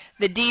day.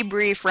 The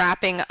debrief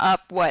wrapping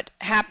up what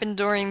happened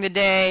during the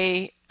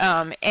day,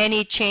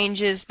 any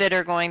changes that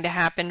are going to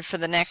happen for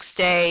the next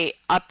day,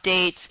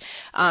 updates,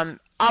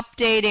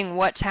 updating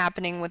what's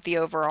happening with the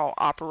overall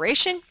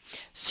operation.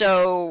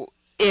 So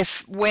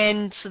if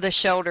when's the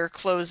shelter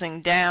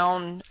closing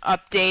down,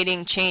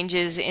 updating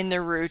changes in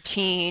the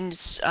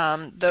routines,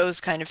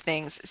 those kind of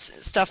things.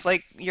 Stuff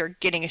like you're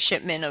getting a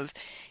shipment of,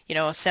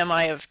 a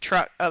semi of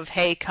truck of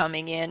hay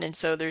coming in, and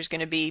so there's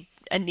going to be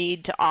a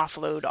need to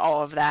offload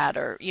all of that,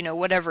 or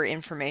whatever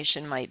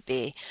information might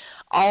be.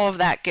 All of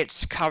that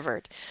gets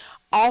covered.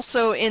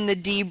 Also in the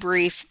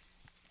debrief,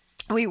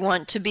 we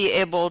want to be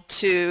able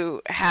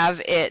to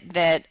have it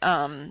that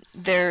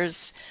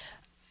there's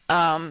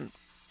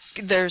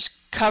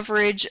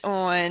coverage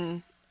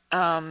on,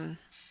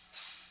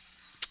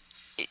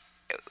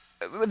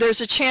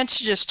 there's a chance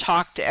to just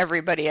talk to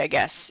everybody, I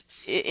guess,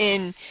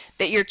 in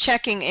that you're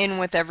checking in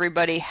with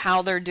everybody,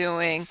 how they're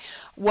doing,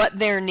 what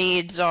their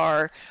needs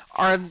are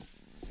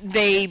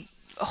they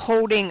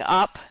holding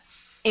up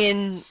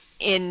in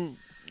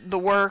the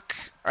work?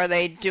 Are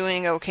they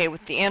doing okay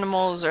with the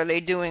animals? Are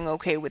they doing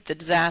okay with the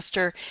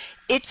disaster?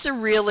 It's a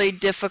really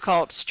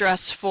difficult,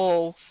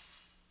 stressful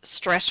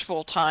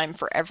time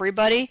for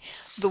everybody.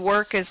 The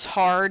work is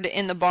hard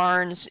in the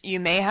barns. You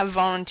may have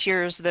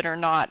volunteers that are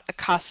not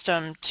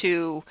accustomed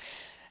to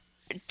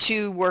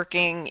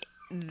working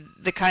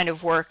the kind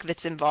of work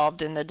that's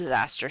involved in the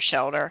disaster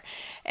shelter.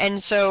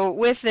 And so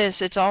with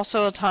this, it's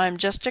also a time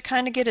just to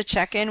kind of get a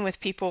check-in with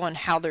people on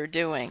how they're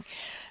doing.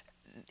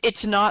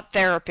 It's not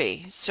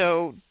therapy,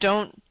 so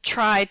don't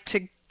try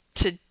to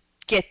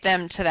get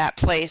them to that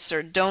place,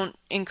 or don't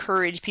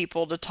encourage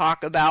people to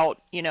talk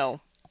about,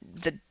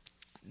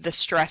 the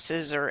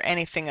stresses or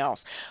anything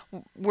else.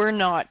 We're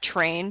not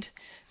trained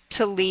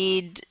to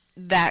lead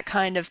that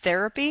kind of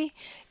therapy.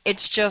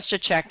 It's just a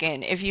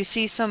check-in. If you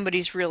see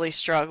somebody's really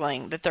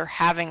struggling, that they're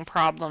having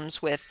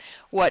problems with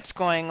what's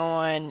going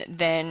on,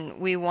 then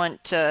we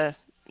want to,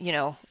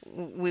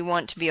 we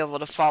want to be able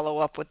to follow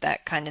up with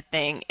that kind of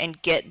thing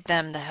and get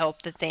them the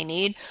help that they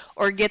need,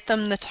 or get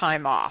them the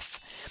time off.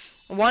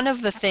 One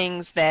of the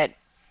things that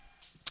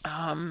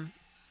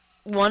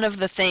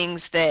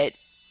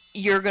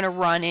you're going to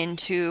run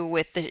into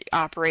with the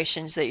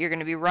operations that you're going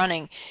to be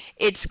running,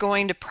 it's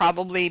going to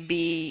probably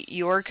be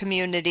your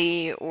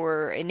community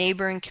or a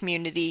neighboring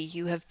community.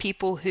 You have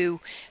people who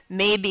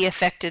may be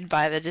affected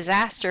by the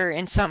disaster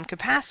in some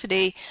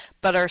capacity,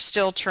 but are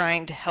still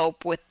trying to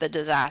help with the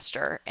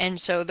disaster. And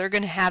so they're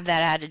going to have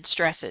that added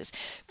stresses.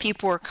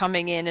 People are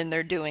coming in and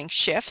they're doing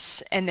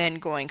shifts and then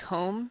going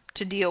home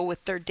to deal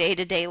with their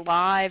day-to-day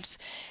lives,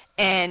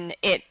 and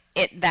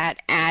that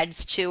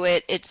adds to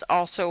it. It's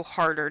also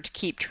harder to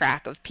keep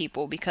track of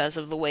people because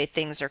of the way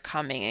things are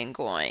coming and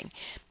going.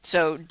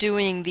 So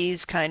doing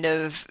these kind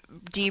of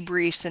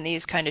debriefs and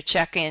these kind of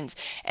check-ins,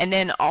 and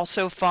then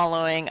also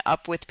following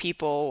up with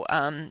people,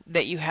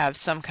 that you have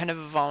some kind of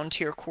a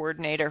volunteer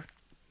coordinator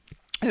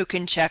who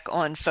can check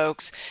on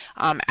folks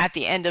at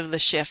the end of the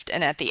shift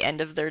and at the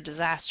end of their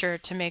disaster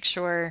to make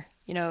sure,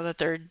 that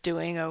they're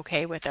doing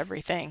okay with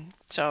everything.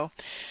 So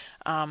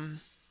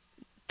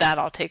that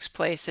all takes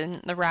place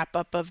in the wrap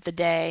up of the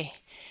day.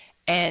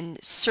 And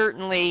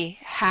certainly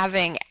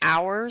having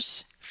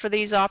hours for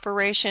these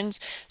operations.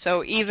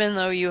 So even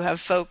though you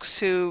have folks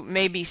who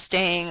may be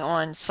staying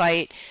on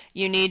site,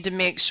 you need to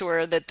make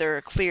sure that there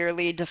are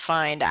clearly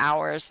defined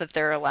hours that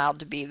they're allowed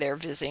to be there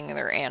visiting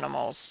their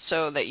animals,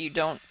 so that you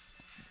don't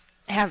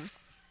have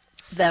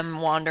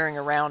them wandering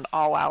around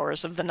all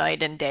hours of the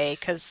night and day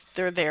because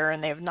they're there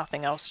and they have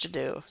nothing else to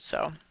do.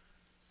 So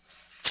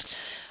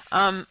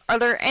are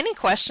there any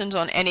questions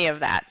on any of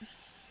that?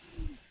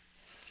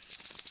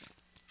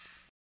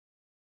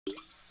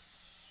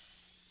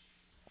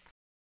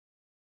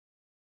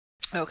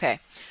 Okay,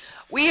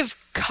 we've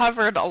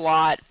covered a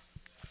lot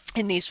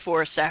in these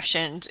 4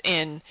 sessions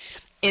in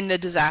the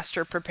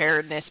disaster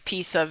preparedness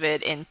piece of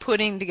it, in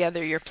putting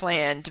together your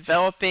plan,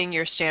 developing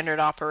your standard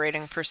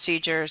operating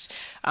procedures,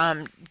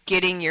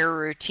 getting your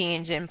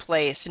routines in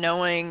place,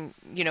 knowing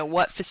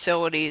what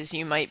facilities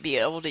you might be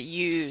able to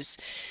use.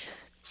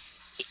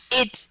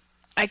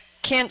 I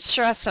can't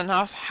stress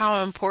enough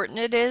how important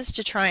it is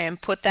to try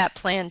and put that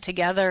plan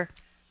together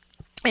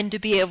and to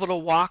be able to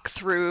walk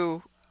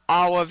through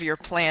all of your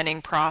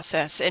planning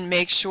process and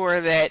make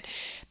sure that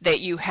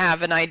you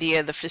have an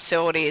idea of the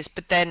facilities,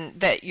 but then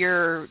that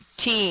your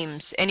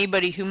teams,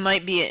 anybody who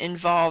might be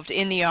involved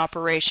in the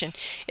operation,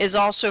 is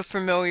also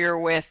familiar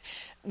with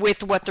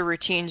what the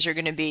routines are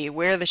going to be,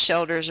 where the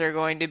shelters are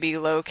going to be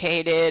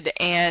located,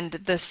 and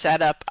the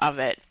setup of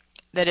it.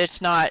 That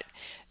it's not,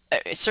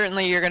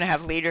 certainly you're going to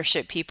have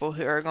leadership people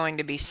who are going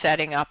to be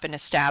setting up and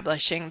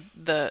establishing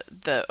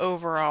the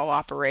overall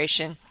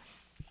operation.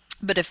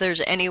 But if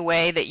there's any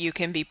way that you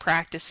can be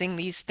practicing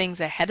these things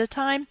ahead of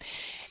time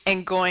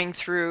and going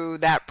through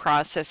that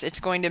process, it's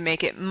going to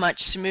make it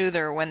much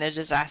smoother when the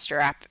disaster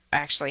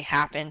actually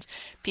happens.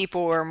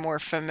 People are more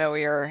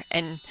familiar,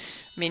 and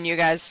I mean, you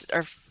guys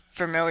are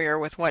familiar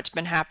with what's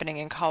been happening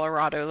in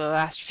Colorado the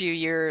last few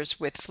years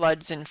with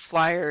floods and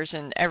fires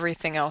and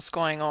everything else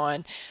going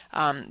on,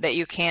 that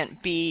you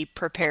can't be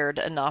prepared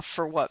enough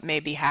for what may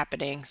be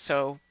happening.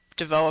 So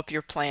develop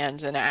your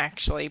plans and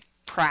actually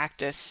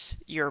practice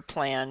your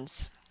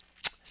plans.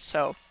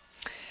 So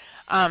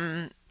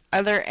are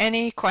there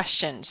any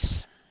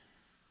questions?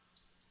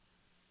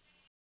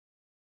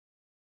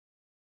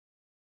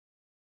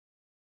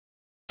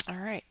 All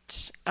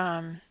right.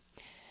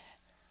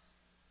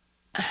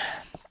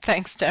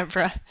 Thanks,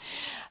 Deborah.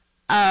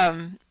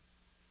 Um,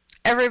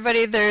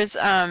 Everybody, there's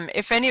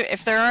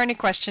if there are any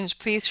questions,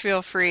 please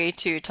feel free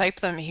to type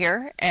them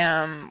here,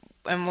 and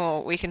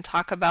we can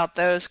talk about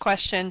those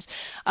questions.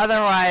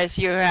 Otherwise,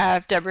 you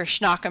have Deborah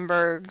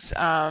Schnockenberg's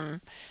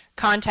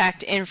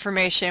contact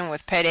information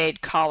with Pet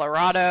Aid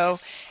Colorado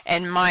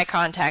and my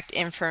contact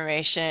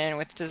information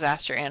with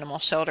Disaster Animal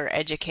Shelter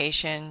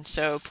Education.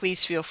 So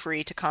please feel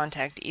free to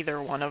contact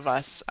either one of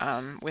us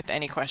with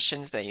any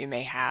questions that you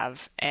may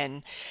have.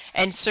 And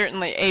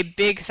certainly a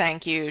big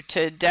thank you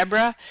to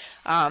Deborah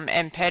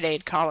and Pet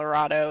Aid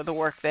Colorado, the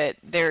work that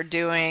they're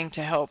doing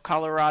to help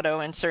Colorado,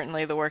 and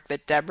certainly the work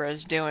that Deborah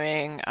is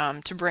doing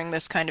to bring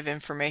this kind of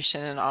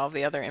information and all of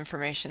the other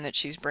information that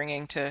she's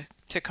bringing to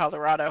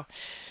Colorado.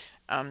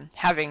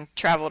 Having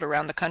traveled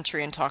around the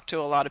country and talked to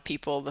a lot of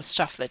people, the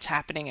stuff that's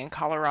happening in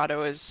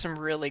Colorado is some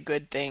really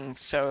good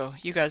things. So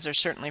you guys are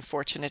certainly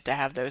fortunate to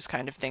have those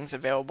kind of things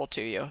available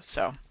to you.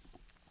 So,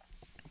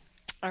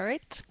 all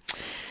right.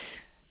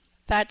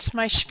 That's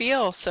my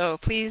spiel. So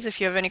please,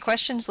 if you have any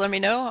questions, let me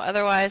know.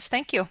 Otherwise,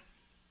 thank you.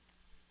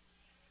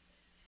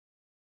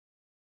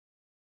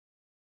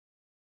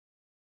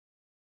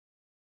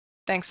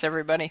 Thanks,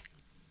 everybody.